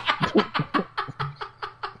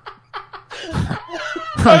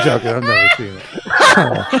joking. I've never seen it.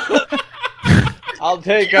 I'll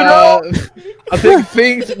take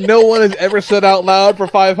things no one has ever said out loud for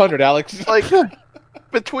 500, Alex. Like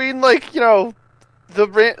between what?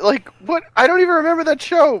 I don't even remember that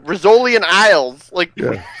show. Rizzoli and Isles.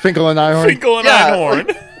 Finkel and Einhorn. Finkel and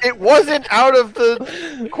Einhorn. It wasn't out of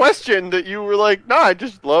the question that you were like, no, I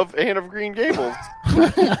just love Anne of Green Gables.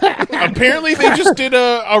 Apparently, they just did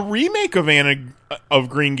a remake of Anne of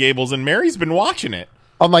Green Gables, and Mary's been watching it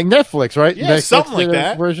on like Netflix, right? Yeah, Netflix something like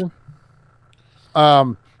that version.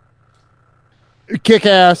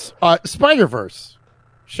 Kick-Ass, Spider-Verse.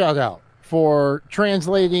 Shout out for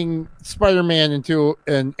translating Spider-Man into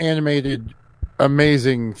an animated,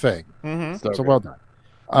 amazing thing. Mm-hmm. So well done.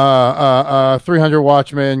 300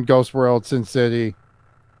 Watchmen, Ghost World, Sin City,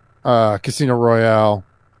 Casino Royale,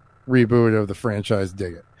 reboot of the franchise.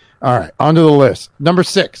 Dig it. All right, on to the list. Number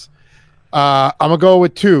 6. I'm going to go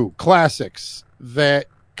with 2 classics that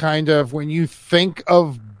kind of, when you think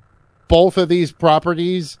of both of these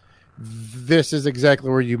properties, this is exactly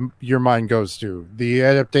where your mind goes to. The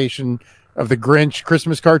adaptation of the Grinch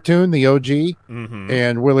Christmas cartoon, the OG,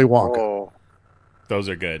 and Willy Wonka. Oh. Those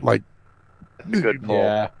are good. Like, good pull.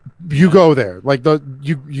 Yeah. You go there. Like,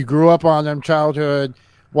 you grew up on them, childhood,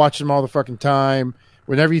 watch them all the fucking time.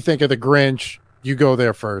 Whenever you think of the Grinch, you go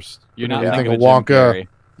there first. You're Whenever not you think thinking of of Jim Wonka, Carrey.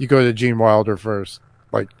 you go to Gene Wilder first.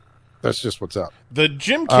 Like, that's just what's up. The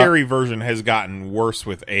Jim Carrey version has gotten worse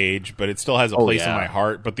with age, but it still has a place in my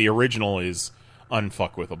heart. But the original is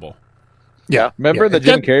unfuckwithable. Yeah. Remember the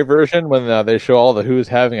Jim Carrey version when they show all the Who's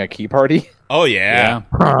having a key party? Oh, yeah.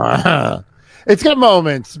 It's got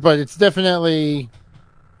moments, but it's definitely,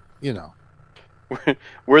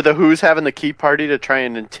 Were the Who's having the key party to try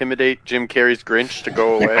and intimidate Jim Carrey's Grinch to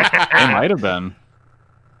go away? It might have been.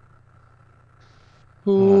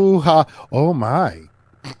 Hoo-ha. Oh, my.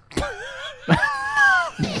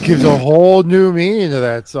 Gives a whole new meaning to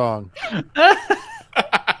that song.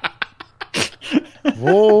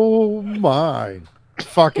 Oh, my.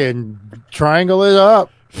 Fucking triangle it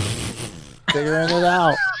up. Figuring it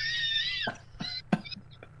out.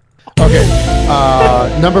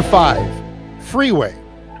 Okay. Number 5. Freeway.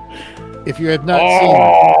 If you have not seen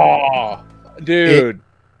it. Dude.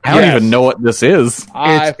 I don't even know what this is.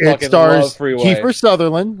 It stars Kiefer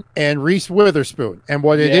Sutherland and Reese Witherspoon. And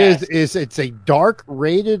what it is it's a dark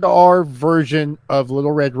rated R version of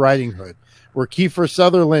Little Red Riding Hood, where Kiefer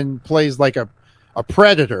Sutherland plays like a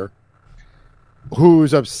predator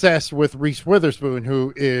who's obsessed with Reese Witherspoon,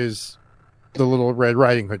 who is the Little Red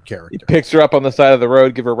Riding Hood character. He picks her up on the side of the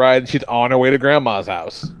road, give her a ride, and she's on her way to Grandma's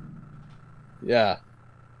house. Yeah.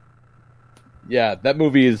 Yeah, that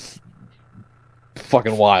movie is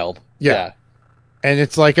fucking wild. Yeah. And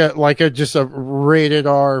it's like a just a rated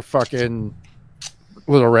R fucking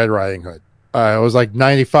Little Red Riding Hood. It was like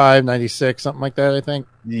 95, 96, something like that, I think.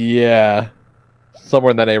 Yeah.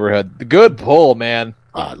 Somewhere in that neighborhood. Good pull, man.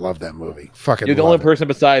 Oh, I love that movie. Fucking You're the only person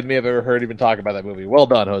besides me I've ever heard even talk about that movie. Well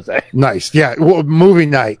done, Jose. Nice. Yeah. Well, movie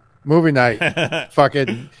night.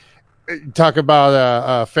 Fucking talk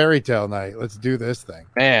about a fairy tale night. Let's do this thing.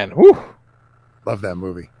 Man. Whew. Love that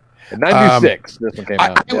movie. In 96, this one came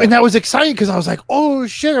out. And that was exciting because I was like, oh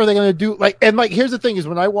shit, are they going to do here's the thing is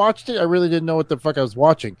when I watched it, I really didn't know what the fuck I was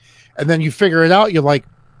watching. And then you figure it out, you're like,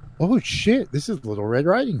 oh shit, this is Little Red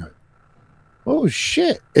Riding Hood. Oh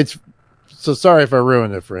shit. It's so sorry if I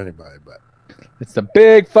ruined it for anybody, but it's the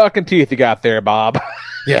big fucking teeth you got there, Bob.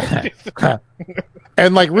 Yeah.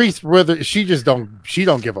 And like Reese Withers, she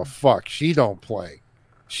don't give a fuck. She don't play.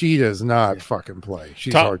 She does not fucking play.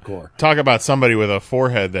 She's hardcore. Talk about somebody with a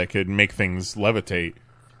forehead that could make things levitate.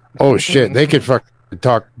 Oh shit, they could fucking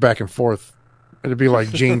talk back and forth. It'd be like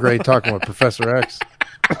Jean Grey talking with Professor X.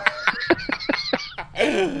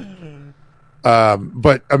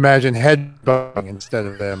 But imagine headbutting instead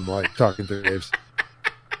of them like talking to waves.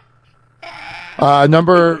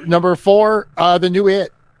 Number 4, the new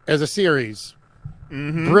It as a series.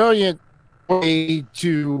 Brilliant way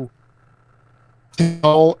to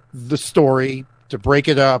tell the story, to break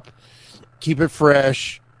it up, keep it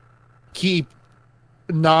fresh, keep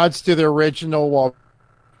nods to the original while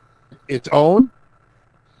its own.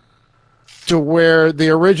 To where the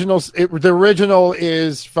original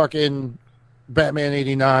is fucking Batman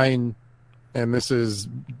 89, and this is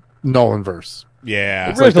Nolanverse.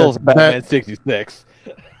 Yeah, the original's Batman 66.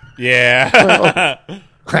 Yeah,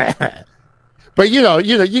 but you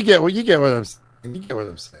get what I'm saying. You get what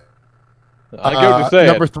I'm saying. I get what you're saying.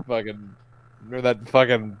 Number fucking, remember that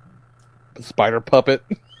fucking spider puppet?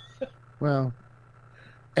 Well,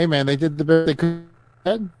 hey man, they did the best they could.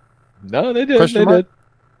 No, they did. They did.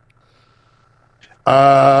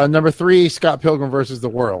 Number 3, Scott Pilgrim versus the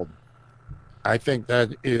World. I think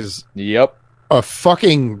that is a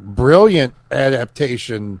fucking brilliant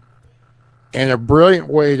adaptation and a brilliant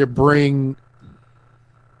way to bring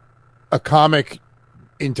a comic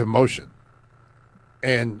into motion.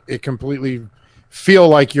 And it completely feel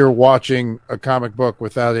like you're watching a comic book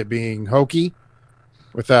without it being hokey,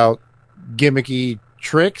 without gimmicky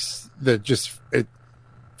tricks. It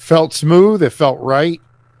felt smooth, it felt right,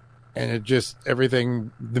 and it just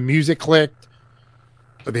everything. The music clicked,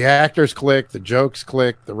 the actors clicked, the jokes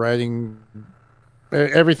clicked, the writing,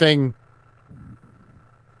 everything.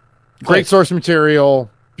 Great source material,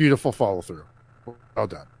 beautiful follow through. Well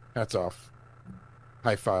done. Hats off.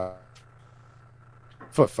 High five.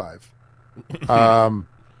 Foot 5.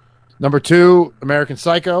 Number 2, American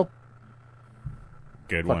Psycho.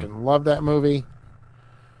 Good Fucking one. love that movie.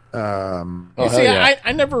 I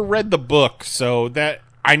never read the book, so that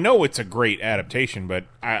I know it's a great adaptation, but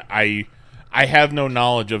I have no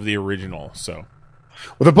knowledge of the original. So,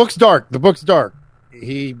 well, the book's dark.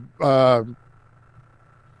 He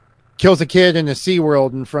kills a kid in a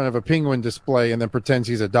SeaWorld in front of a penguin display, and then pretends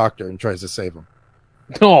he's a doctor and tries to save him.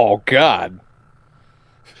 Oh God.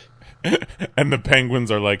 And the penguins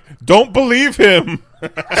are like, "Don't believe him." They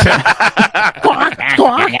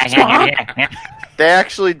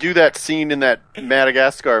actually do that scene in that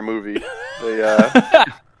Madagascar movie.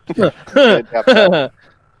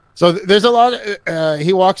 So there's a lot.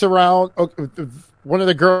 He walks around. One of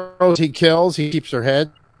the girls he kills, he keeps her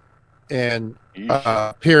head, and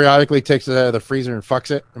periodically takes it out of the freezer and fucks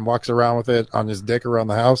it, and walks around with it on his dick around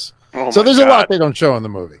the house. So there's a lot they don't show in the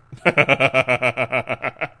movie.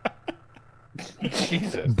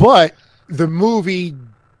 Jesus. But the movie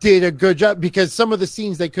did a good job because some of the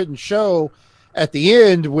scenes they couldn't show at the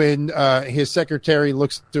end when his secretary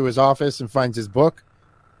looks to his office and finds his book.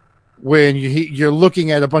 When you're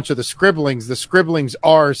looking at a bunch of the scribblings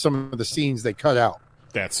are some of the scenes they cut out.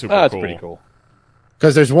 That's super cool. That's pretty cool.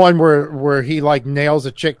 Because there's one where he like nails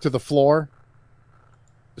a chick to the floor,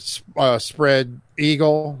 spread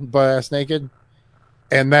eagle, butt ass naked.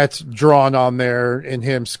 And that's drawn on there, and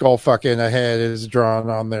him skull fucking a head is drawn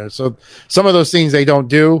on there. So some of those scenes they don't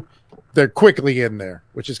do, they're quickly in there,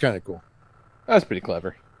 which is kind of cool. That's pretty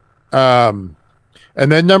clever. And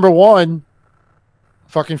then number 1,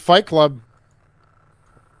 fucking Fight Club.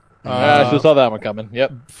 I just saw that one coming.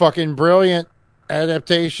 Yep. Fucking brilliant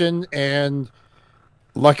adaptation, and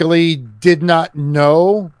luckily did not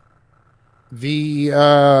know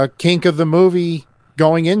the kink of the movie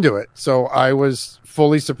going into it. So I was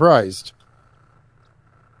fully surprised.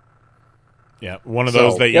 Yeah, one of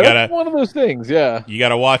those that you gotta. One of those things, yeah. You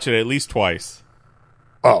gotta watch it at least twice.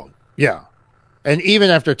 Oh yeah, and even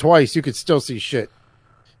after twice, you could still see shit.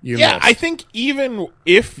 Missed. I think even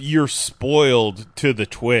if you're spoiled to the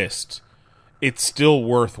twist, it's still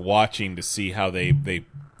worth watching to see how they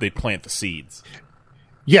plant the seeds.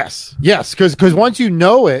 Yes, because once you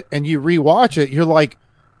know it and you rewatch it, you're like,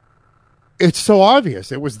 it's so obvious.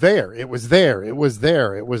 It was there. It was there. It was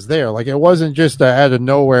there. It was there. Like, it wasn't just out of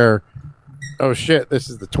nowhere, oh shit, this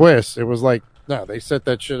is the twist. It was like, no, they set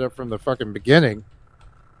that shit up from the fucking beginning.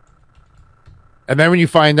 And then when you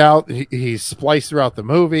find out he's spliced throughout the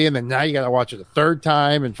movie, and then now you got to watch it a third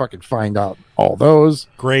time and fucking find out all those.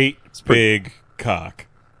 Great big cock.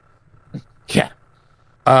 Yeah.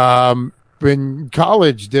 In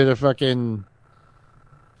college, we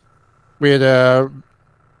had a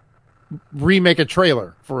remake a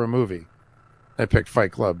trailer for a movie. I picked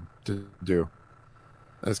Fight Club to do.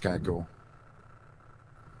 That's kind of cool.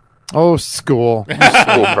 Oh, school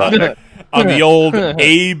project on the old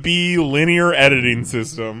AB linear editing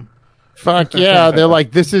system. Fuck yeah! They're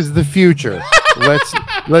like, this is the future. Let's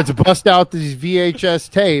bust out these VHS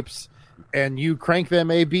tapes, and you crank them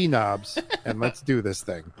AB knobs, and let's do this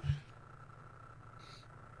thing.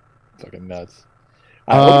 Fucking nuts.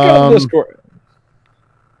 On Discord.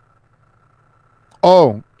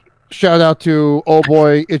 Oh, shout out to Oh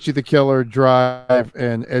Boy, Itchy the Killer, Drive,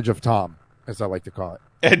 and Edge of Tom, as I like to call it.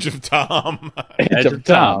 Edge of Tom. Edge of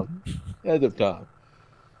Tom. Edge of Tom.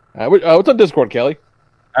 What's on Discord, Kelly?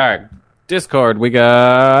 All right. Discord, we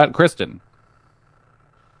got Kristen.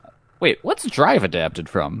 Wait, what's Drive adapted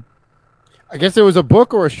from? I guess it was a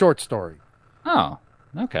book or a short story. Oh,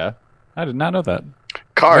 okay. I did not know that.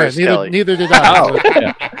 Cars, Kelly. Neither did I. Oh,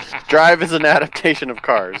 yeah. Drive is an adaptation of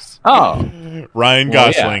Cars. Oh. Ryan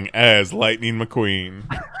Gosling as Lightning McQueen.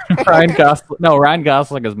 Ryan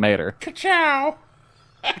Gosling as Mater. Ka-chow.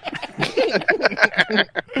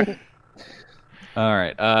 All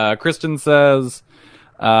right. Kristen says,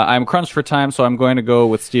 I'm crunched for time, so I'm going to go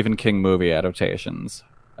with Stephen King movie adaptations.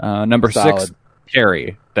 Number Solid. 6,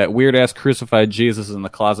 Carrie. That weird-ass crucified Jesus in the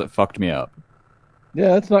closet fucked me up. Yeah,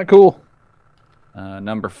 that's not cool.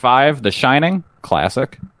 Number 5, The Shining.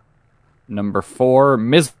 Classic. Number 4,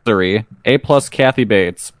 Misery. A+ Kathy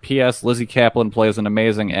Bates. P.S. Lizzie Kaplan plays an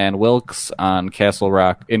amazing Ann Wilkes on Castle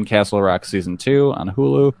Rock Season 2 on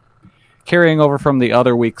Hulu. Carrying over from the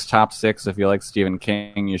other week's top 6, if you like Stephen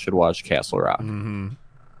King, you should watch Castle Rock. Mm-hmm.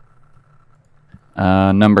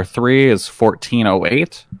 Number 3 is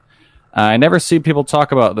 1408. I never see people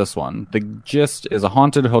talk about this one. The gist is a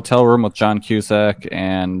haunted hotel room with John Cusack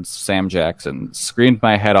and Sam Jackson. Screamed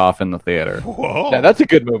my head off in the theater. Whoa. Yeah, that's a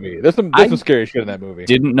good movie. There's some scary shit in that movie.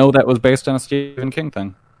 Didn't know that was based on a Stephen King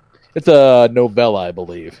thing. It's a novella, I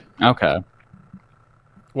believe. Okay.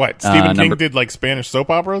 What, Stephen King did like Spanish soap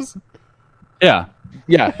operas? Yeah.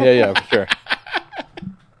 Yeah, for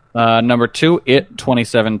sure. Number 2, It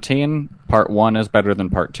 2017. Part 1 is better than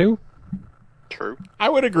Part 2. True. I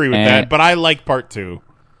would agree with that, but I like Part 2.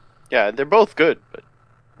 Yeah, they're both good, but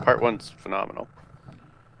Part 1's phenomenal.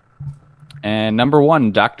 And number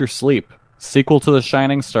 1, Dr. Sleep. Sequel to The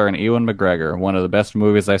Shining, starring Ewan McGregor. One of the best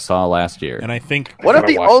movies I saw last year. And I think... One of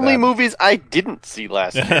the only movies I didn't see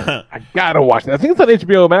last year. I gotta watch it. I think it's on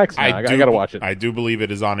HBO Max now. I gotta watch it. I do believe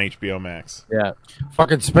it is on HBO Max. Yeah.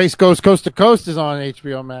 Fucking Space Ghost Coast to Coast is on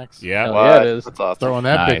HBO Max. Yeah. Yeah, it is. That's awesome. Throwing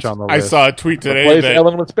that bitch on the list. I saw a tweet today Replace that...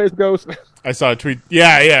 Ellen with Space Ghost. I saw a tweet...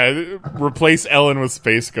 Yeah. Replace Ellen with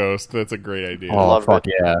Space Ghost. That's a great idea. Oh, fuck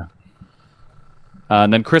yeah.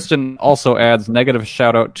 And then Kristen also adds negative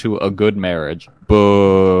shout out to A Good Marriage.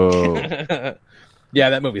 Boo.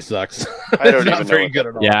 Yeah, that movie sucks. I don't It's not even very know good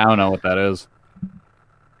at all. Yeah, I don't know what that is.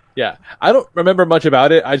 Yeah, I don't remember much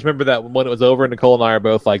about it. I just remember that when it was over, Nicole and I are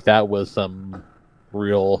both like, that was some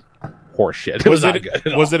real horseshit. It was not good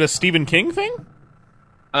at all. Was it a Stephen King thing?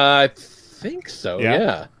 I think so, Yeah.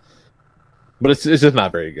 yeah. But it's just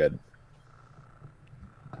not very good.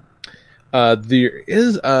 There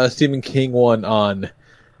is a Stephen King one on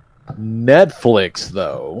Netflix,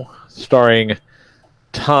 though, starring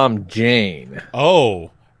Tom Jane.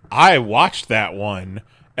 Oh, I watched that one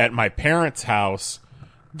at my parents' house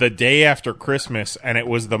the day after Christmas, and it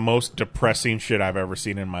was the most depressing shit I've ever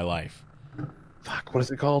seen in my life. Fuck, what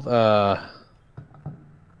is it called?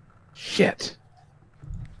 Shit.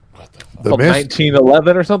 What the fuck? The Called Mist?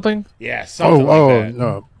 1911 or something? Yeah, something like that.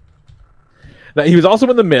 No. Now, he was also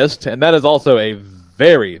in The Mist, and that is also a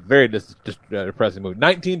very, very depressing movie.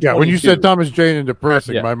 1922. Yeah, when you said Thomas Jane and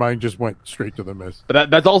depressing, Yeah. my mind just went straight to The Mist. But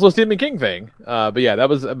that's also a Stephen King thing. But yeah, that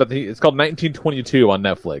was. But it's called 1922 on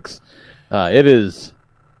Netflix. It is.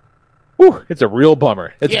 Whew, it's a real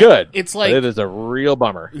bummer. It's good. It's like but it is a real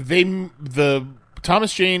bummer. the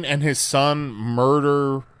Thomas Jane and his son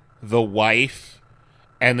murder the wife,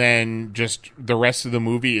 and then just the rest of the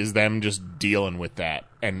movie is them just dealing with that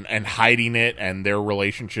and hiding it and their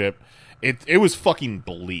relationship. It was fucking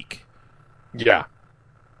bleak. Yeah.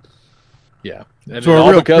 Yeah. And So all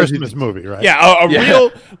a real because Christmas movie, right? Yeah, a Yeah.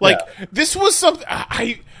 real like Yeah. this was something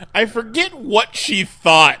I forget what she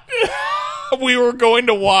thought we were going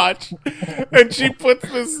to watch, and she puts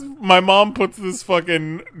this. My mom puts this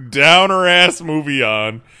fucking downer ass movie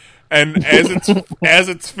on, and as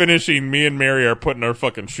it's finishing, me and Mary are putting our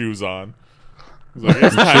fucking shoes on. It's like,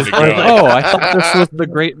 it's time to go. Oh, I thought this was the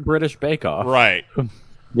Great British Bake Off. Right.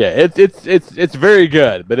 Yeah, it's very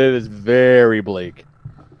good, but it is very bleak.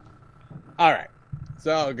 All right,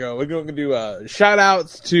 so I'll go. We're going to do shout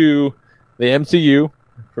outs to the MCU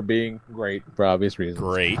for being great for obvious reasons.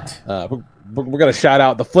 Great. We're going to shout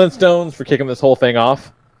out the Flintstones for kicking this whole thing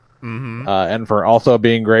off, and for also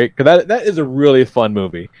being great, because that is a really fun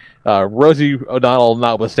movie. Rosie O'Donnell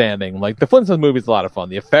notwithstanding, like the Flintstones movie is a lot of fun.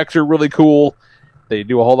 The effects are really cool. They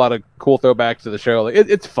do a whole lot of cool throwbacks to the show. Like,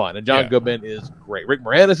 it's fun, and John Goodman is great. Rick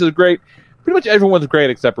Moranis is great. Pretty much everyone's great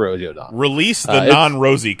except Rosie O'Donnell. Release the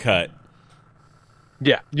non-Rosie cut.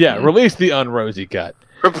 Yeah. Release the un-Rosie cut.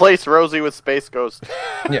 Replace Rosie with Space Ghost.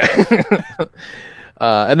 Yeah.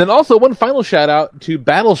 And then also one final shout out to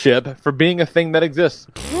Battleship for being a thing that exists.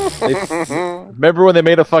 Remember when they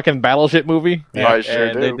made a fucking Battleship movie? Yeah, I sure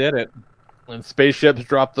and do. they did it. And spaceships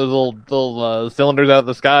dropped those little cylinders out of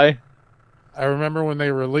the sky. I remember when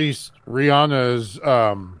they released Rihanna's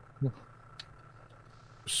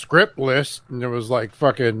script list, and it was like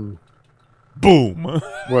fucking boom.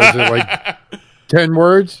 Was it like 10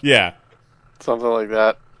 words? Yeah, something like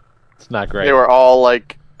that. It's not great. They were all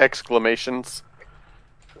like exclamations.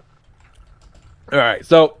 All right,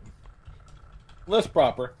 so list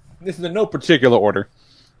proper. This is in no particular order.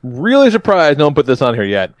 Really surprised no one put this on here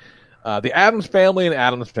yet. The Addams Family and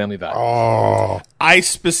Addams Family Values. Oh, I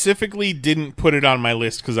specifically didn't put it on my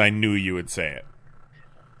list because I knew you would say it.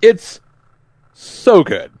 It's so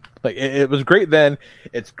good. Like it was great then.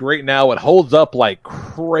 It's great now. It holds up like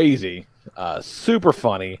crazy. Super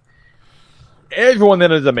funny. Everyone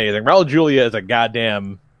in it is amazing. Raul Julia is a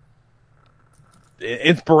goddamn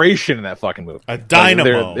inspiration in that fucking movie. A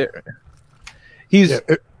dynamo. He's. Yeah,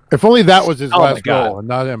 if only that was his Oh my last God. role and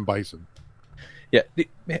not M. Bison. Yeah,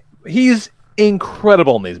 he's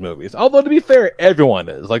incredible in these movies. Although, to be fair, everyone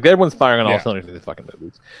is. Like, everyone's firing on all cylinders in these fucking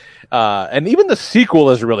movies. And even the sequel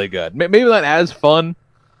is really good. Maybe not as fun,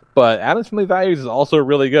 but Addams Family Values is also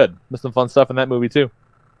really good. There's some fun stuff in that movie, too.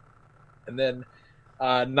 And then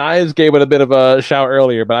Knize gave it a bit of a shout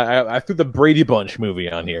earlier, but I threw the Brady Bunch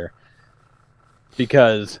movie on here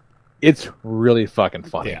because it's really fucking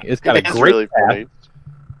funny. Yeah. It's got a It's great really cast. funny.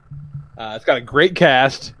 It's got a great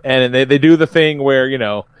cast, and they do the thing where, you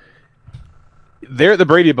know, they're the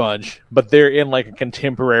Brady Bunch, but they're in like a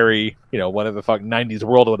contemporary, you know, whatever the fuck 90s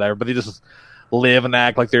world or whatever, but they just live and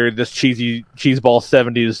act like they're this cheesy cheeseball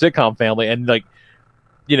 70s sitcom family, and like,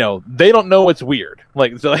 you know, they don't know it's weird.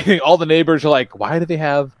 Like, so like, all the neighbors are like, why do they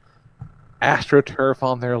have AstroTurf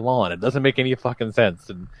on their lawn? It doesn't make any fucking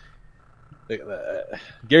sense. And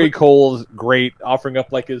Gary Cole's great, offering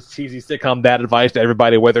up like his cheesy sitcom dad advice to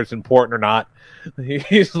everybody, whether it's important or not.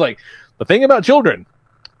 He's like, the thing about children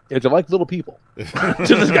is they're like little people. To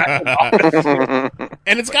this guy.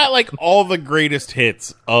 And it's got like all the greatest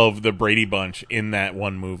hits of the Brady Bunch in that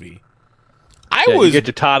one movie. You get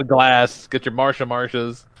your Todd Glass, get your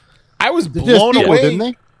Marshas. I was blown away. Didn't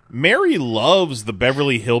they? Mary loves the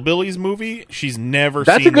Beverly Hillbillies movie. She's never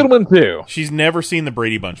That's seen a good one too. She's never seen the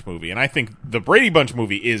Brady Bunch movie, and I think the Brady Bunch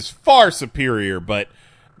movie is far superior, but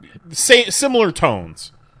similar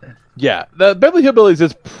tones. Yeah, the Beverly Hillbillies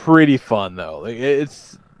is pretty fun though. Like,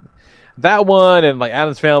 it's that one and like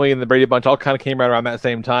Addams Family and the Brady Bunch all kind of came right around that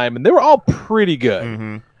same time, and they were all pretty good.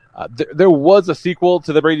 Mm-hmm. There was a sequel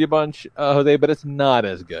to the Brady Bunch, Jose, but it's not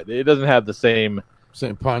as good. It doesn't have the same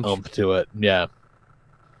punch to it. Yeah.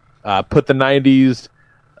 Put the 90s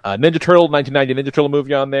Ninja Turtle, 1990 Ninja Turtle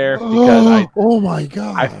movie on there because oh my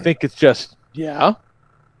God. I think it's just, I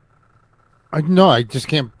just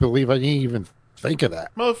can't believe I didn't even think of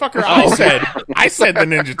that. Motherfucker, I said the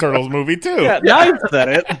Ninja Turtles movie too. Yeah, I said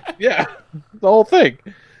it. Yeah, the whole thing.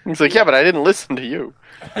 He's like, yeah, but I didn't listen to you.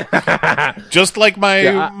 Just like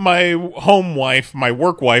my home wife, my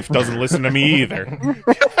work wife doesn't listen to me either.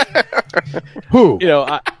 Who? You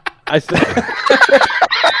know, I said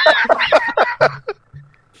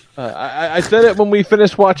I said it when we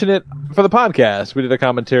finished watching it for the podcast. We did a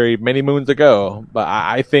commentary many moons ago, but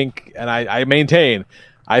I think, and I maintain,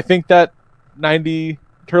 I think that 90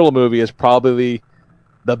 Turtle movie is probably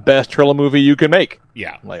the best Turtle movie you can make.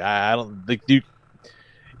 Yeah. Like, I don't think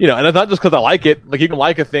you know, and it's not just because I like it. Like, you can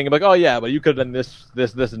like a thing and be like, oh yeah, but you could have done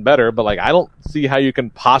this, and better. But like, I don't see how you can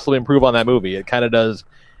possibly improve on that movie. It kind of does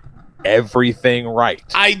everything right.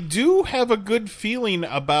 I do have a good feeling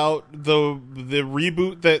about the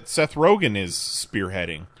reboot that Seth Rogen is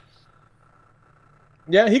spearheading.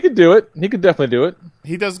 Yeah, he could do it. He could definitely do it.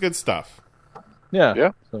 He does good stuff.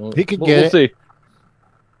 Yeah. So he could we'll get it. See.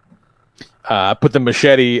 Put the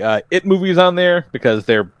Machete It movies on there because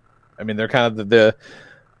they're kind of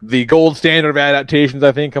the gold standard of adaptations,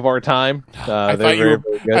 I think, of our time. I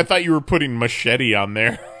thought you were putting Machete on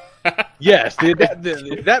there. Yes, the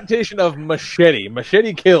adaptation of Machete.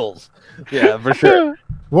 Machete kills. Yeah, for sure.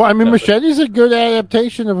 Well, I mean, Machete's a good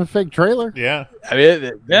adaptation of a fake trailer. Yeah. I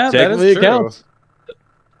mean, technically it counts.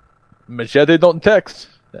 Machete don't text,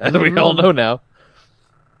 as we all know now.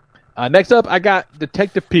 Next up, I got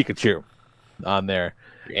Detective Pikachu on there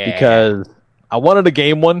because I wanted a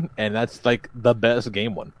game one, and that's like the best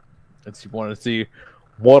game one. If you want to see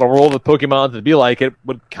what a world of Pokemon would be like, it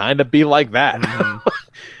would kind of be like that. Mm-hmm.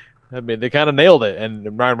 I mean, they kind of nailed it,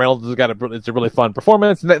 and Ryan Reynolds has got it's a really fun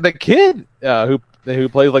performance. And that kid who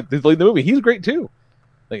plays like the lead in the movie, he's great too.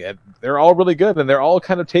 Like, they're all really good, and they're all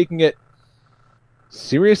kind of taking it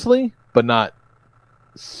seriously, but not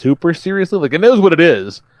super seriously. Like, it knows what it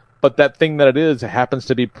is, but that thing that it is happens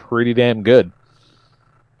to be pretty damn good.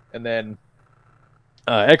 And then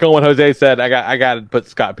Echoing what Jose said, I got to put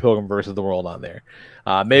Scott Pilgrim versus the World on there.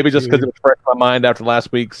 Maybe just because it was fresh in my mind after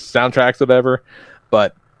last week's soundtracks, or whatever.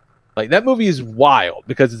 But like that movie is wild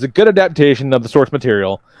because it's a good adaptation of the source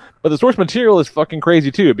material. But the source material is fucking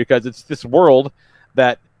crazy too because it's this world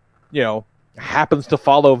that happens to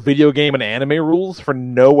follow video game and anime rules for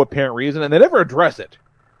no apparent reason, and they never address it.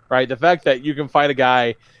 Right? The fact that you can fight a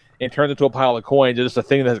guy and turn into a pile of coins is just a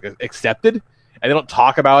thing that's accepted, and they don't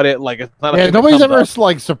talk about it like it's not. Nobody's ever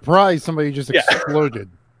surprised somebody just exploded.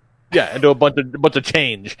 Yeah, into a bunch of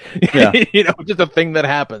change. Yeah. Just a thing that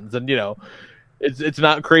happens, and it's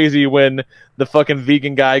not crazy when the fucking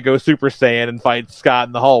vegan guy goes Super Saiyan and fights Scott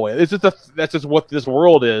in the hallway. That's just what this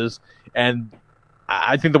world is, and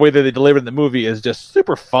I think the way that they deliver it in the movie is just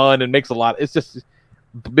super fun and makes a lot. It's just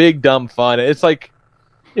big dumb fun. It's like,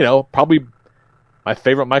 probably my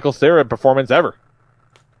favorite Michael Cera performance ever.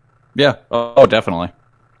 Yeah. Oh, definitely.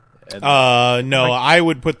 No, I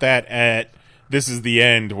would put that at This Is the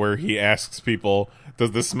End, where he asks people,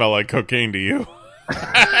 "Does this smell like cocaine to you?"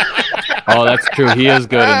 Oh, that's true. He is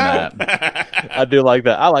good in that. I do like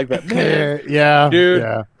that. I like that. Man, yeah, dude.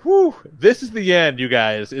 Yeah. Whew, This Is the End, you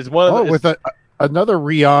guys. Is one of with another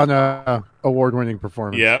Rihanna award-winning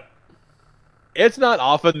performance. Yep. It's not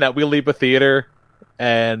often that we leave a theater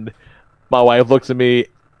and my wife looks at me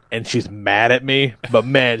and she's mad at me, but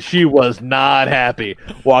man, she was not happy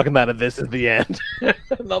walking out of This Is the End.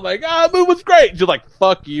 And I'm like, the movie was great. She's like,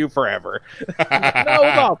 fuck you forever. That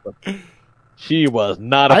was awesome. She was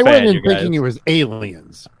not a fan, went in you guys. thinking it was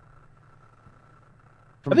aliens.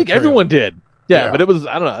 I think everyone did. Yeah, but it was,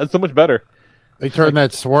 I don't know, it's so much better. They turned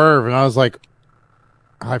that swerve, and I was like,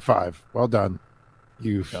 high five. Well done.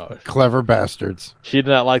 You clever bastards. She did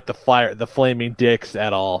not like the flaming dicks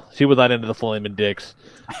at all. She was not into the flaming dicks.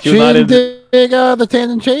 She didn't dig the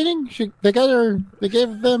tandem chain. They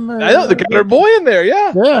gave them her... I know, they got her boy in there,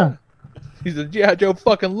 yeah. Yeah. He said, G.I. Joe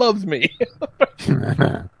fucking loves me.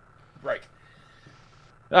 Right.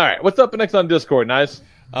 All right, what's up next on Discord, Knize?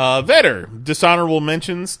 Vetter, dishonorable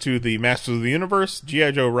mentions to the Masters of the Universe,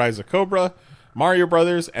 G.I. Joe Rise of Cobra, Mario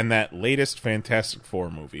Brothers, and that latest Fantastic Four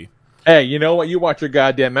movie. Hey, you know what? You watch your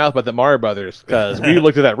goddamn mouth about the Mario Brothers, because we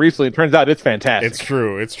looked at that recently, and it turns out it's fantastic.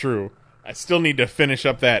 It's true. I still need to finish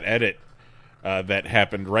up that edit that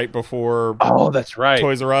happened right before that's right.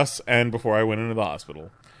 Toys R Us and before I went into the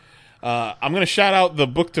hospital. I'm going to shout out the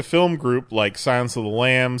book-to-film group like Silence of the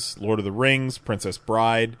Lambs, Lord of the Rings, Princess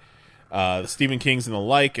Bride, the Stephen Kings and the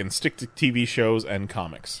like, and stick to TV shows and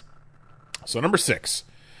comics. So number 6,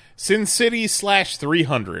 Sin City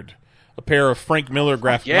 /300, a pair of Frank Miller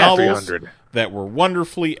graphic novels 300. that were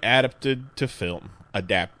wonderfully adapted to film.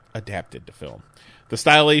 Adapted to film. The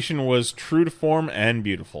stylization was true to form and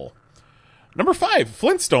beautiful. Number 5,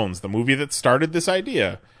 Flintstones, the movie that started this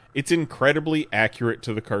idea. It's incredibly accurate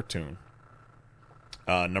to the cartoon.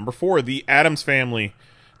 Number 4, The Addams Family.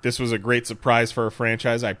 This was a great surprise for a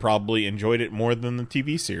franchise. I probably enjoyed it more than the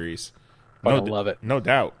TV series. I love it. No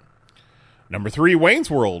doubt. Number 3,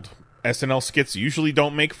 Wayne's World. SNL skits usually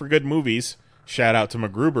don't make for good movies. Shout out to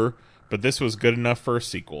MacGruber, but this was good enough for a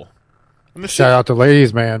sequel. And Shout out to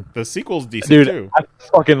Ladies Man. The sequel's decent, Dude, too. I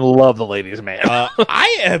fucking love The Ladies Man.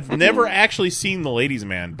 I have never actually seen The Ladies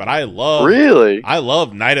Man, but I love... Really? I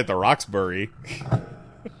love Night at the Roxbury.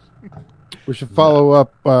 We should follow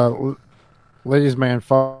up... Ladies Man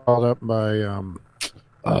followed up by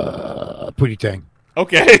Pootie Tang.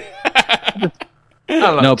 Okay. I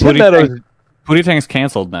don't know. No, Pootie Tang's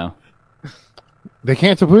canceled now. They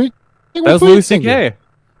canceled Pootie? That was Louis C.K.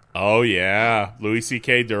 Oh, yeah. Louis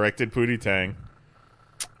C.K. directed Pootie Tang.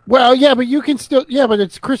 Well, yeah, but you can still... Yeah, but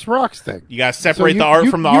it's Chris Rock's thing. You got to separate the art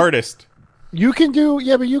from the artist. You can do...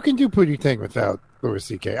 Yeah, but you can do Pootie Tang without Louis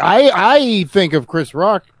C.K. I think of Chris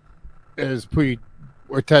Rock as Pootie...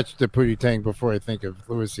 attached to Pootie Tang before I think of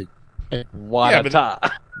Louis C.K.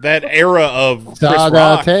 That era of Chris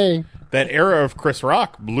Rock... That era of Chris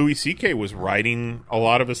Rock, Louis C.K. was writing a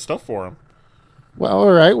lot of his stuff for him. Well,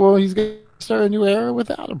 all right. Well, he's going to start a new era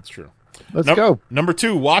without him. It's true. Let's go. Number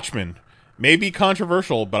 2, Watchmen. Maybe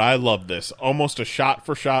controversial, but I love this. Almost a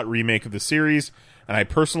shot-for-shot remake of the series, and I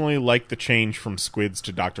personally like the change from Squids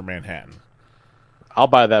to Dr. Manhattan. I'll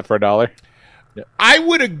buy that for $1. Yeah. I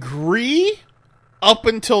would agree up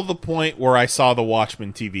until the point where I saw the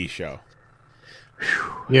Watchmen TV show.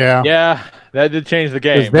 Yeah. Yeah, that did change the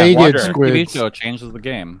game. They did Squids. The TV show changes the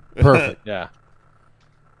game. Perfect. Yeah.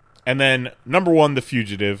 And then, number 1, The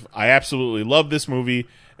Fugitive. I absolutely love this movie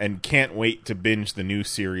and can't wait to binge the new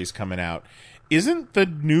series coming out. Isn't the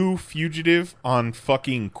new Fugitive on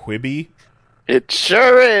fucking Quibi? It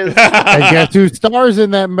sure is. And guess who stars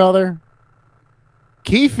in that, mother?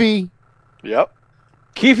 Keefe. Yep.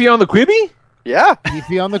 Keefy on the Quibi? Yeah.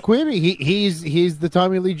 Keefy on the Quibi. He's the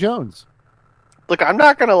Tommy Lee Jones. Look, I'm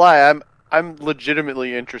not gonna lie. I'm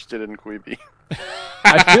legitimately interested in Quibi.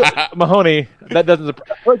 I feel Mahoney. That doesn't surprise.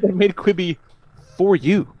 I feel like they made Quibi for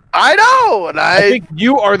you. I know, and I think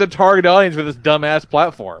you are the target audience for this dumbass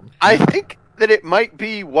platform. I think that it might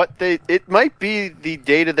be it might be the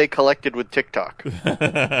data they collected with TikTok.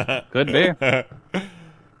 Could be.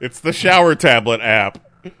 It's the shower tablet app.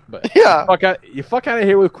 But yeah, you fuck out of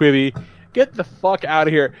here with Quibi. Get the fuck out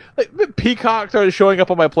of here. Like, the Peacock started showing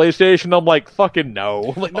up on my PlayStation. I'm like, fucking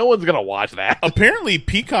no. Like, no one's gonna watch that. Apparently,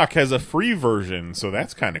 Peacock has a free version, so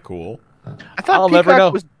that's kind of cool. I thought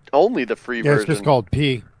Peacock was only the free version. It's just called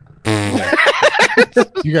P.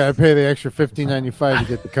 You gotta pay the extra $15.95 to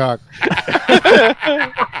get the cock.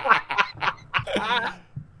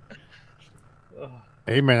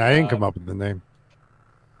 Hey man, I didn't come up with the name.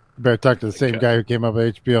 You better talk to the same guy who came up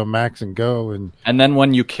with HBO Max and Go. And then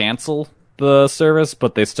when you cancel the service,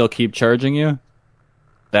 but they still keep charging you,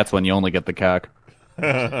 that's when you only get the cock.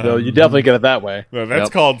 No, you definitely get it that way. No,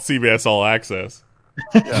 that's called CBS All Access.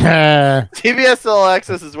 Yeah. CBS All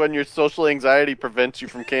Access is when your social anxiety prevents you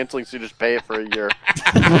from canceling, so you just pay it for a year.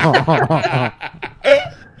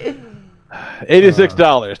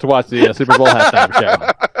 $86 to watch the Super Bowl halftime show.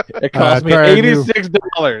 It cost me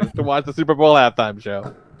 $86 to watch the Super Bowl halftime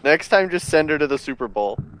show. Next time, just send her to the Super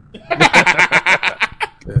Bowl.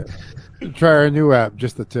 try our new app,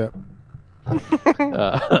 just the tip.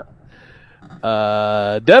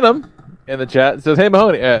 Denim in the chat says, "Hey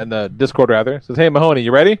Mahoney," in the Discord rather, says, "Hey Mahoney,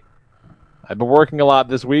 you ready? I've been working a lot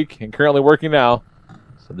this week and currently working now,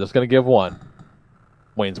 so I'm just gonna give one.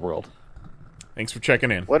 Wayne's World." Thanks for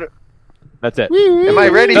checking in. What? That's it. Am I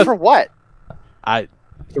ready for what? To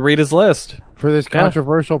read his list for this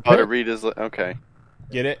controversial pick. Oh, to read his list. Okay.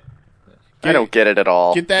 Get it? I don't get it at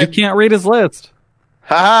all. Get that? You can't read his list.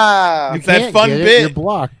 Ha! It's that fun bit. You're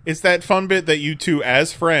blocked. It's that fun bit that you two,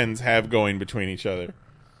 as friends, have going between each other.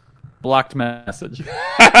 Blocked message. All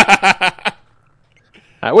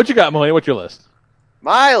right, what you got, Mahoney? What's your list?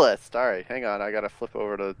 My list. All right, hang on. I gotta flip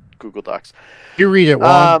over to Google Docs. You read it,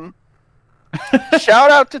 Juan.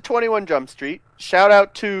 Shout out to 21 Jump Street. Shout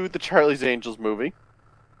out to the Charlie's Angels movie.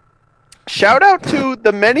 Shout out to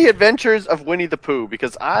The Many Adventures of Winnie the Pooh,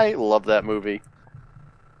 because I love that movie.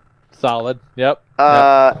 Solid. Yep.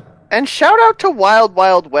 And shout out to Wild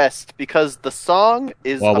Wild West, because the song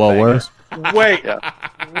is Wild Wild West. Wait.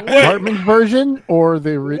 Hartman's version or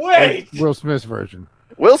the Will Smith's version?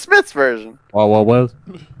 Will Smith's version. Wild Wild West.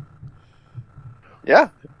 Yeah.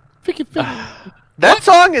 That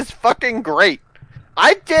song is fucking great.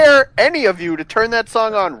 I dare any of you to turn that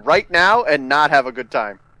song on right now and not have a good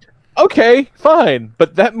time. Okay, fine,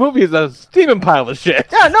 but that movie is a steaming pile of shit.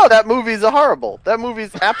 Yeah, no, that movie's horrible. That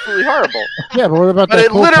movie's absolutely horrible. Yeah, but what about But that?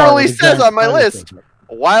 it literally says on my list,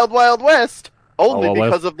 Wild Wild West, only Wild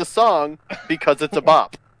Wild because of the song, because it's a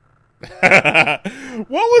bop. What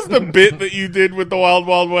was the bit that you did with the Wild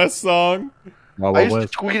Wild West song? Wild I Wild used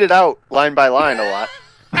West. to tweet it out line by line a lot.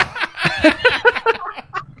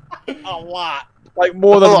 A lot. Like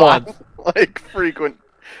more than A lot. once. Like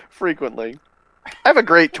frequently. I have a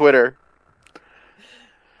great Twitter.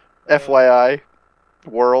 FYI.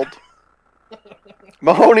 World.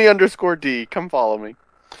 Mahoney_D. Come follow me.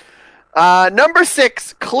 Number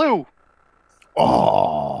 6, Clue.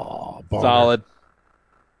 Oh, bummer. Solid.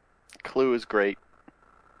 Clue is great.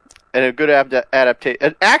 And a good adaptation.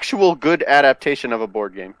 An actual good adaptation of a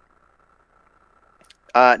board game.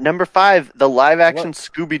 Number 5, the live-action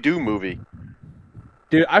Scooby-Doo movie.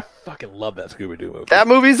 Dude, I fucking love that Scooby-Doo movie. That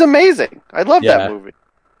movie's amazing. I love that movie.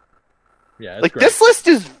 Yeah, it's like great. this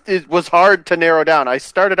list was hard to narrow down. I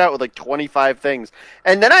started out with like 25 things,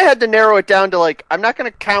 and then I had to narrow it down to like I'm not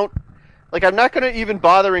going to count. Like I'm not going to even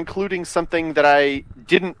bother including something that I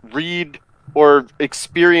didn't read or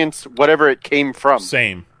experience, whatever it came from.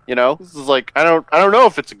 Same. You know, this is like I don't know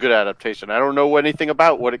if it's a good adaptation. I don't know anything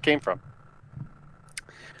about what it came from.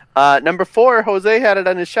 Number 4, Jose had it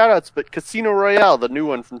on his shoutouts, but Casino Royale, the new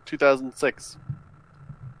one from 2006.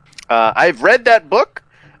 I've read that book.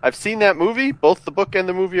 I've seen that movie. Both the book and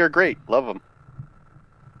the movie are great. Love them.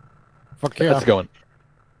 Fuck yeah. Let's go.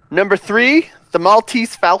 Number 3, The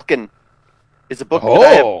Maltese Falcon is a book that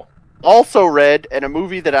I have also read and a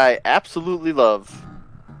movie that I absolutely love.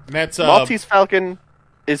 And that's Maltese Falcon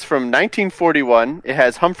is from 1941. It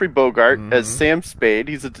has Humphrey Bogart as Sam Spade.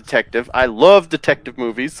 He's a detective. I love detective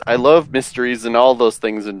movies. I love mysteries and all those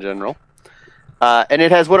things in general. And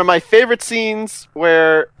it has one of my favorite scenes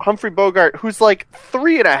where Humphrey Bogart, who's like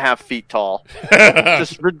 3.5 feet tall,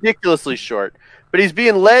 just ridiculously short, but he's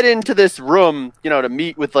being led into this room, you know, to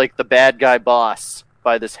meet with like the bad guy boss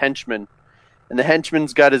by this henchman. And the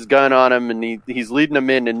henchman's got his gun on him, and he's leading him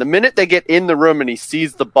in. And the minute they get in the room and he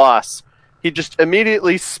sees the boss, he just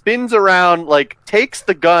immediately spins around, like, takes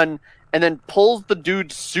the gun, and then pulls the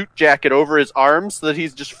dude's suit jacket over his arms so that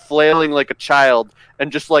he's just flailing like a child,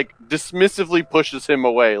 and just, like, dismissively pushes him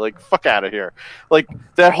away. Like, fuck out of here. Like,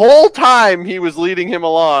 that whole time he was leading him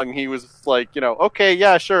along, he was like, you know, okay,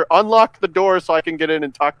 yeah, sure, unlock the door so I can get in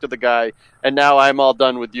and talk to the guy, and now I'm all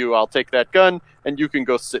done with you. I'll take that gun, and you can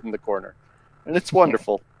go sit in the corner. And it's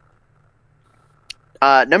wonderful.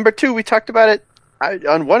 Number 2, we talked about it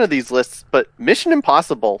on one of these lists, but Mission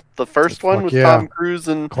Impossible, the first one with Tom Cruise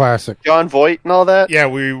and classic John Voight and all that. Yeah,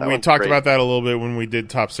 we talked about that a little bit when we did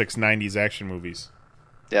top 6 90s action movies.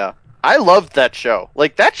 Yeah. I loved that show.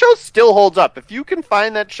 Like, that show still holds up. If you can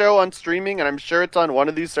find that show on streaming, and I'm sure it's on one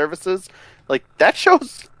of these services, like, that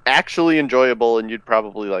show's actually enjoyable, and you'd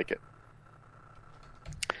probably like it.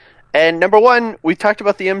 And number 1, we talked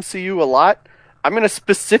about the MCU a lot. I'm going to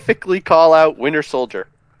specifically call out Winter Soldier.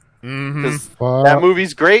 Because that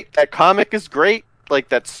movie's great, that comic is great, like,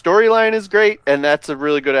 that storyline is great, and that's a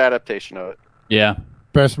really good adaptation of it. Yeah.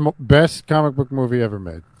 Best comic book movie ever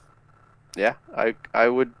made. Yeah, I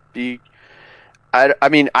would be... I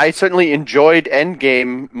mean, I certainly enjoyed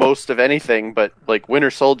Endgame most of anything, but, like,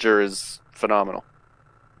 Winter Soldier is phenomenal.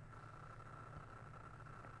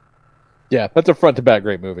 Yeah, that's a front-to-back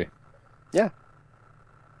great movie. Yeah.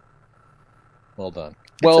 Well done.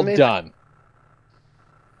 Well done.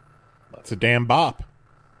 It's a damn bop.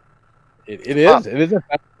 It is. It is a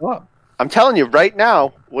bop. I'm telling you right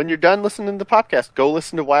now, when you're done listening to the podcast, go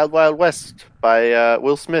listen to Wild Wild West by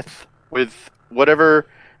Will Smith with whatever.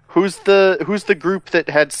 Who's the group that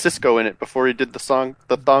had Cisco in it before he did the thong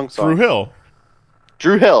song? Drew Hill.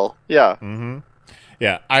 Drew Hill. Yeah. Mm-hmm.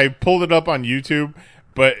 Yeah, I pulled it up on YouTube,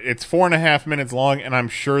 but it's 4.5 minutes long, and I'm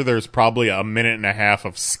sure there's probably 1.5 minutes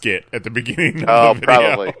of skit at the beginning of the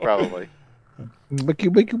video. Probably.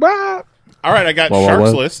 All right, I got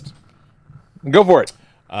Shark's list. Go for it.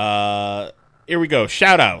 Here we go.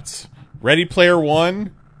 Shout-outs. Ready Player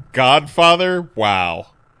One, Godfather, wow.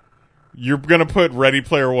 You're going to put Ready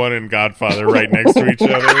Player One and Godfather right next to each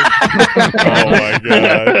other? Oh, my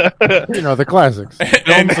God. You know, the classics.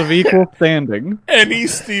 Films of equal standing. Any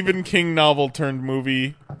Stephen King novel turned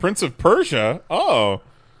movie. Prince of Persia? Oh.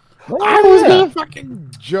 I was going to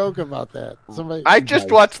fucking joke about that. I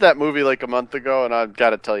just watched that movie like a month ago, and I've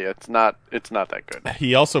got to tell you, it's not that good.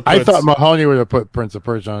 He also I thought Mahoney would have put Prince of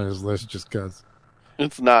Persia on his list just because.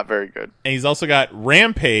 It's not very good. And he's also got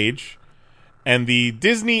Rampage and the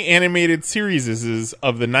Disney animated series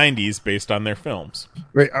of the 90s based on their films.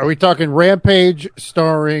 Wait, are we talking Rampage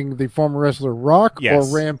starring the former wrestler Rock,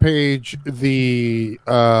 yes, or Rampage the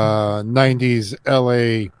 90s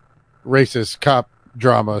LA racist cop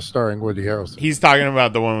drama starring Woody Harrelson? He's talking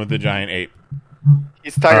about the one with the giant ape.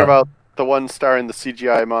 He's talking about the one starring the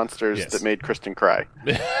CGI monsters that made Kristen cry.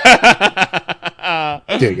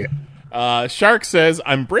 Dig it. Shark says,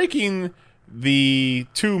 I'm breaking the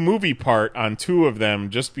 2 movie part on 2 of them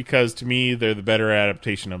just because to me they're the better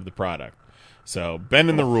adaptation of the product. So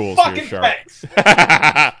bending the rules here, Shark.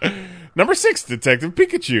 Number 6, Detective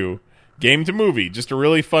Pikachu. Game to movie, just a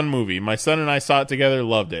really fun movie. My son and I saw it together,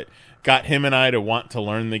 loved it. Got him and I to want to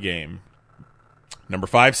learn the game. Number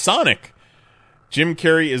 5, Sonic. Jim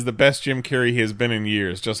Carrey is the best Jim Carrey he has been in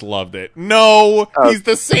years. Just loved it. No, he's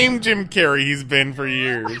the same Jim Carrey he's been for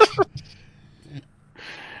years.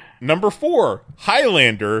 Number 4,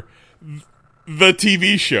 Highlander, the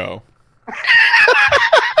TV show.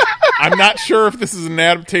 I'm not sure if this is an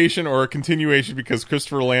adaptation or a continuation because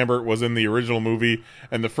Christopher Lambert was in the original movie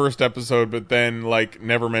and the first episode, but then, like,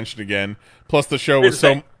 never mentioned again. Plus, the show was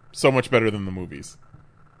so much better than the movies.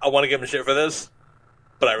 I want to give him shit for this,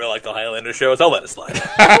 but I really like the Highlander show, so I'll let it slide.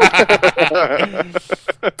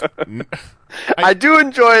 I do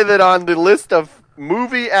enjoy that on the list of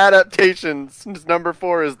movie adaptations, number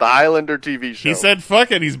 4 is the Highlander TV show. He said,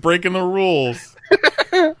 fuck it, he's breaking the rules.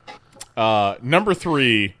 Number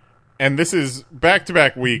 3, and this is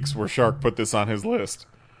back-to-back weeks where Shark put this on his list.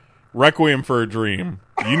 Requiem for a Dream.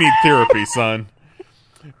 You need therapy, son.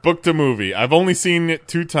 Book to movie. I've only seen it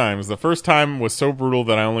 2 times. The first time was so brutal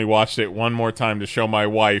that I only watched it one more time to show my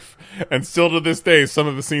wife. And still to this day, some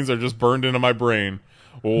of the scenes are just burned into my brain.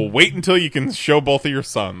 Well, wait until you can show both of your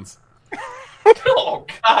sons. Oh,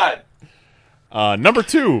 God. Number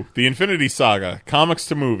 2, The Infinity Saga. Comics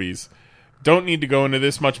to movies. Don't need to go into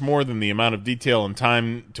this much more than the amount of detail and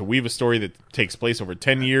time to weave a story that takes place over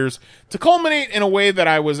 10 years to culminate in a way that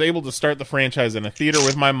I was able to start the franchise in a theater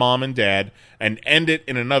with my mom and dad and end it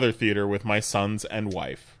in another theater with my sons and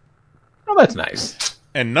wife. Oh, that's nice.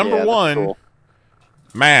 And number 1, cool.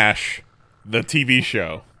 MASH, the TV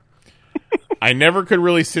show. I never could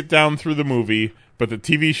really sit down through the movie, but the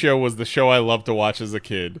TV show was the show I loved to watch as a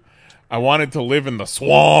kid. I wanted to live in the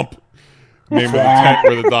swamp, name of the tent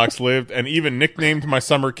where the docs lived, and even nicknamed my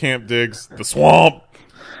summer camp digs the Swamp.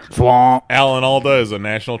 Swamp. Alan Alda is a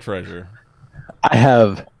national treasure. I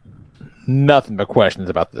have nothing but questions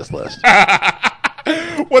about this list.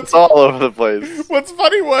 What's all over the place? What's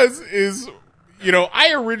funny is,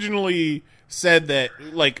 I originally said that,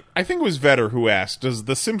 like, I think it was Vetter who asked, does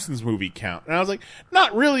the Simpsons movie count? And I was like,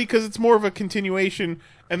 not really, because it's more of a continuation.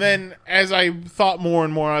 And then as I thought more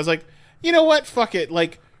and more, I was like, you know what? Fuck it.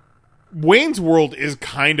 Like, Wayne's World is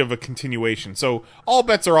kind of a continuation. So all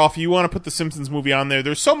bets are off. You want to put the Simpsons movie on there.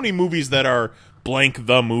 There's so many movies that are blank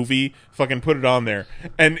the movie. Fucking put it on there.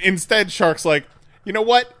 And instead, Shark's like, you know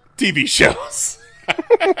what? TV shows.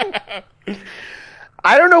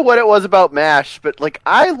 I don't know what it was about MASH, but, like,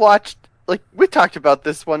 I watched, like, we talked about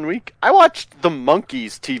this one week. I watched the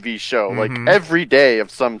Monkees TV show, like, every day of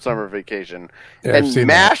some summer vacation. Yeah, I've seen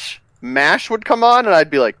MASH would come on, and I'd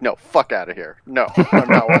be like, no, fuck out of here. No, I'm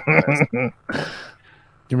not watching this.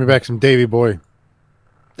 Give me back some Davy Boy.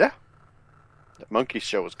 Yeah. The Monkees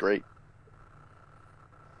show was great.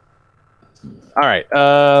 All right,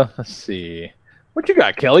 let's see. What you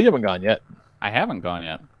got, Kelly? You haven't gone yet. I haven't gone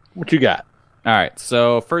yet. What you got? All right,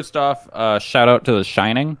 so first off, shout out to The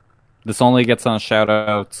Shining. This only gets on shout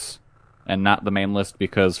outs and not the main list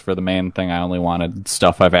because for the main thing I only wanted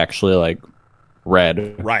stuff I've actually like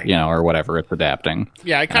read, right? Or whatever it's adapting.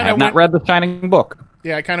 Yeah, I have not read The Shining book.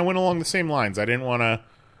 Yeah, I kind of went along the same lines. I didn't want to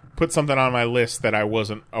put something on my list that I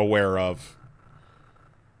wasn't aware of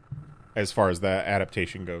as far as the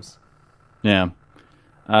adaptation goes. Yeah.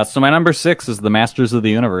 So my number 6 is the Masters of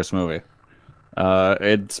the Universe movie.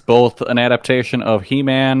 It's both an adaptation of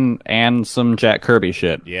He-Man and some Jack Kirby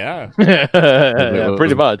shit. Yeah. Yeah,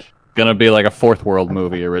 pretty much. Gonna be like a Fourth World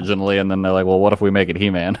movie originally, and then they're like, well, what if we make it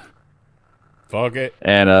He-Man? Fuck it.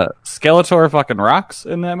 And Skeletor fucking rocks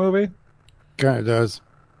in that movie. Kind of does.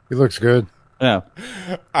 He looks good. Yeah.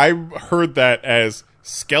 I heard that as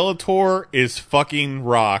Skeletor is fucking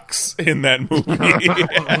rocks in that movie.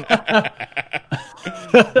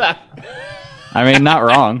 I mean, not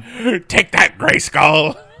wrong. Take that,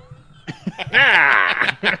 Grayskull.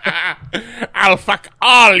 I'll fuck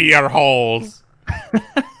all your holes.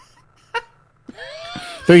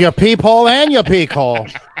 So your peephole and your peak hole.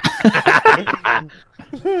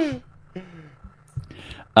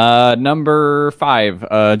 Number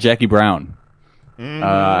 5, Jackie Brown.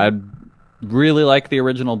 I really like the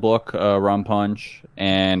original book, Rum Punch,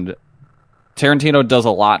 and Tarantino does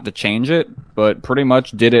a lot to change it, but pretty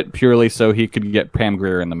much did it purely so he could get Pam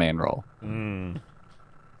Grier in the main role.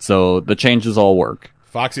 So the changes all work.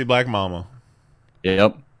 Foxy Black Mama.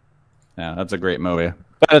 Yep. Yeah, that's a great movie.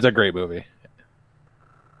 That's a great movie.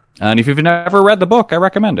 And if you've never read the book, I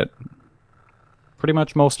recommend it. Pretty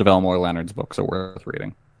much most of Elmore Leonard's books are worth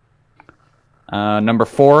reading. Number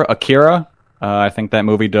 4, Akira. I think that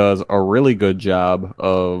movie does a really good job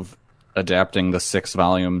of adapting the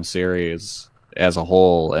 6-volume series as a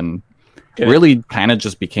whole, and really kind of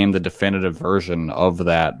just became the definitive version of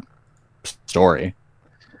that story.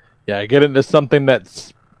 Yeah, get into something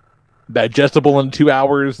that's digestible in 2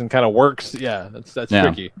 hours and kind of works. Yeah, that's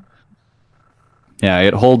tricky. Yeah,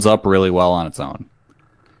 it holds up really well on its own.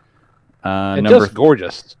 And just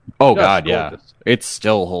gorgeous. Oh, just God, gorgeous. Yeah. It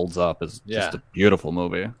still holds up. It's just a beautiful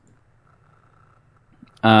movie.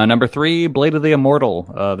 Number 3, Blade of the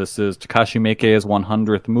Immortal. This is Takashi Miike's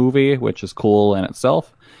 100th movie, which is cool in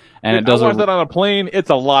itself. And it does I watched that on a plane.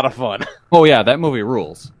 It's a lot of fun. Oh, yeah, that movie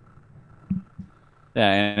rules.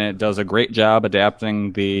 Yeah, and it does a great job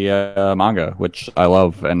adapting the manga, which I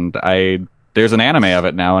love. And there's an anime of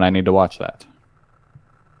it now, and I need to watch that.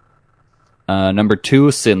 Number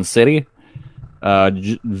 2, Sin City.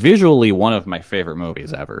 Visually one of my favorite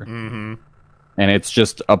movies ever. Mm-hmm. And it's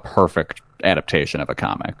just a perfect adaptation of a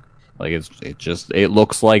comic. Like it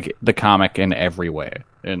looks like the comic in every way.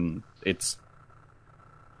 And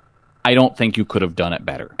I don't think you could have done it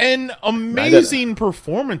better. And amazing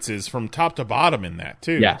performances from top to bottom in that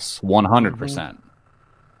too. Yes, 100%. Mm-hmm.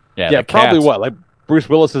 Yeah, probably like Bruce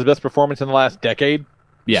Willis's best performance in the last decade.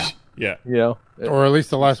 Yeah. Yeah. Or at least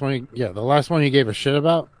the last one the last one he gave a shit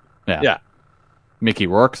about. Yeah. Mickey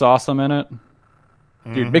Rourke's awesome in it.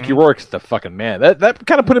 Dude, Mickey Rourke's the fucking man. That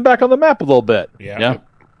kind of put him back on the map a little bit. Yeah.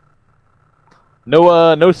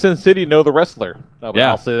 No Sin City, no The Wrestler. No, yeah.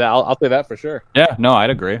 I'll say that. I'll say that for sure. Yeah, no, I'd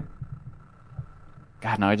agree.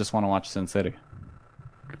 God, now I just want to watch Sin City.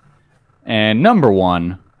 And number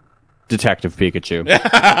 1, Detective Pikachu.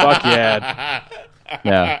 Fuck yeah.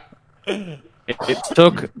 Yeah. It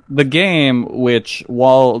took the game, which,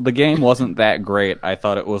 while the game wasn't that great, I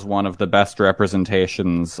thought it was one of the best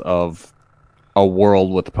representations of a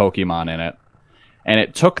world with Pokemon in it. And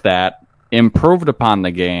it took that, improved upon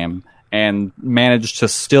the game, and managed to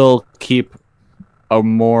still keep a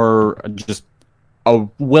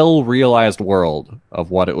well-realized world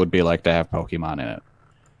of what it would be like to have Pokemon in it.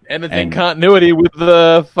 And it's in continuity with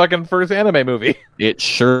the fucking first anime movie. It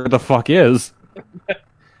sure the fuck is.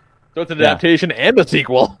 So it's an adaptation and a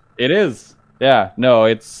sequel. It is. Yeah, no,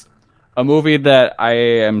 it's a movie that I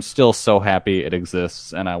am still so happy it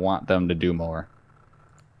exists, and I want them to do more.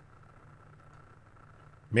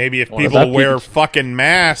 Maybe if people wear fucking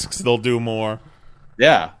masks, they'll do more.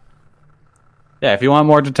 Yeah. Yeah, if you want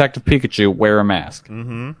more Detective Pikachu, wear a mask.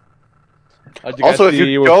 Mm-hmm. Also, if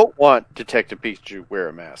you don't want Detective Pikachu, wear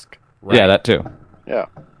a mask. Right. Yeah, that too. Yeah.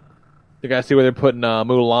 You guys see where they're putting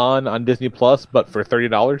Mulan on Disney Plus, but for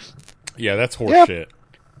 $30? Yeah, that's horseshit.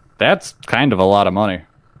 That's kind of a lot of money.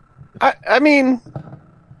 I mean,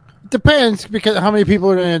 depends, because how many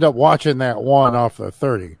people are going to end up watching that one off the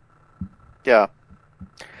 30? Yeah.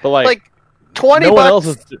 But like $20 no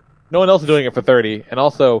one else is doing it for 30, and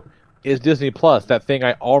also is Disney Plus that thing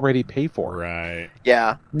I already pay for. Right.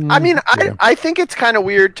 Yeah. I mean, I think it's kind of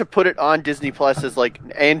weird to put it on Disney Plus as like,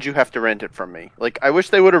 and you have to rent it from me. Like, I wish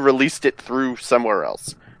they would have released it through somewhere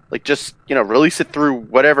else. Like, just, release it through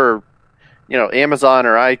whatever, Amazon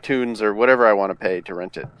or iTunes or whatever I want to pay to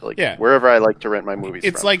rent it. Like, wherever I like to rent my movies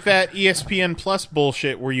It's from. like that ESPN Plus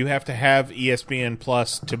bullshit where you have to have ESPN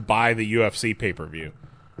Plus to buy the UFC pay-per-view.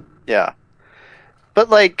 Yeah. But,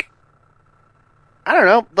 like, I don't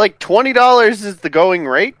know, like $20 is the going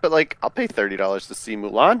rate, but like I'll pay $30 to see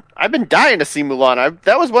Mulan. I've been dying to see Mulan.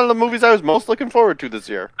 That was one of the movies I was most looking forward to this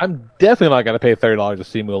year. I'm definitely not going to pay $30 to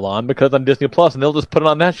see Mulan because on Disney Plus, and they'll just put it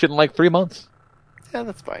on that shit in like 3 months. Yeah,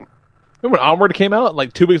 that's fine. Remember when Onward came out? And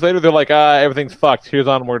like 2 weeks later, they're like, everything's fucked. Here's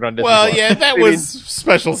Onward on Disney Plus. Well, yeah, that was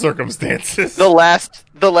special circumstances. The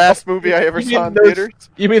last movie I ever saw in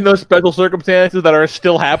theaters. You mean those special circumstances that are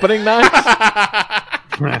still happening now?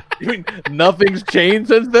 You mean nothing's changed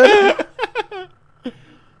since then?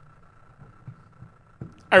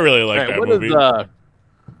 I really like that movie.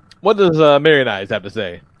 What does Mary Knize have to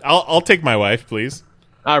say? I'll take my wife, please.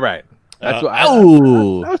 All right. That's what I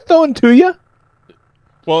was throwing to you.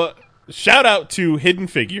 Well, shout out to Hidden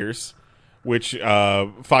Figures, which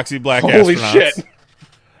Foxy Black Holy Astronauts.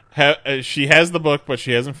 Shit. She has the book, but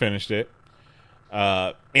she hasn't finished it.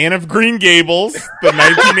 Anne of Green Gables, the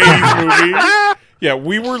 1980s movie. Yeah,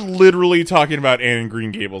 we were literally talking about Anne and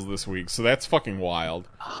Green Gables this week, so that's fucking wild.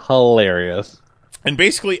 Hilarious. And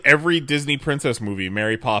basically every Disney princess movie,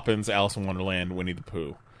 Mary Poppins, Alice in Wonderland, Winnie the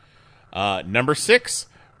Pooh. Number 6,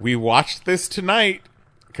 we watched this tonight,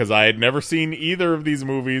 because I had never seen either of these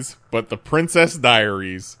movies, but The Princess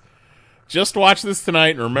Diaries. Just watched this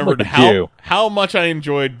tonight and remembered how much I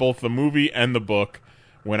enjoyed both the movie and the book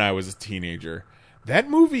when I was a teenager. That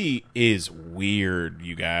movie is weird,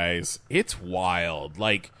 you guys. It's wild.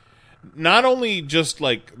 Like, not only just,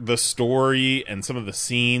 like, the story and some of the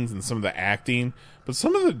scenes and some of the acting, but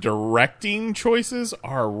some of the directing choices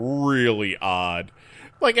are really odd.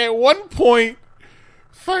 Like, at one point,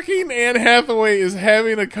 fucking Anne Hathaway is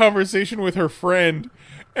having a conversation with her friend,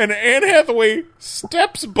 and Anne Hathaway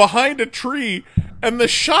steps behind a tree, and the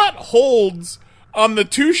shot holds on the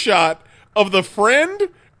two-shot of the friend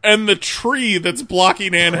and the tree that's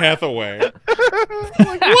blocking Anne Hathaway. Like,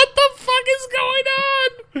 what the fuck is going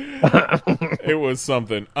on? It was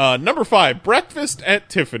something. Number 5, Breakfast at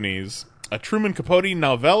Tiffany's. A Truman Capote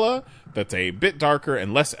novella that's a bit darker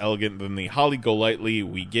and less elegant than the Holly Golightly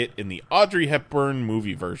we get in the Audrey Hepburn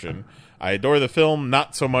movie version. I adore the film,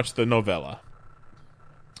 not so much the novella.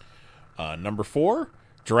 Number 4,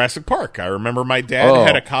 Jurassic Park. I remember my dad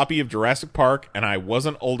had a copy of Jurassic Park, and I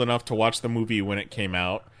wasn't old enough to watch the movie when it came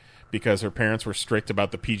out because her parents were strict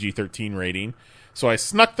about the PG-13 rating. So I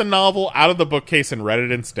snuck the novel out of the bookcase and read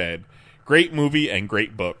it instead. Great movie and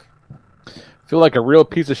great book. I feel like a real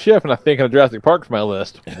piece of shit when I'm thinking of Jurassic Park for my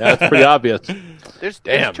list. That's pretty obvious. There's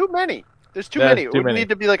too many. There's too many. It would need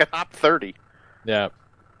to be like a top 30. Yeah.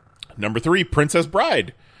 Number 3, Princess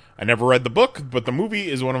Bride. I never read the book, but the movie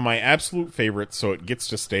is one of my absolute favorites, so it gets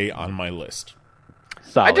to stay on my list.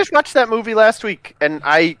 Solid. I just watched that movie last week, and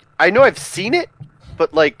I know I've seen it,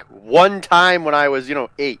 but like one time when I was,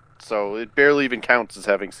 8, so it barely even counts as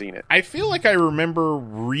having seen it. I feel like I remember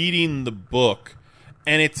reading the book,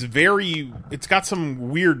 and it's got some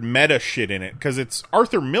weird meta shit in it, because it's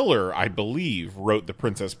Arthur Miller, I believe, wrote The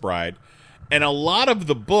Princess Bride, and a lot of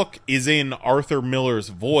the book is in Arthur Miller's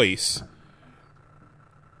voice.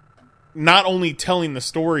 not only telling the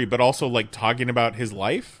story, but also like talking about his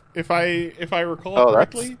life, if I recall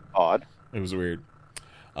correctly. That's odd. It was weird.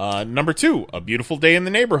 Number 2, A Beautiful Day in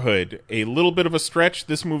the Neighborhood. A little bit of a stretch.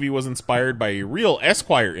 This movie was inspired by a real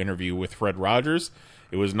Esquire interview with Fred Rogers.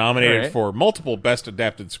 It was nominated for multiple Best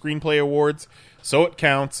Adapted Screenplay awards, so it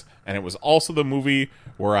counts. And it was also the movie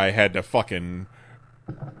where I had to fucking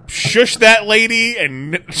shush that lady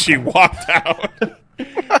and she walked out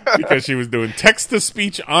because she was doing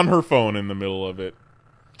text-to-speech on her phone in the middle of it.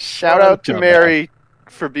 Shout out to Mary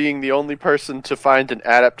for being the only person to find an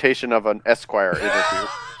adaptation of an Esquire interview.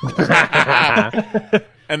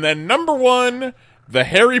 And then number 1, the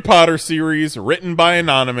Harry Potter series, written by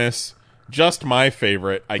Anonymous. Just my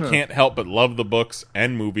favorite. I can't help but love the books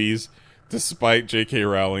and movies, despite JK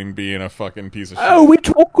Rowling being a fucking piece of shit. Oh, we're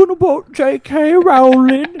talking about JK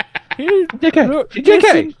Rowling.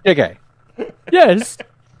 JK. Yes.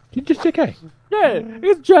 Just JK. Yeah,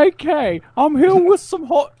 it's JK. I'm here with some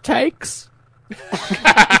hot takes.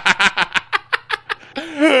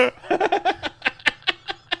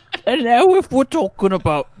 And now if we're talking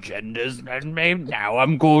about genders, then maybe now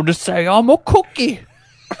I'm going to say I'm a cookie.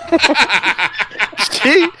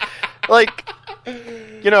 See? Like,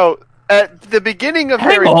 you know, at the beginning of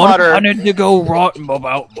Harry Hang on, Potter... I need to go writing more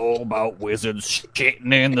about wizards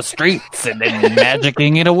shitting in the streets and then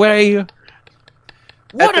magicking it away.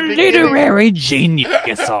 What a literary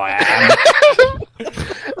genius I am.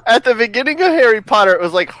 At the beginning of Harry Potter, it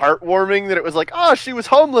was like heartwarming that it was like, oh, she was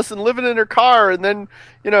homeless and living in her car, and then,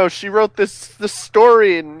 you know, she wrote this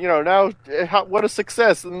story, and, you know, now, what a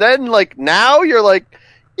success. And then, like, now you're like,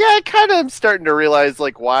 yeah, I kind of am starting to realize,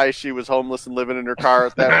 like, why she was homeless and living in her car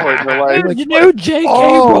at that point in her life. You know, JK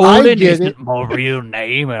Rowling isn't my real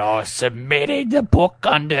name, and I submitted the book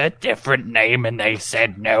under a different name, and they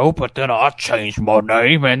said no, but then I changed my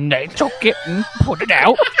name, and they took it and put it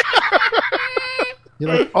out.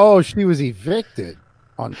 You're like, oh, she was evicted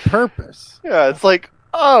on purpose. Yeah, it's like,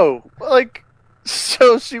 oh, like,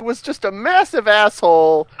 so she was just a massive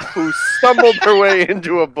asshole who stumbled her way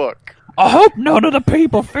into a book. I hope none of the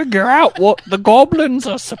people figure out what the goblins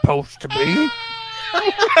are supposed to be.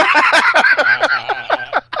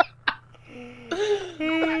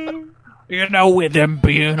 You know, with them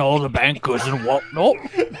being all the bankers and whatnot.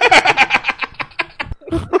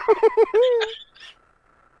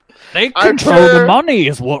 They control the money,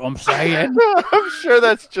 is what I'm saying. I'm sure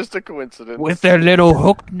that's just a coincidence. With their little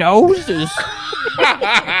hooked noses.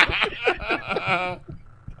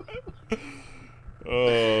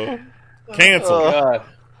 Cancel. God.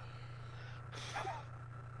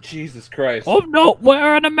 Jesus Christ. I'm not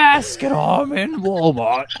wearing a mask and I'm in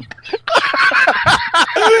Walmart.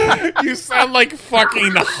 You sound like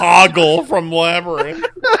fucking Hoggle from Labyrinth.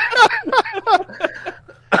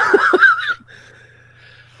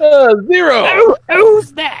 0.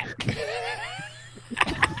 Who's that?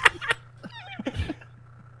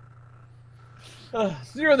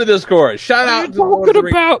 Zero in the Discord. Shout out to talking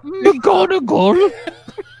about McGonagall.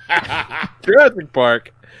 Jurassic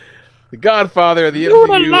Park. The Godfather of the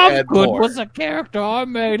Luna MCU and Lovegood more. was a character I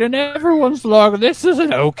made, and everyone's like, this is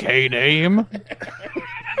an okay name.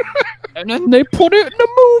 And then they put it in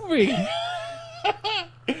the movie.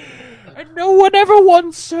 And no one ever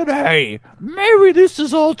once said, hey, maybe this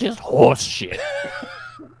is all just horse shit.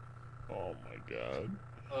 Oh my god.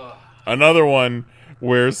 Another one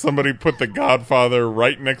where somebody put the Godfather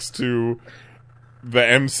right next to the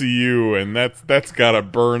MCU, and that's gotta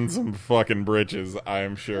burn some fucking britches,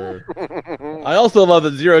 I'm sure. I also love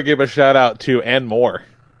that Zero gave a shout out to and more.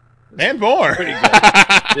 And more. Pretty good.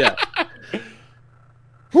 Yeah.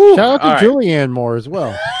 Shout out to Julianne Moore as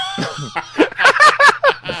well.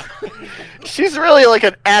 She's really like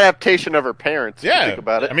an adaptation of her parents. If you Yeah, think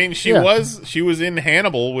about it. I mean, she was in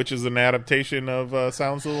Hannibal, which is an adaptation of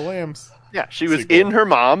Silence of the Lambs. Yeah, she was in her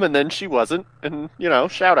mom, and then she wasn't, and you know,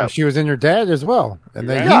 shout out. She was in her dad as well, and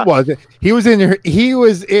then Yeah. he was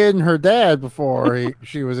in her dad before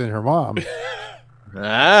she was in her mom.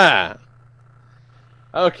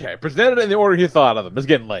 Okay, presented in the order you thought of them. It's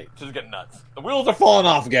getting late. This is getting nuts. The wheels are falling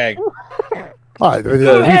off, gang. He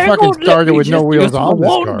fucking started with no wheels on this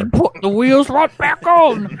car. Put the wheels right back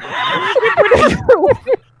on.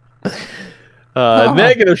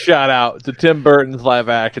 Negative shout out to Tim Burton's live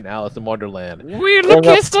action Alice in Wonderland. We'll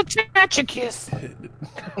kiss attach a kiss.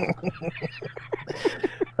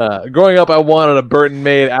 Growing up, I wanted a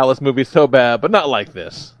Burton-made Alice movie so bad, but not like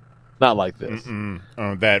this. Not like this.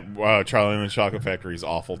 That Charlie and the Chocolate Factory is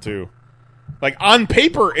awful too. Like on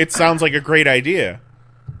paper, it sounds like a great idea.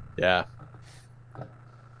 Yeah.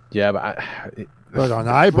 Yeah, but on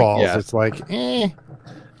eyeballs, it's like, yeah.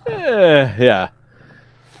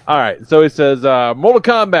 All right, so it says Mortal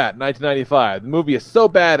Kombat 1995. The movie is so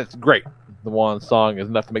bad it's great. The one song is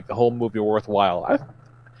enough to make the whole movie worthwhile.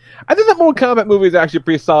 I think that Mortal Kombat movie is actually a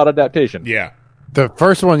pretty solid adaptation. Yeah. The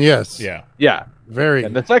first one, yes. Yeah. Very.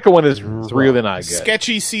 And the second one is really not good.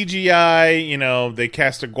 Sketchy CGI, they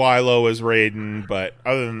cast Aguilo as Raiden, but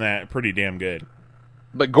other than that, pretty damn good.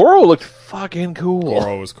 But Goro looked fucking cool.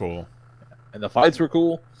 Goro was cool. And the fights were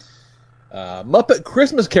cool. Muppet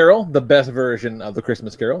Christmas Carol, the best version of the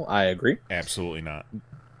Christmas Carol. I agree. Absolutely not.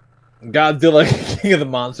 Godzilla, King of the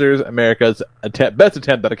Monsters, America's best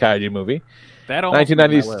attempt at a kaiju movie. That almost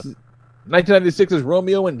 1996 is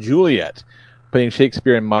Romeo and Juliet. Putting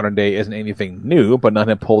Shakespeare in modern day isn't anything new, but none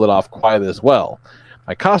have pulled it off quite as well.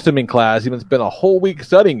 My costuming class even spent a whole week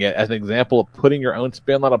studying it as an example of putting your own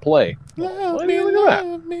spin on a play. Love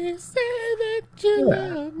me, say that you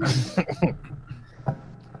love me.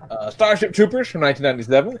 Starship Troopers from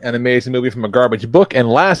 1997, an amazing movie from a garbage book. And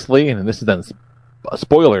lastly, and this is then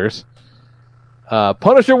spoilers,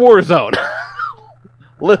 Punisher Warzone.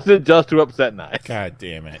 Listed just to upset Knize. God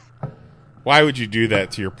damn it. Why would you do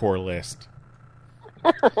that to your poor list?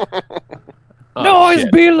 Noise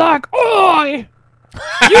shit. be like, oi!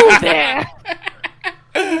 You there!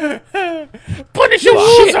 Punisher Shit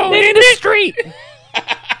Warzone in the street!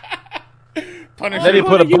 Punisher. Then he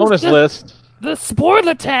put a bonus list. The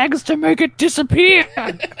spoiler tags to make it disappear.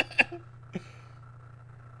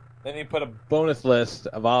 Then he put a bonus list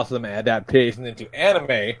of awesome adaptations into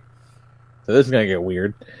anime. So this is going to get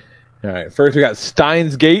weird. All right, first we got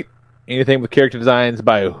Steins Gate. Anything with character designs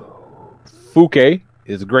by Fuke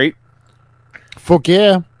is great. Fuck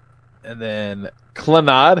yeah. And then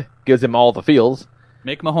Clannad gives him all the feels.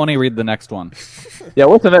 Make Mahoney read the next one. Yeah,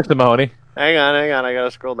 what's the next one, Mahoney? Hang on. I gotta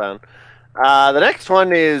scroll down. The next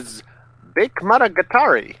one is Bake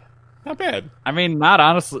Monogatari. Not bad. I mean,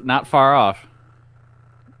 not far off.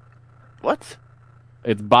 What?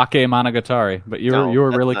 It's Bake Monogatari, but you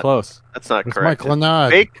were really close. That's not It's correct. my Clannad.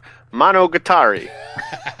 Bake Monogatari.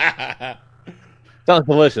 Sounds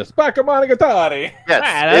delicious. Monogatari.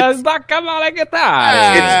 Yes, it's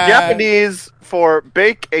Monogatari. It's Japanese for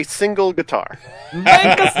bake a single guitar.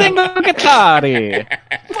 Make a single guitari.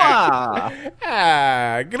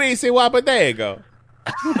 Greasy Wapadego.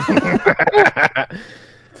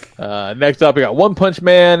 Next up, we got One Punch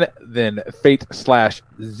Man, then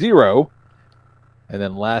Fate/Zero, and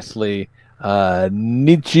then lastly,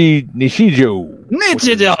 Nichijou.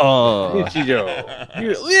 Nichijou,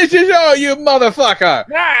 you motherfucker!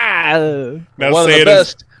 Now One of say the it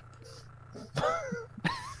as- best.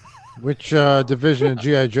 Which division of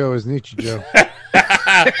G.I. Joe is Nichijou?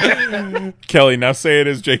 Kelly, now say it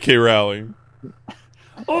as JK Rowling.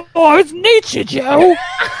 Oh, it's Nichijou.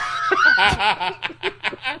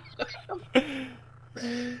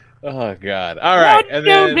 Oh God! All right, and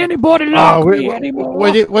Don't then anybody like me anymore.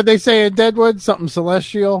 What they say in Deadwood? Something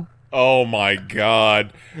celestial? Oh my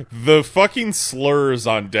God. The fucking slurs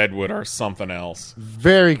on Deadwood are something else.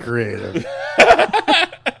 Very creative.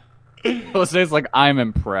 Jose's like, I'm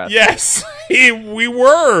impressed. Yes, we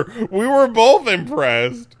were both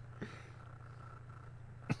impressed.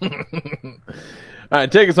 all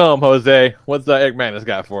right, take us home, Jose. What's Eric Magnus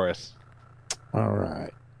got for us? All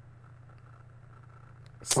right.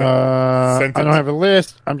 I don't have a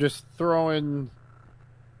list. I'm just throwing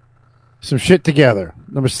some shit together.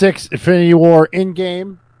 Number 6, Infinity War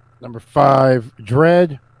Endgame. Number 5,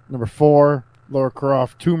 Dread. Number 4, Lara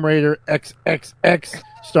Croft Tomb Raider XXX,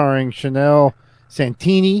 starring Chanel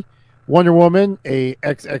Santini. Wonder Woman, a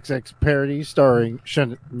XXX parody starring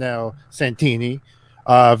Chanel Santini.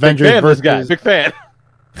 Avengers Big fan of this versus guy. Big fan.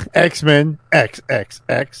 X-Men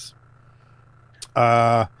XXX.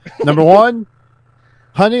 Number 1,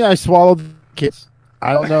 Honey, I Swallowed the Kids.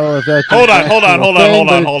 I don't know if that's Hold on.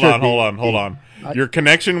 Your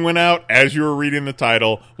connection went out as you were reading the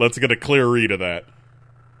title. Let's get a clear read of that.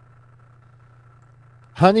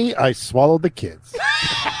 Honey, I Swallowed the Kids.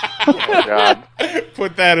 Oh, God.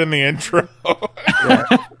 Put that in the intro.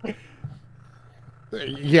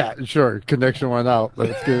 Yeah, sure. Connection went out.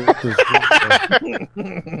 Let's get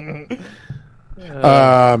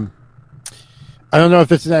I don't know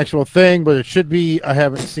if it's an actual thing, but it should be. I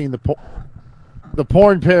haven't seen the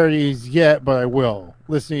porn parodies yet, but I will.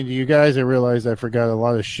 Listening to you guys, I realized I forgot a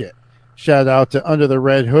lot of shit. Shout out to Under the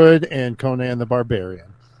Red Hood and Conan the Barbarian.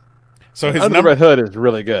 So his Under the Red Hood is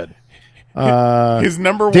really good. His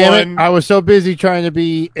number Damn one. it, I was so busy trying to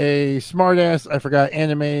be a smartass, I forgot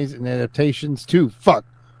animes and adaptations too. Fuck.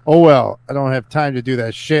 Oh well, I don't have time to do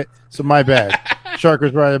that shit, so my bad. Shark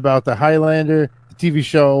was right about the Highlander. The TV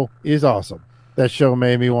show is awesome. That show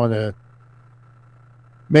made me want to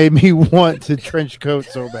made me want to trench coat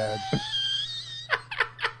so bad.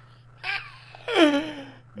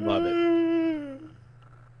 Love it.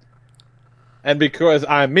 And because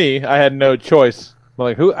I'm me, I had no choice. I'm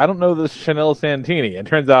like, who? I don't know this Chanel Santini. And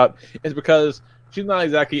turns out it's because she's not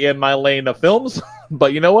exactly in my lane of films.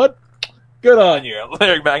 But you know what? Good on you,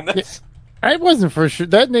 Larry Magnus. I wasn't for sure.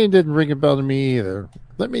 That name didn't ring a bell to me either.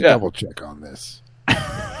 Let me double check on this.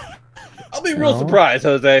 I'll be real surprised,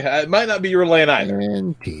 Jose. It might not be your lane either.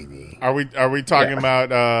 Santini. Are we talking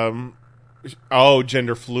about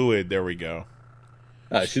gender fluid? There we go.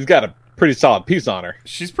 She's got a pretty solid piece on her.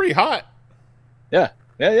 She's pretty hot.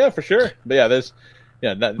 Yeah, for sure. But yeah, there's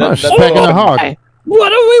she's packing a hog.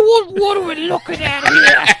 What are we looking at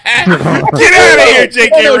here? Get out of here,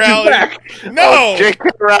 JK Rowling! No,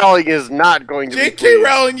 JK Rowling is not going to. JK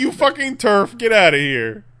Rowling, you fucking turf! Get out of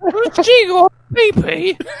here. She got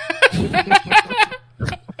pee-pee.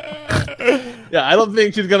 Yeah, I don't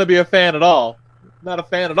think she's gonna be a fan at all. Not a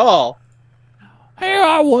fan at all. Here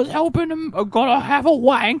I was helping him, gonna have a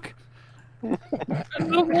wank, and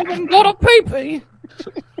the woman got a pee-pee.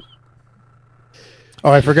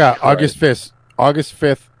 Oh, I forgot. August 5th,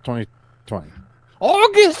 2020.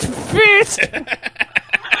 August 5th.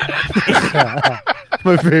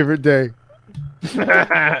 My favorite day.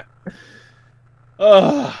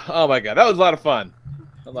 Oh my god, that was a lot of fun.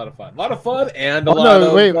 A lot of fun, and a lot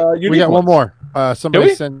of wait, unique we got one ones. more.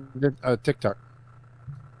 Somebody sent a TikTok.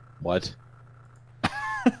 What?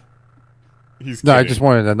 No, I just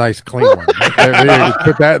wanted a nice, clean one. Just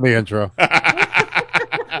put that in the intro.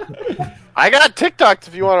 I got TikToks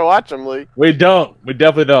if you want to watch them, Lee. We don't. We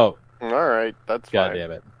definitely don't. All right, that's God fine.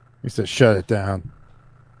 damn it. He said, "Shut it down."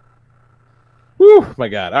 Whew, my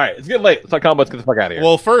god. All right, it's getting late. Let's talk combos. Get the fuck out of here.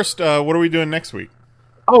 Well, first, what are we doing next week?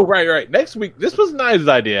 Oh, right. Next week, this was Knize's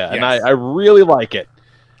idea, and Yes. I really like it.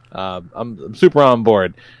 I'm super on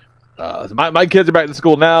board. My kids are back to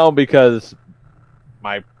school now because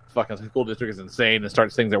my fucking school district is insane and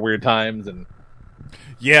starts things at weird times. And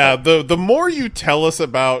yeah, the more you tell us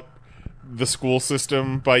about the school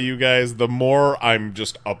system by you guys, the more I'm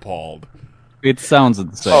just appalled. It sounds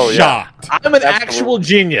insane. Oh, yeah. Shocked. I'm an actual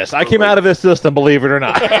genius. I came out of this system, believe it or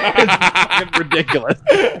not. It's fucking ridiculous.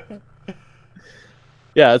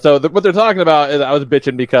 Yeah, so what they're talking about is I was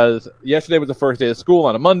bitching because yesterday was the first day of school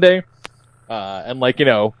on a Monday, and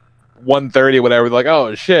 1:30 or whatever, like,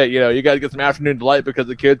 oh shit, you got to get some afternoon delight because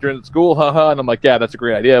the kids are in school, haha. And I'm like, yeah, that's a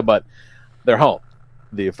great idea, but they're home.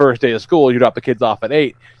 The first day of school, you drop the kids off at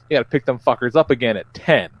 8, you got to pick them fuckers up again at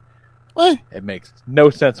 10. What? It makes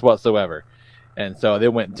no sense whatsoever. And so they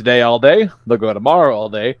went today all day, they'll go tomorrow all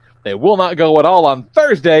day, they will not go at all on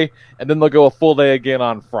Thursday, and then they'll go a full day again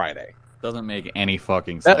on Friday. Doesn't make any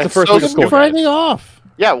fucking sense. That's the first week of school. Friday off.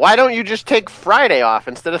 Yeah, why don't you just take Friday off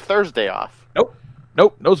instead of Thursday off?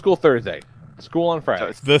 Nope, no school Thursday. School on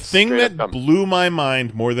Friday. The thing that blew my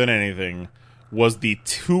mind more than anything was the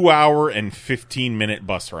 2-hour and 15-minute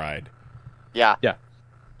bus ride. Yeah. That's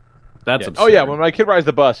Yeah. absurd. Oh yeah, when my kid rides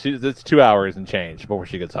the bus, it's 2 hours and change before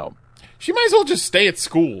she gets home. She might as well just stay at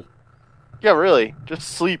school. Yeah, really. Just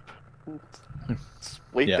sleep.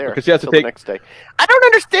 Wait Yeah, there because she has to until the take- next day. I don't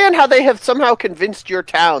understand how they have somehow convinced your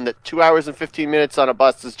town that 2 hours and 15 minutes on a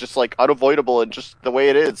bus is just unavoidable and just the way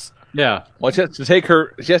it is. Yeah. Well, she has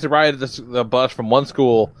to ride the bus from one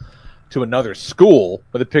school to another school,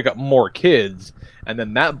 where they pick up more kids, and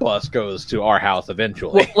then that bus goes to our house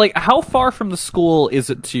eventually. Well, how far from the school is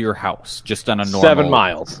it to your house? Just on a normal 7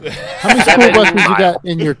 miles. How many school buses you got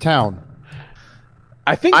in your town?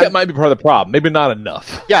 I think that might be part of the problem. Maybe not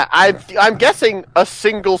enough. Yeah, I'm guessing a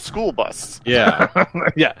single school bus. Yeah,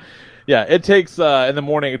 yeah. It takes in the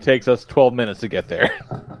morning. It takes us 12 minutes to get there.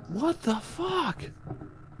 What the fuck?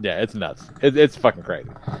 Yeah, it's nuts. It's fucking crazy.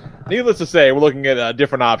 Needless to say, we're looking at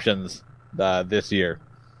different options this year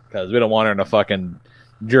because we don't want her in a fucking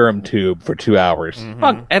germ tube for 2 hours. Mm-hmm.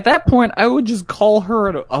 Fuck, at that point, I would just call her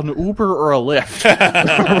an Uber or a Lyft.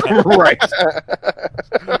 Right.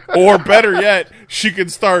 Or better yet, she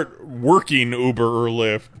could start working Uber or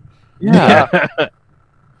Lyft. Yeah.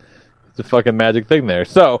 It's a fucking magic thing there.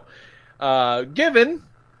 So, given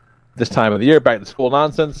this time of the year, back to school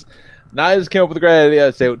nonsense, Knize came up with a great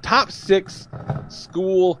idea to say top 6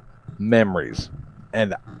 school memories.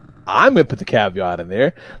 And I'm going to put the caveat in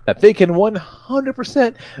there that they can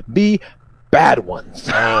 100% be bad ones.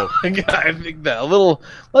 I think that a little.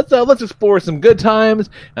 Let's explore some good times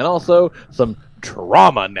and also some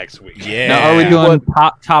trauma next week. Yeah. Now, are we doing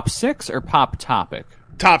top 6 or pop topic?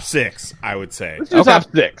 Top 6, I would say. Let's do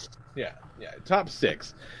top 6. Yeah, top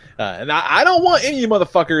 6. And I don't want any of you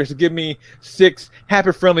motherfuckers to give me 6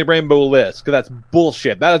 happy, friendly rainbow lists, because that's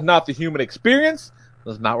bullshit. That is not the human experience.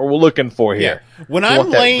 That's not what we're looking for here. Yeah. When We I'm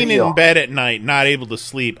want that laying real. in bed at night, not able to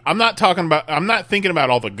sleep, I'm not thinking about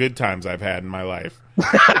all the good times I've had in my life.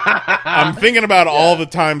 I'm thinking about all the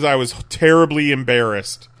times I was terribly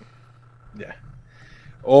embarrassed. Yeah.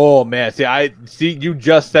 Oh man, see you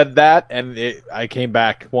just said that, and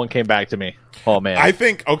one came back to me. Oh man. I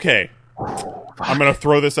think, okay, I'm going to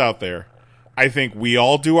throw this out there. I think we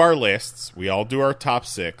all do our lists. We all do our top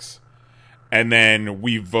 6. And then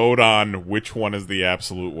we vote on which one is the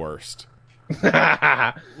absolute worst.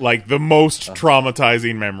 Like the most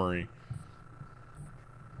traumatizing memory.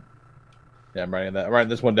 Yeah, I'm writing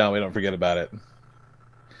this one down. We don't forget about it.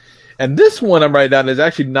 And this one I'm writing down is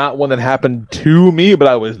actually not one that happened to me, but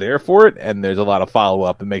I was there for it, and there's a lot of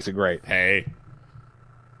follow-up that makes it great. Hey.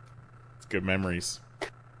 It's good memories.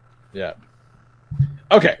 Yeah.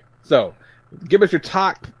 Okay, so give us your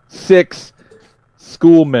top 6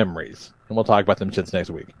 school memories, and we'll talk about them shits next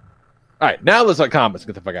week. All right, now let's let comments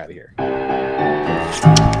get the fuck out of here.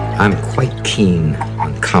 I'm quite keen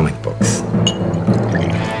on comic books,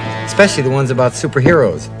 especially the ones about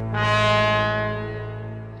superheroes.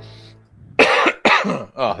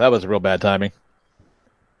 Oh, that was real bad timing.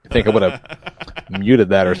 I think I would have muted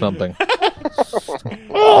that or something.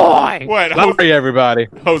 What? Sorry, everybody.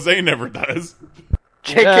 Jose never does.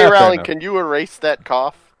 JK Yeah, fair Rowling, enough. can you erase that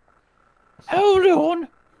cough? Hold on.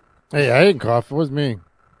 Hey, I didn't cough. It was me.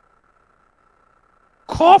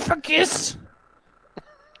 Coughagus.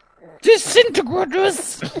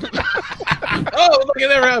 Disintegrators. Oh, look, it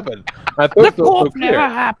never happened. I thought The it was so PoP clear.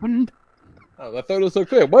 never happened. Oh, I thought it was so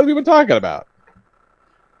clear. What have we been talking about?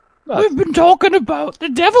 We've been talking about the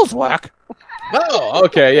devil's work. Oh,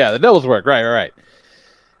 okay, yeah, the devil's work. Right.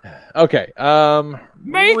 Okay,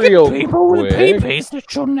 Making real people with quick. peepees that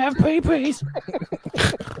shouldn't have peepees.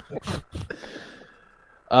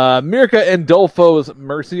 Mirka Andolfo's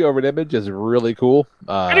mercy over an image is really cool.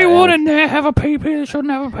 Anyone in there have a peepee that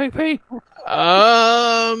shouldn't have a peepee?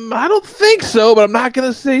 I don't think so, but I'm not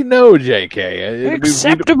going to say no, JK.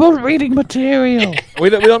 Acceptable reading material. We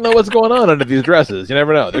don't know what's going on under these dresses. You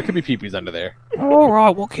never know. There could be peepees under there. All right,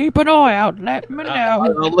 we'll keep an eye out. Let me know.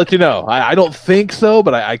 I'll let you know. I don't think so,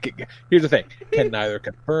 but here's the thing. Can neither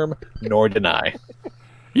confirm nor deny.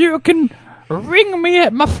 You can ring me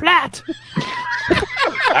at my flat.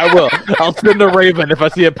 I will. I'll send a raven if I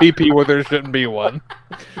see a peepee where there shouldn't be one.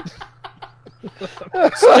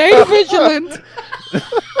 Stay vigilant.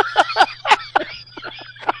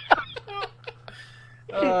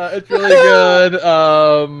 It's really good.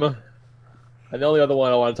 And the only other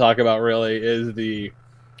one I want to talk about really is the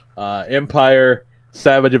Empire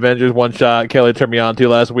Savage Avengers one shot Kelly turned me on to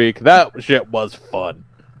last week. That shit was fun.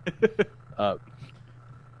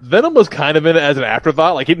 Venom was kind of in it as an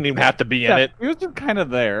afterthought. Like, he didn't even have to be in it. He was just kind of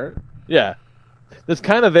there. Yeah. Just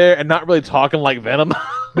kind of there and not really talking like Venom.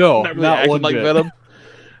 No, not really not acting one like bit. Venom.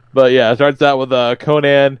 But yeah, it starts out with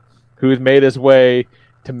Conan, who's made his way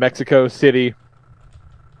to Mexico City,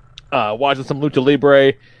 watching some lucha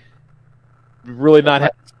libre, really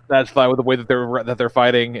not satisfied with the way that they're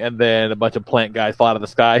fighting, and then a bunch of plant guys fall out of the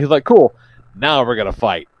sky. He's like, "Cool, now we're gonna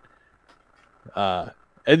fight."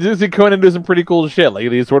 And you see Conan do some pretty cool shit. Like,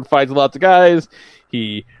 he sword fights lots of guys.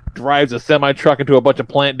 He drives a semi truck into a bunch of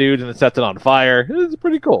plant dudes and then sets it on fire. It's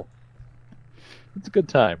pretty cool. It's a good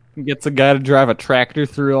time. Gets a guy to drive a tractor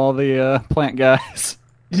through all the plant guys.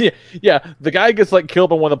 Yeah. The guy gets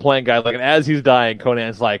killed by one of the plant guys. And as he's dying,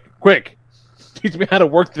 Conan's like, "Quick, teach me how to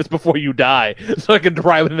work this before you die, so I can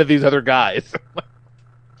drive into these other guys."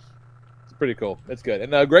 It's pretty cool. It's good.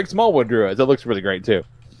 And Greg Smallwood drew it. It looks really great too.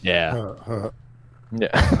 Yeah.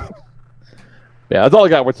 Yeah. Yeah. That's all I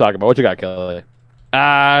got. Worth talking about. What you got, Kelly?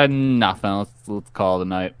 Nothing. Let's call it a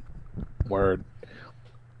night. Word.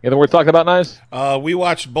 Anything worth talking about, Knize? We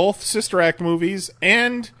watched both Sister Act movies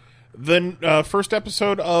and the first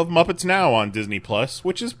episode of Muppets Now on Disney Plus,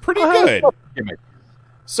 which is pretty good.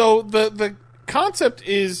 So the concept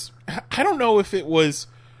is, I don't know if it was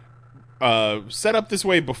set up this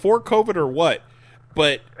way before COVID or what,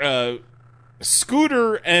 but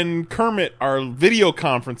Scooter and Kermit are video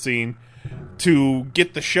conferencing to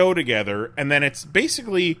get the show together, and then it's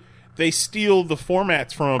basically they steal the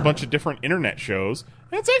formats from a bunch of different internet shows.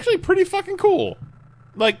 And it's actually pretty fucking cool.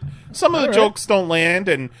 Like, some of the jokes don't land,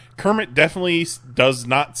 and Kermit definitely does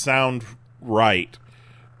not sound right.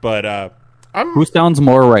 But Who sounds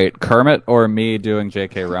more right, Kermit or me doing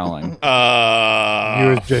JK Rowling? You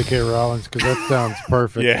as JK Rowling, because that sounds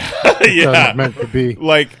perfect. Yeah, It yeah, sounds meant to be.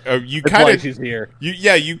 Like you That's kind why of she's here.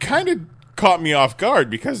 You kind of caught me off guard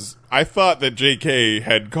because I thought that JK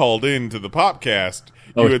had called in to the podcast.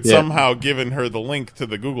 Oh, You had shit. somehow given her the link to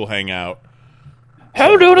the Google Hangout.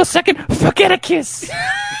 Hold on a second. Forget a kiss.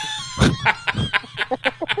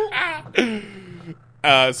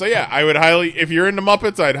 So yeah, I would highly, if you're into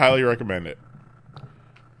Muppets, I'd highly recommend it.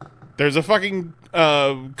 There's a fucking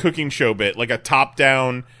cooking show bit, like a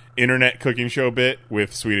top-down internet cooking show bit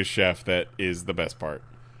with Swedish Chef that is the best part.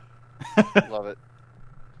 Love it.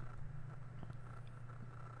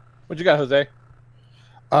 What you got, Jose?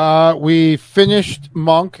 We finished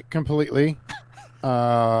Monk completely.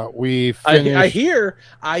 We finished...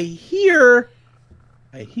 I hear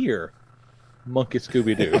Monkey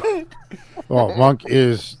Scooby-Doo. Well, Monk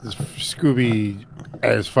is Scooby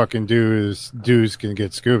as fucking dudes can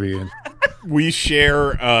get Scooby in. We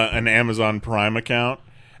share an Amazon Prime account,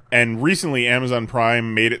 and recently Amazon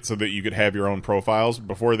Prime made it so that you could have your own profiles.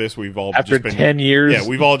 Before this, we've all After just been 10 years? Yeah,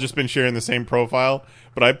 we've all just been sharing the same profile.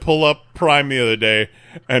 But I pull up Prime the other day,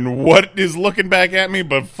 and what is looking back at me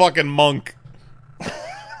but fucking Monk?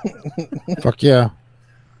 Fuck yeah.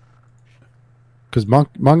 Because Monk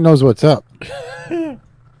knows what's up.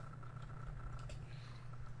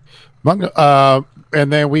 Monk,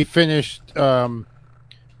 and then we finished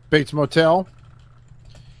Bates Motel.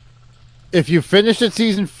 If you finish at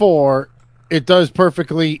season 4, it does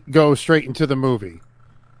perfectly go straight into the movie.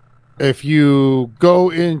 If you go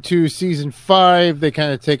into season 5, they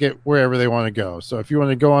kind of take it wherever they want to go. So if you want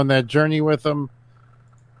to go on that journey with them,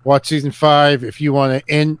 watch season 5. If you want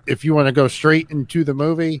to go straight into the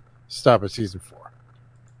movie, stop at season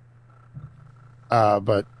 4.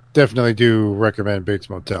 But definitely do recommend Bates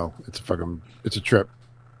Motel. It's a trip.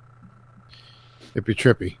 It'd be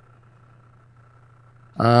trippy.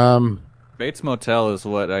 Bates Motel is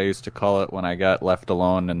what I used to call it when I got left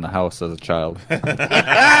alone in the house as a child.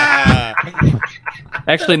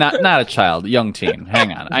 Actually, not a child, young teen.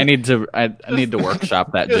 Hang on, I need to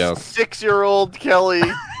workshop that joke. 6-year-old Kelly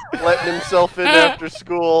letting himself in after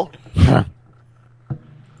school.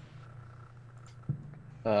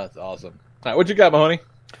 That's awesome. All right, what you got, Mahoney?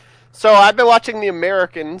 So I've been watching The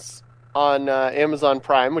Americans on Amazon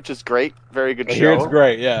Prime, which is great. Very good show. I hear it's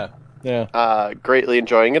great, yeah. Greatly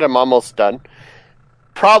enjoying it. I'm almost done.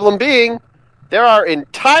 Problem being, there are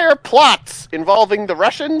entire plots involving the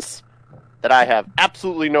Russians that I have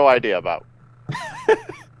absolutely no idea about.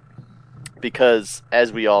 Because,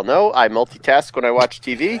 as we all know, I multitask when I watch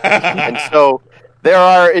TV. And so there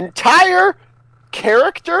are entire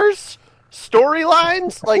characters,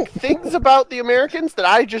 storylines, like things about the Americans that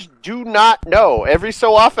I just do not know. Every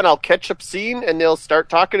so often I'll catch a scene and they'll start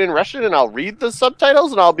talking in Russian and I'll read the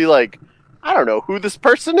subtitles and I'll be like, I don't know who this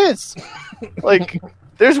person is. Like,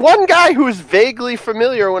 there's one guy who is vaguely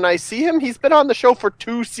familiar when I see him. He's been on the show for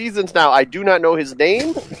 2 seasons now. I do not know his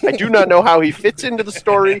name. I do not know how he fits into the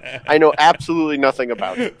story. I know absolutely nothing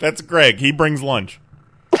about him. That's Greg. He brings lunch.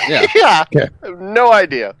 Yeah. I have no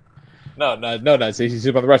idea. No, he's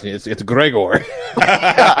super on the Russian. It's Gregor.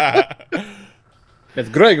 It's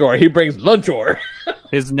Gregor. He brings lunchor.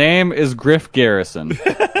 His name is Griff Garrison. Who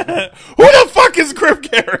the fuck is Griff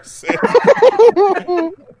Garrison?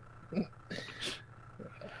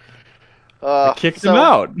 I kicked him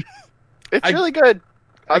out. It's really good.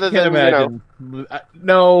 Other I can't imagine.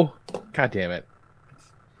 No. God damn it.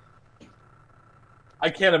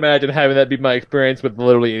 I can't imagine having that be my experience with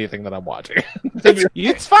literally anything that I'm watching.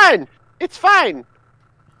 It's fine. It's fine.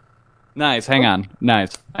 Nice, hang on.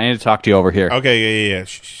 Nice. I need to talk to you over here. Okay, yeah.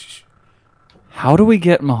 Shh. How do we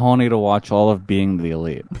get Mahoney to watch all of Being the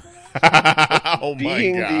Elite? Oh my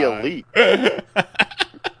Being God. the Elite.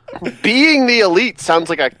 Being the Elite sounds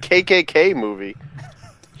like a KKK movie.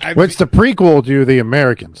 What's the prequel to The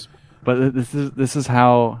Americans? But this is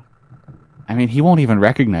how... I mean, he won't even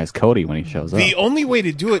recognize Cody when he shows up. The only way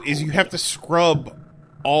to do it is you have to scrub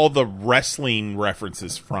all the wrestling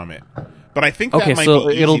references from it. But I think that might be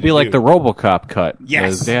easy it'll be to like do. the RoboCop cut that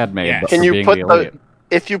Yes. his dad made. Yes. But Can for you Being put the Elite.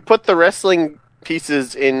 if you put the wrestling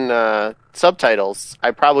pieces in subtitles,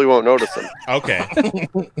 I probably won't notice them. Okay.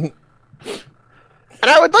 And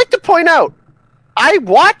I would like to point out, I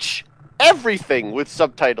watch everything with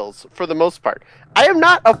subtitles for the most part. I am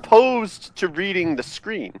not opposed to reading the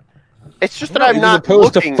screen. It's just that I'm He's not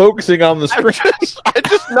opposed looking. to focusing on the screen. I'm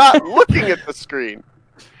just not looking at the screen.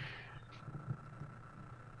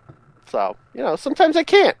 So, sometimes I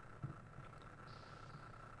can't.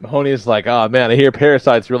 Mahoney is like, oh man, I hear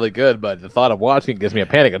Parasite's really good, but the thought of watching gives me a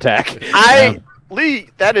panic attack. Lee,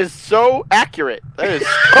 that is so accurate. That is so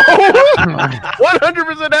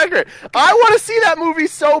 100% accurate. I want to see that movie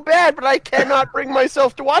so bad, but I cannot bring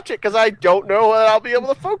myself to watch it because I don't know that I'll be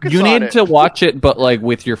able to focus You on need it. to watch it, but like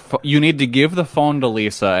with your you need to give the phone to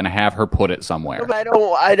Lisa and have her put it somewhere.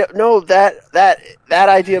 I don't know that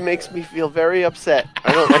idea makes me feel very upset.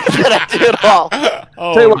 I don't like that idea at all.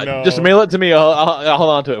 Tell you what, just mail it to me. I'll hold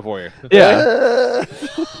on to it for you. Yeah.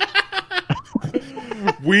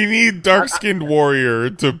 We need dark-skinned warrior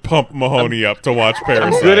to pump Mahoney up to watch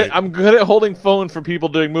Parasite. I'm good at holding phones for people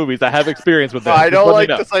doing movies. I have experience with that. I don't like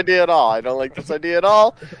this idea at all.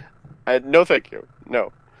 No, thank you.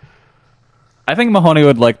 No. I think Mahoney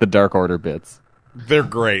would like the Dark Order bits. They're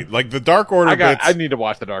great. Like the Dark Order bits. I need to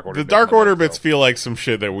watch the Dark Order. The Dark Order bits feel like some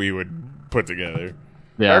shit that we would put together.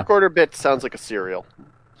 Yeah. Dark Order bits sounds like a cereal.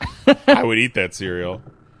 I would eat that cereal.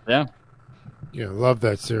 Yeah. Yeah, love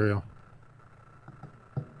that cereal.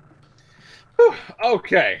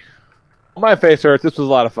 Okay. My face hurts. This was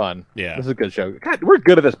a lot of fun. Yeah. This is a good show. God, we're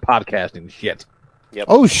good at this podcasting shit. Yep.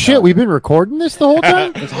 Oh shit, we've been recording this the whole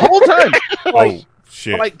time? This whole time.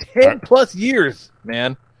 Shit. For like 10 plus years,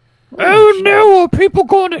 man. Oh no, are people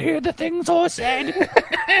going to hear the things I said?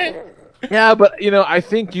 Yeah, but I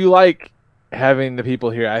think you like having the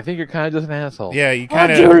people here. I think you're kind of just an asshole. Yeah, you I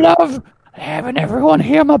kind do of. love having everyone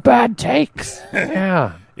hear my bad takes.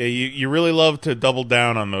 Yeah. Yeah, you really love to double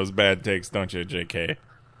down on those bad takes, don't you, JK?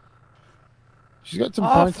 She's got some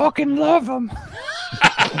I points. fucking love them.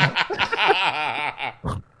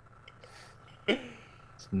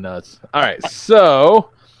 It's nuts. All right,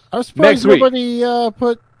 so I'm surprised next week. nobody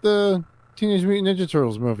put the Teenage Mutant Ninja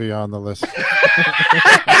Turtles movie on the list.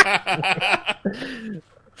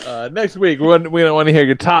 Next week, we want to hear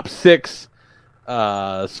your top 6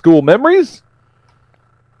 school memories.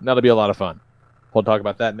 That'll be a lot of fun. We'll talk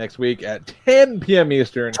about that next week at 10 p.m.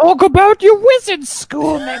 Eastern, Talk about your wizard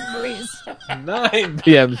school memories. 9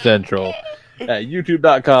 p.m. Central at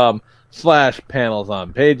youtube.com/panels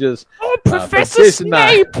on pages. Oh, Professor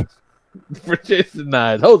Snape! For Jason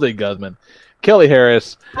Knize, Jose Guzman, Kelly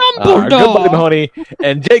Harris, Dumbledore. good buddy Mahoney,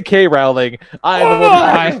 and JK Rowling. I am the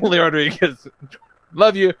one, Emily Rodriguez.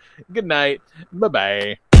 Love you. Good night.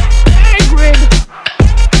 Bye-bye. Hagrid!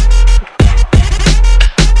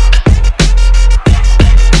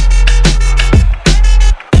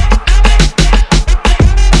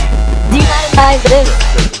 Do you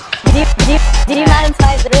mind if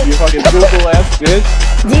I this? You fucking Google ass bitch.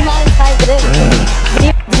 Do you mind if I this?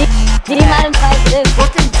 Do you mind if I this?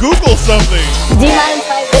 Fucking Google something. Do you mind if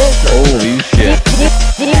I this? Holy shit.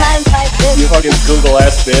 Do you mind if I this? You fucking Google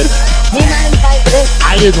ass bitch. Do you mind if I this?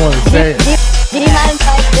 I didn't want to say it. Do you mind if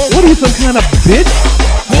I this? What are you, some kind of bitch?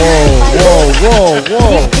 Whoa.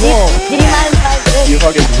 Do you mind if I this? You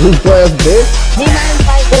fucking Google ass bitch. Do you mind if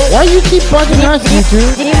I this? Why you keep bugging us, you two?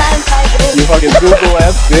 Do you mind if I this? You fucking Google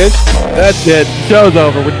ass bitch. That's it. Show's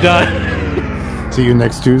over. We're done. See you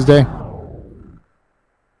next Tuesday.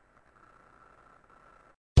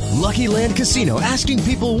 Lucky Land Casino, asking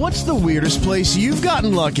people, what's the weirdest place you've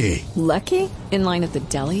gotten lucky? Lucky? In line at the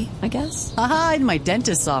deli, I guess? Aha, in my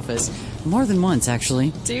dentist's office. More than once,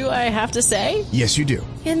 actually. Do I have to say? Yes, you do.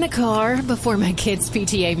 In the car before my kids'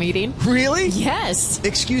 PTA meeting. Really? Yes.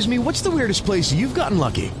 Excuse me, what's the weirdest place you've gotten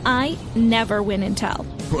lucky? I never win and tell.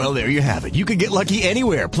 Well, there you have it. You can get lucky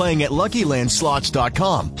anywhere, playing at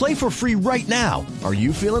LuckyLandSlots.com. Play for free right now. Are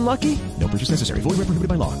you feeling lucky? No purchase necessary. Void where prohibited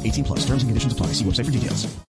by law. 18+. Terms and conditions apply. See website for details.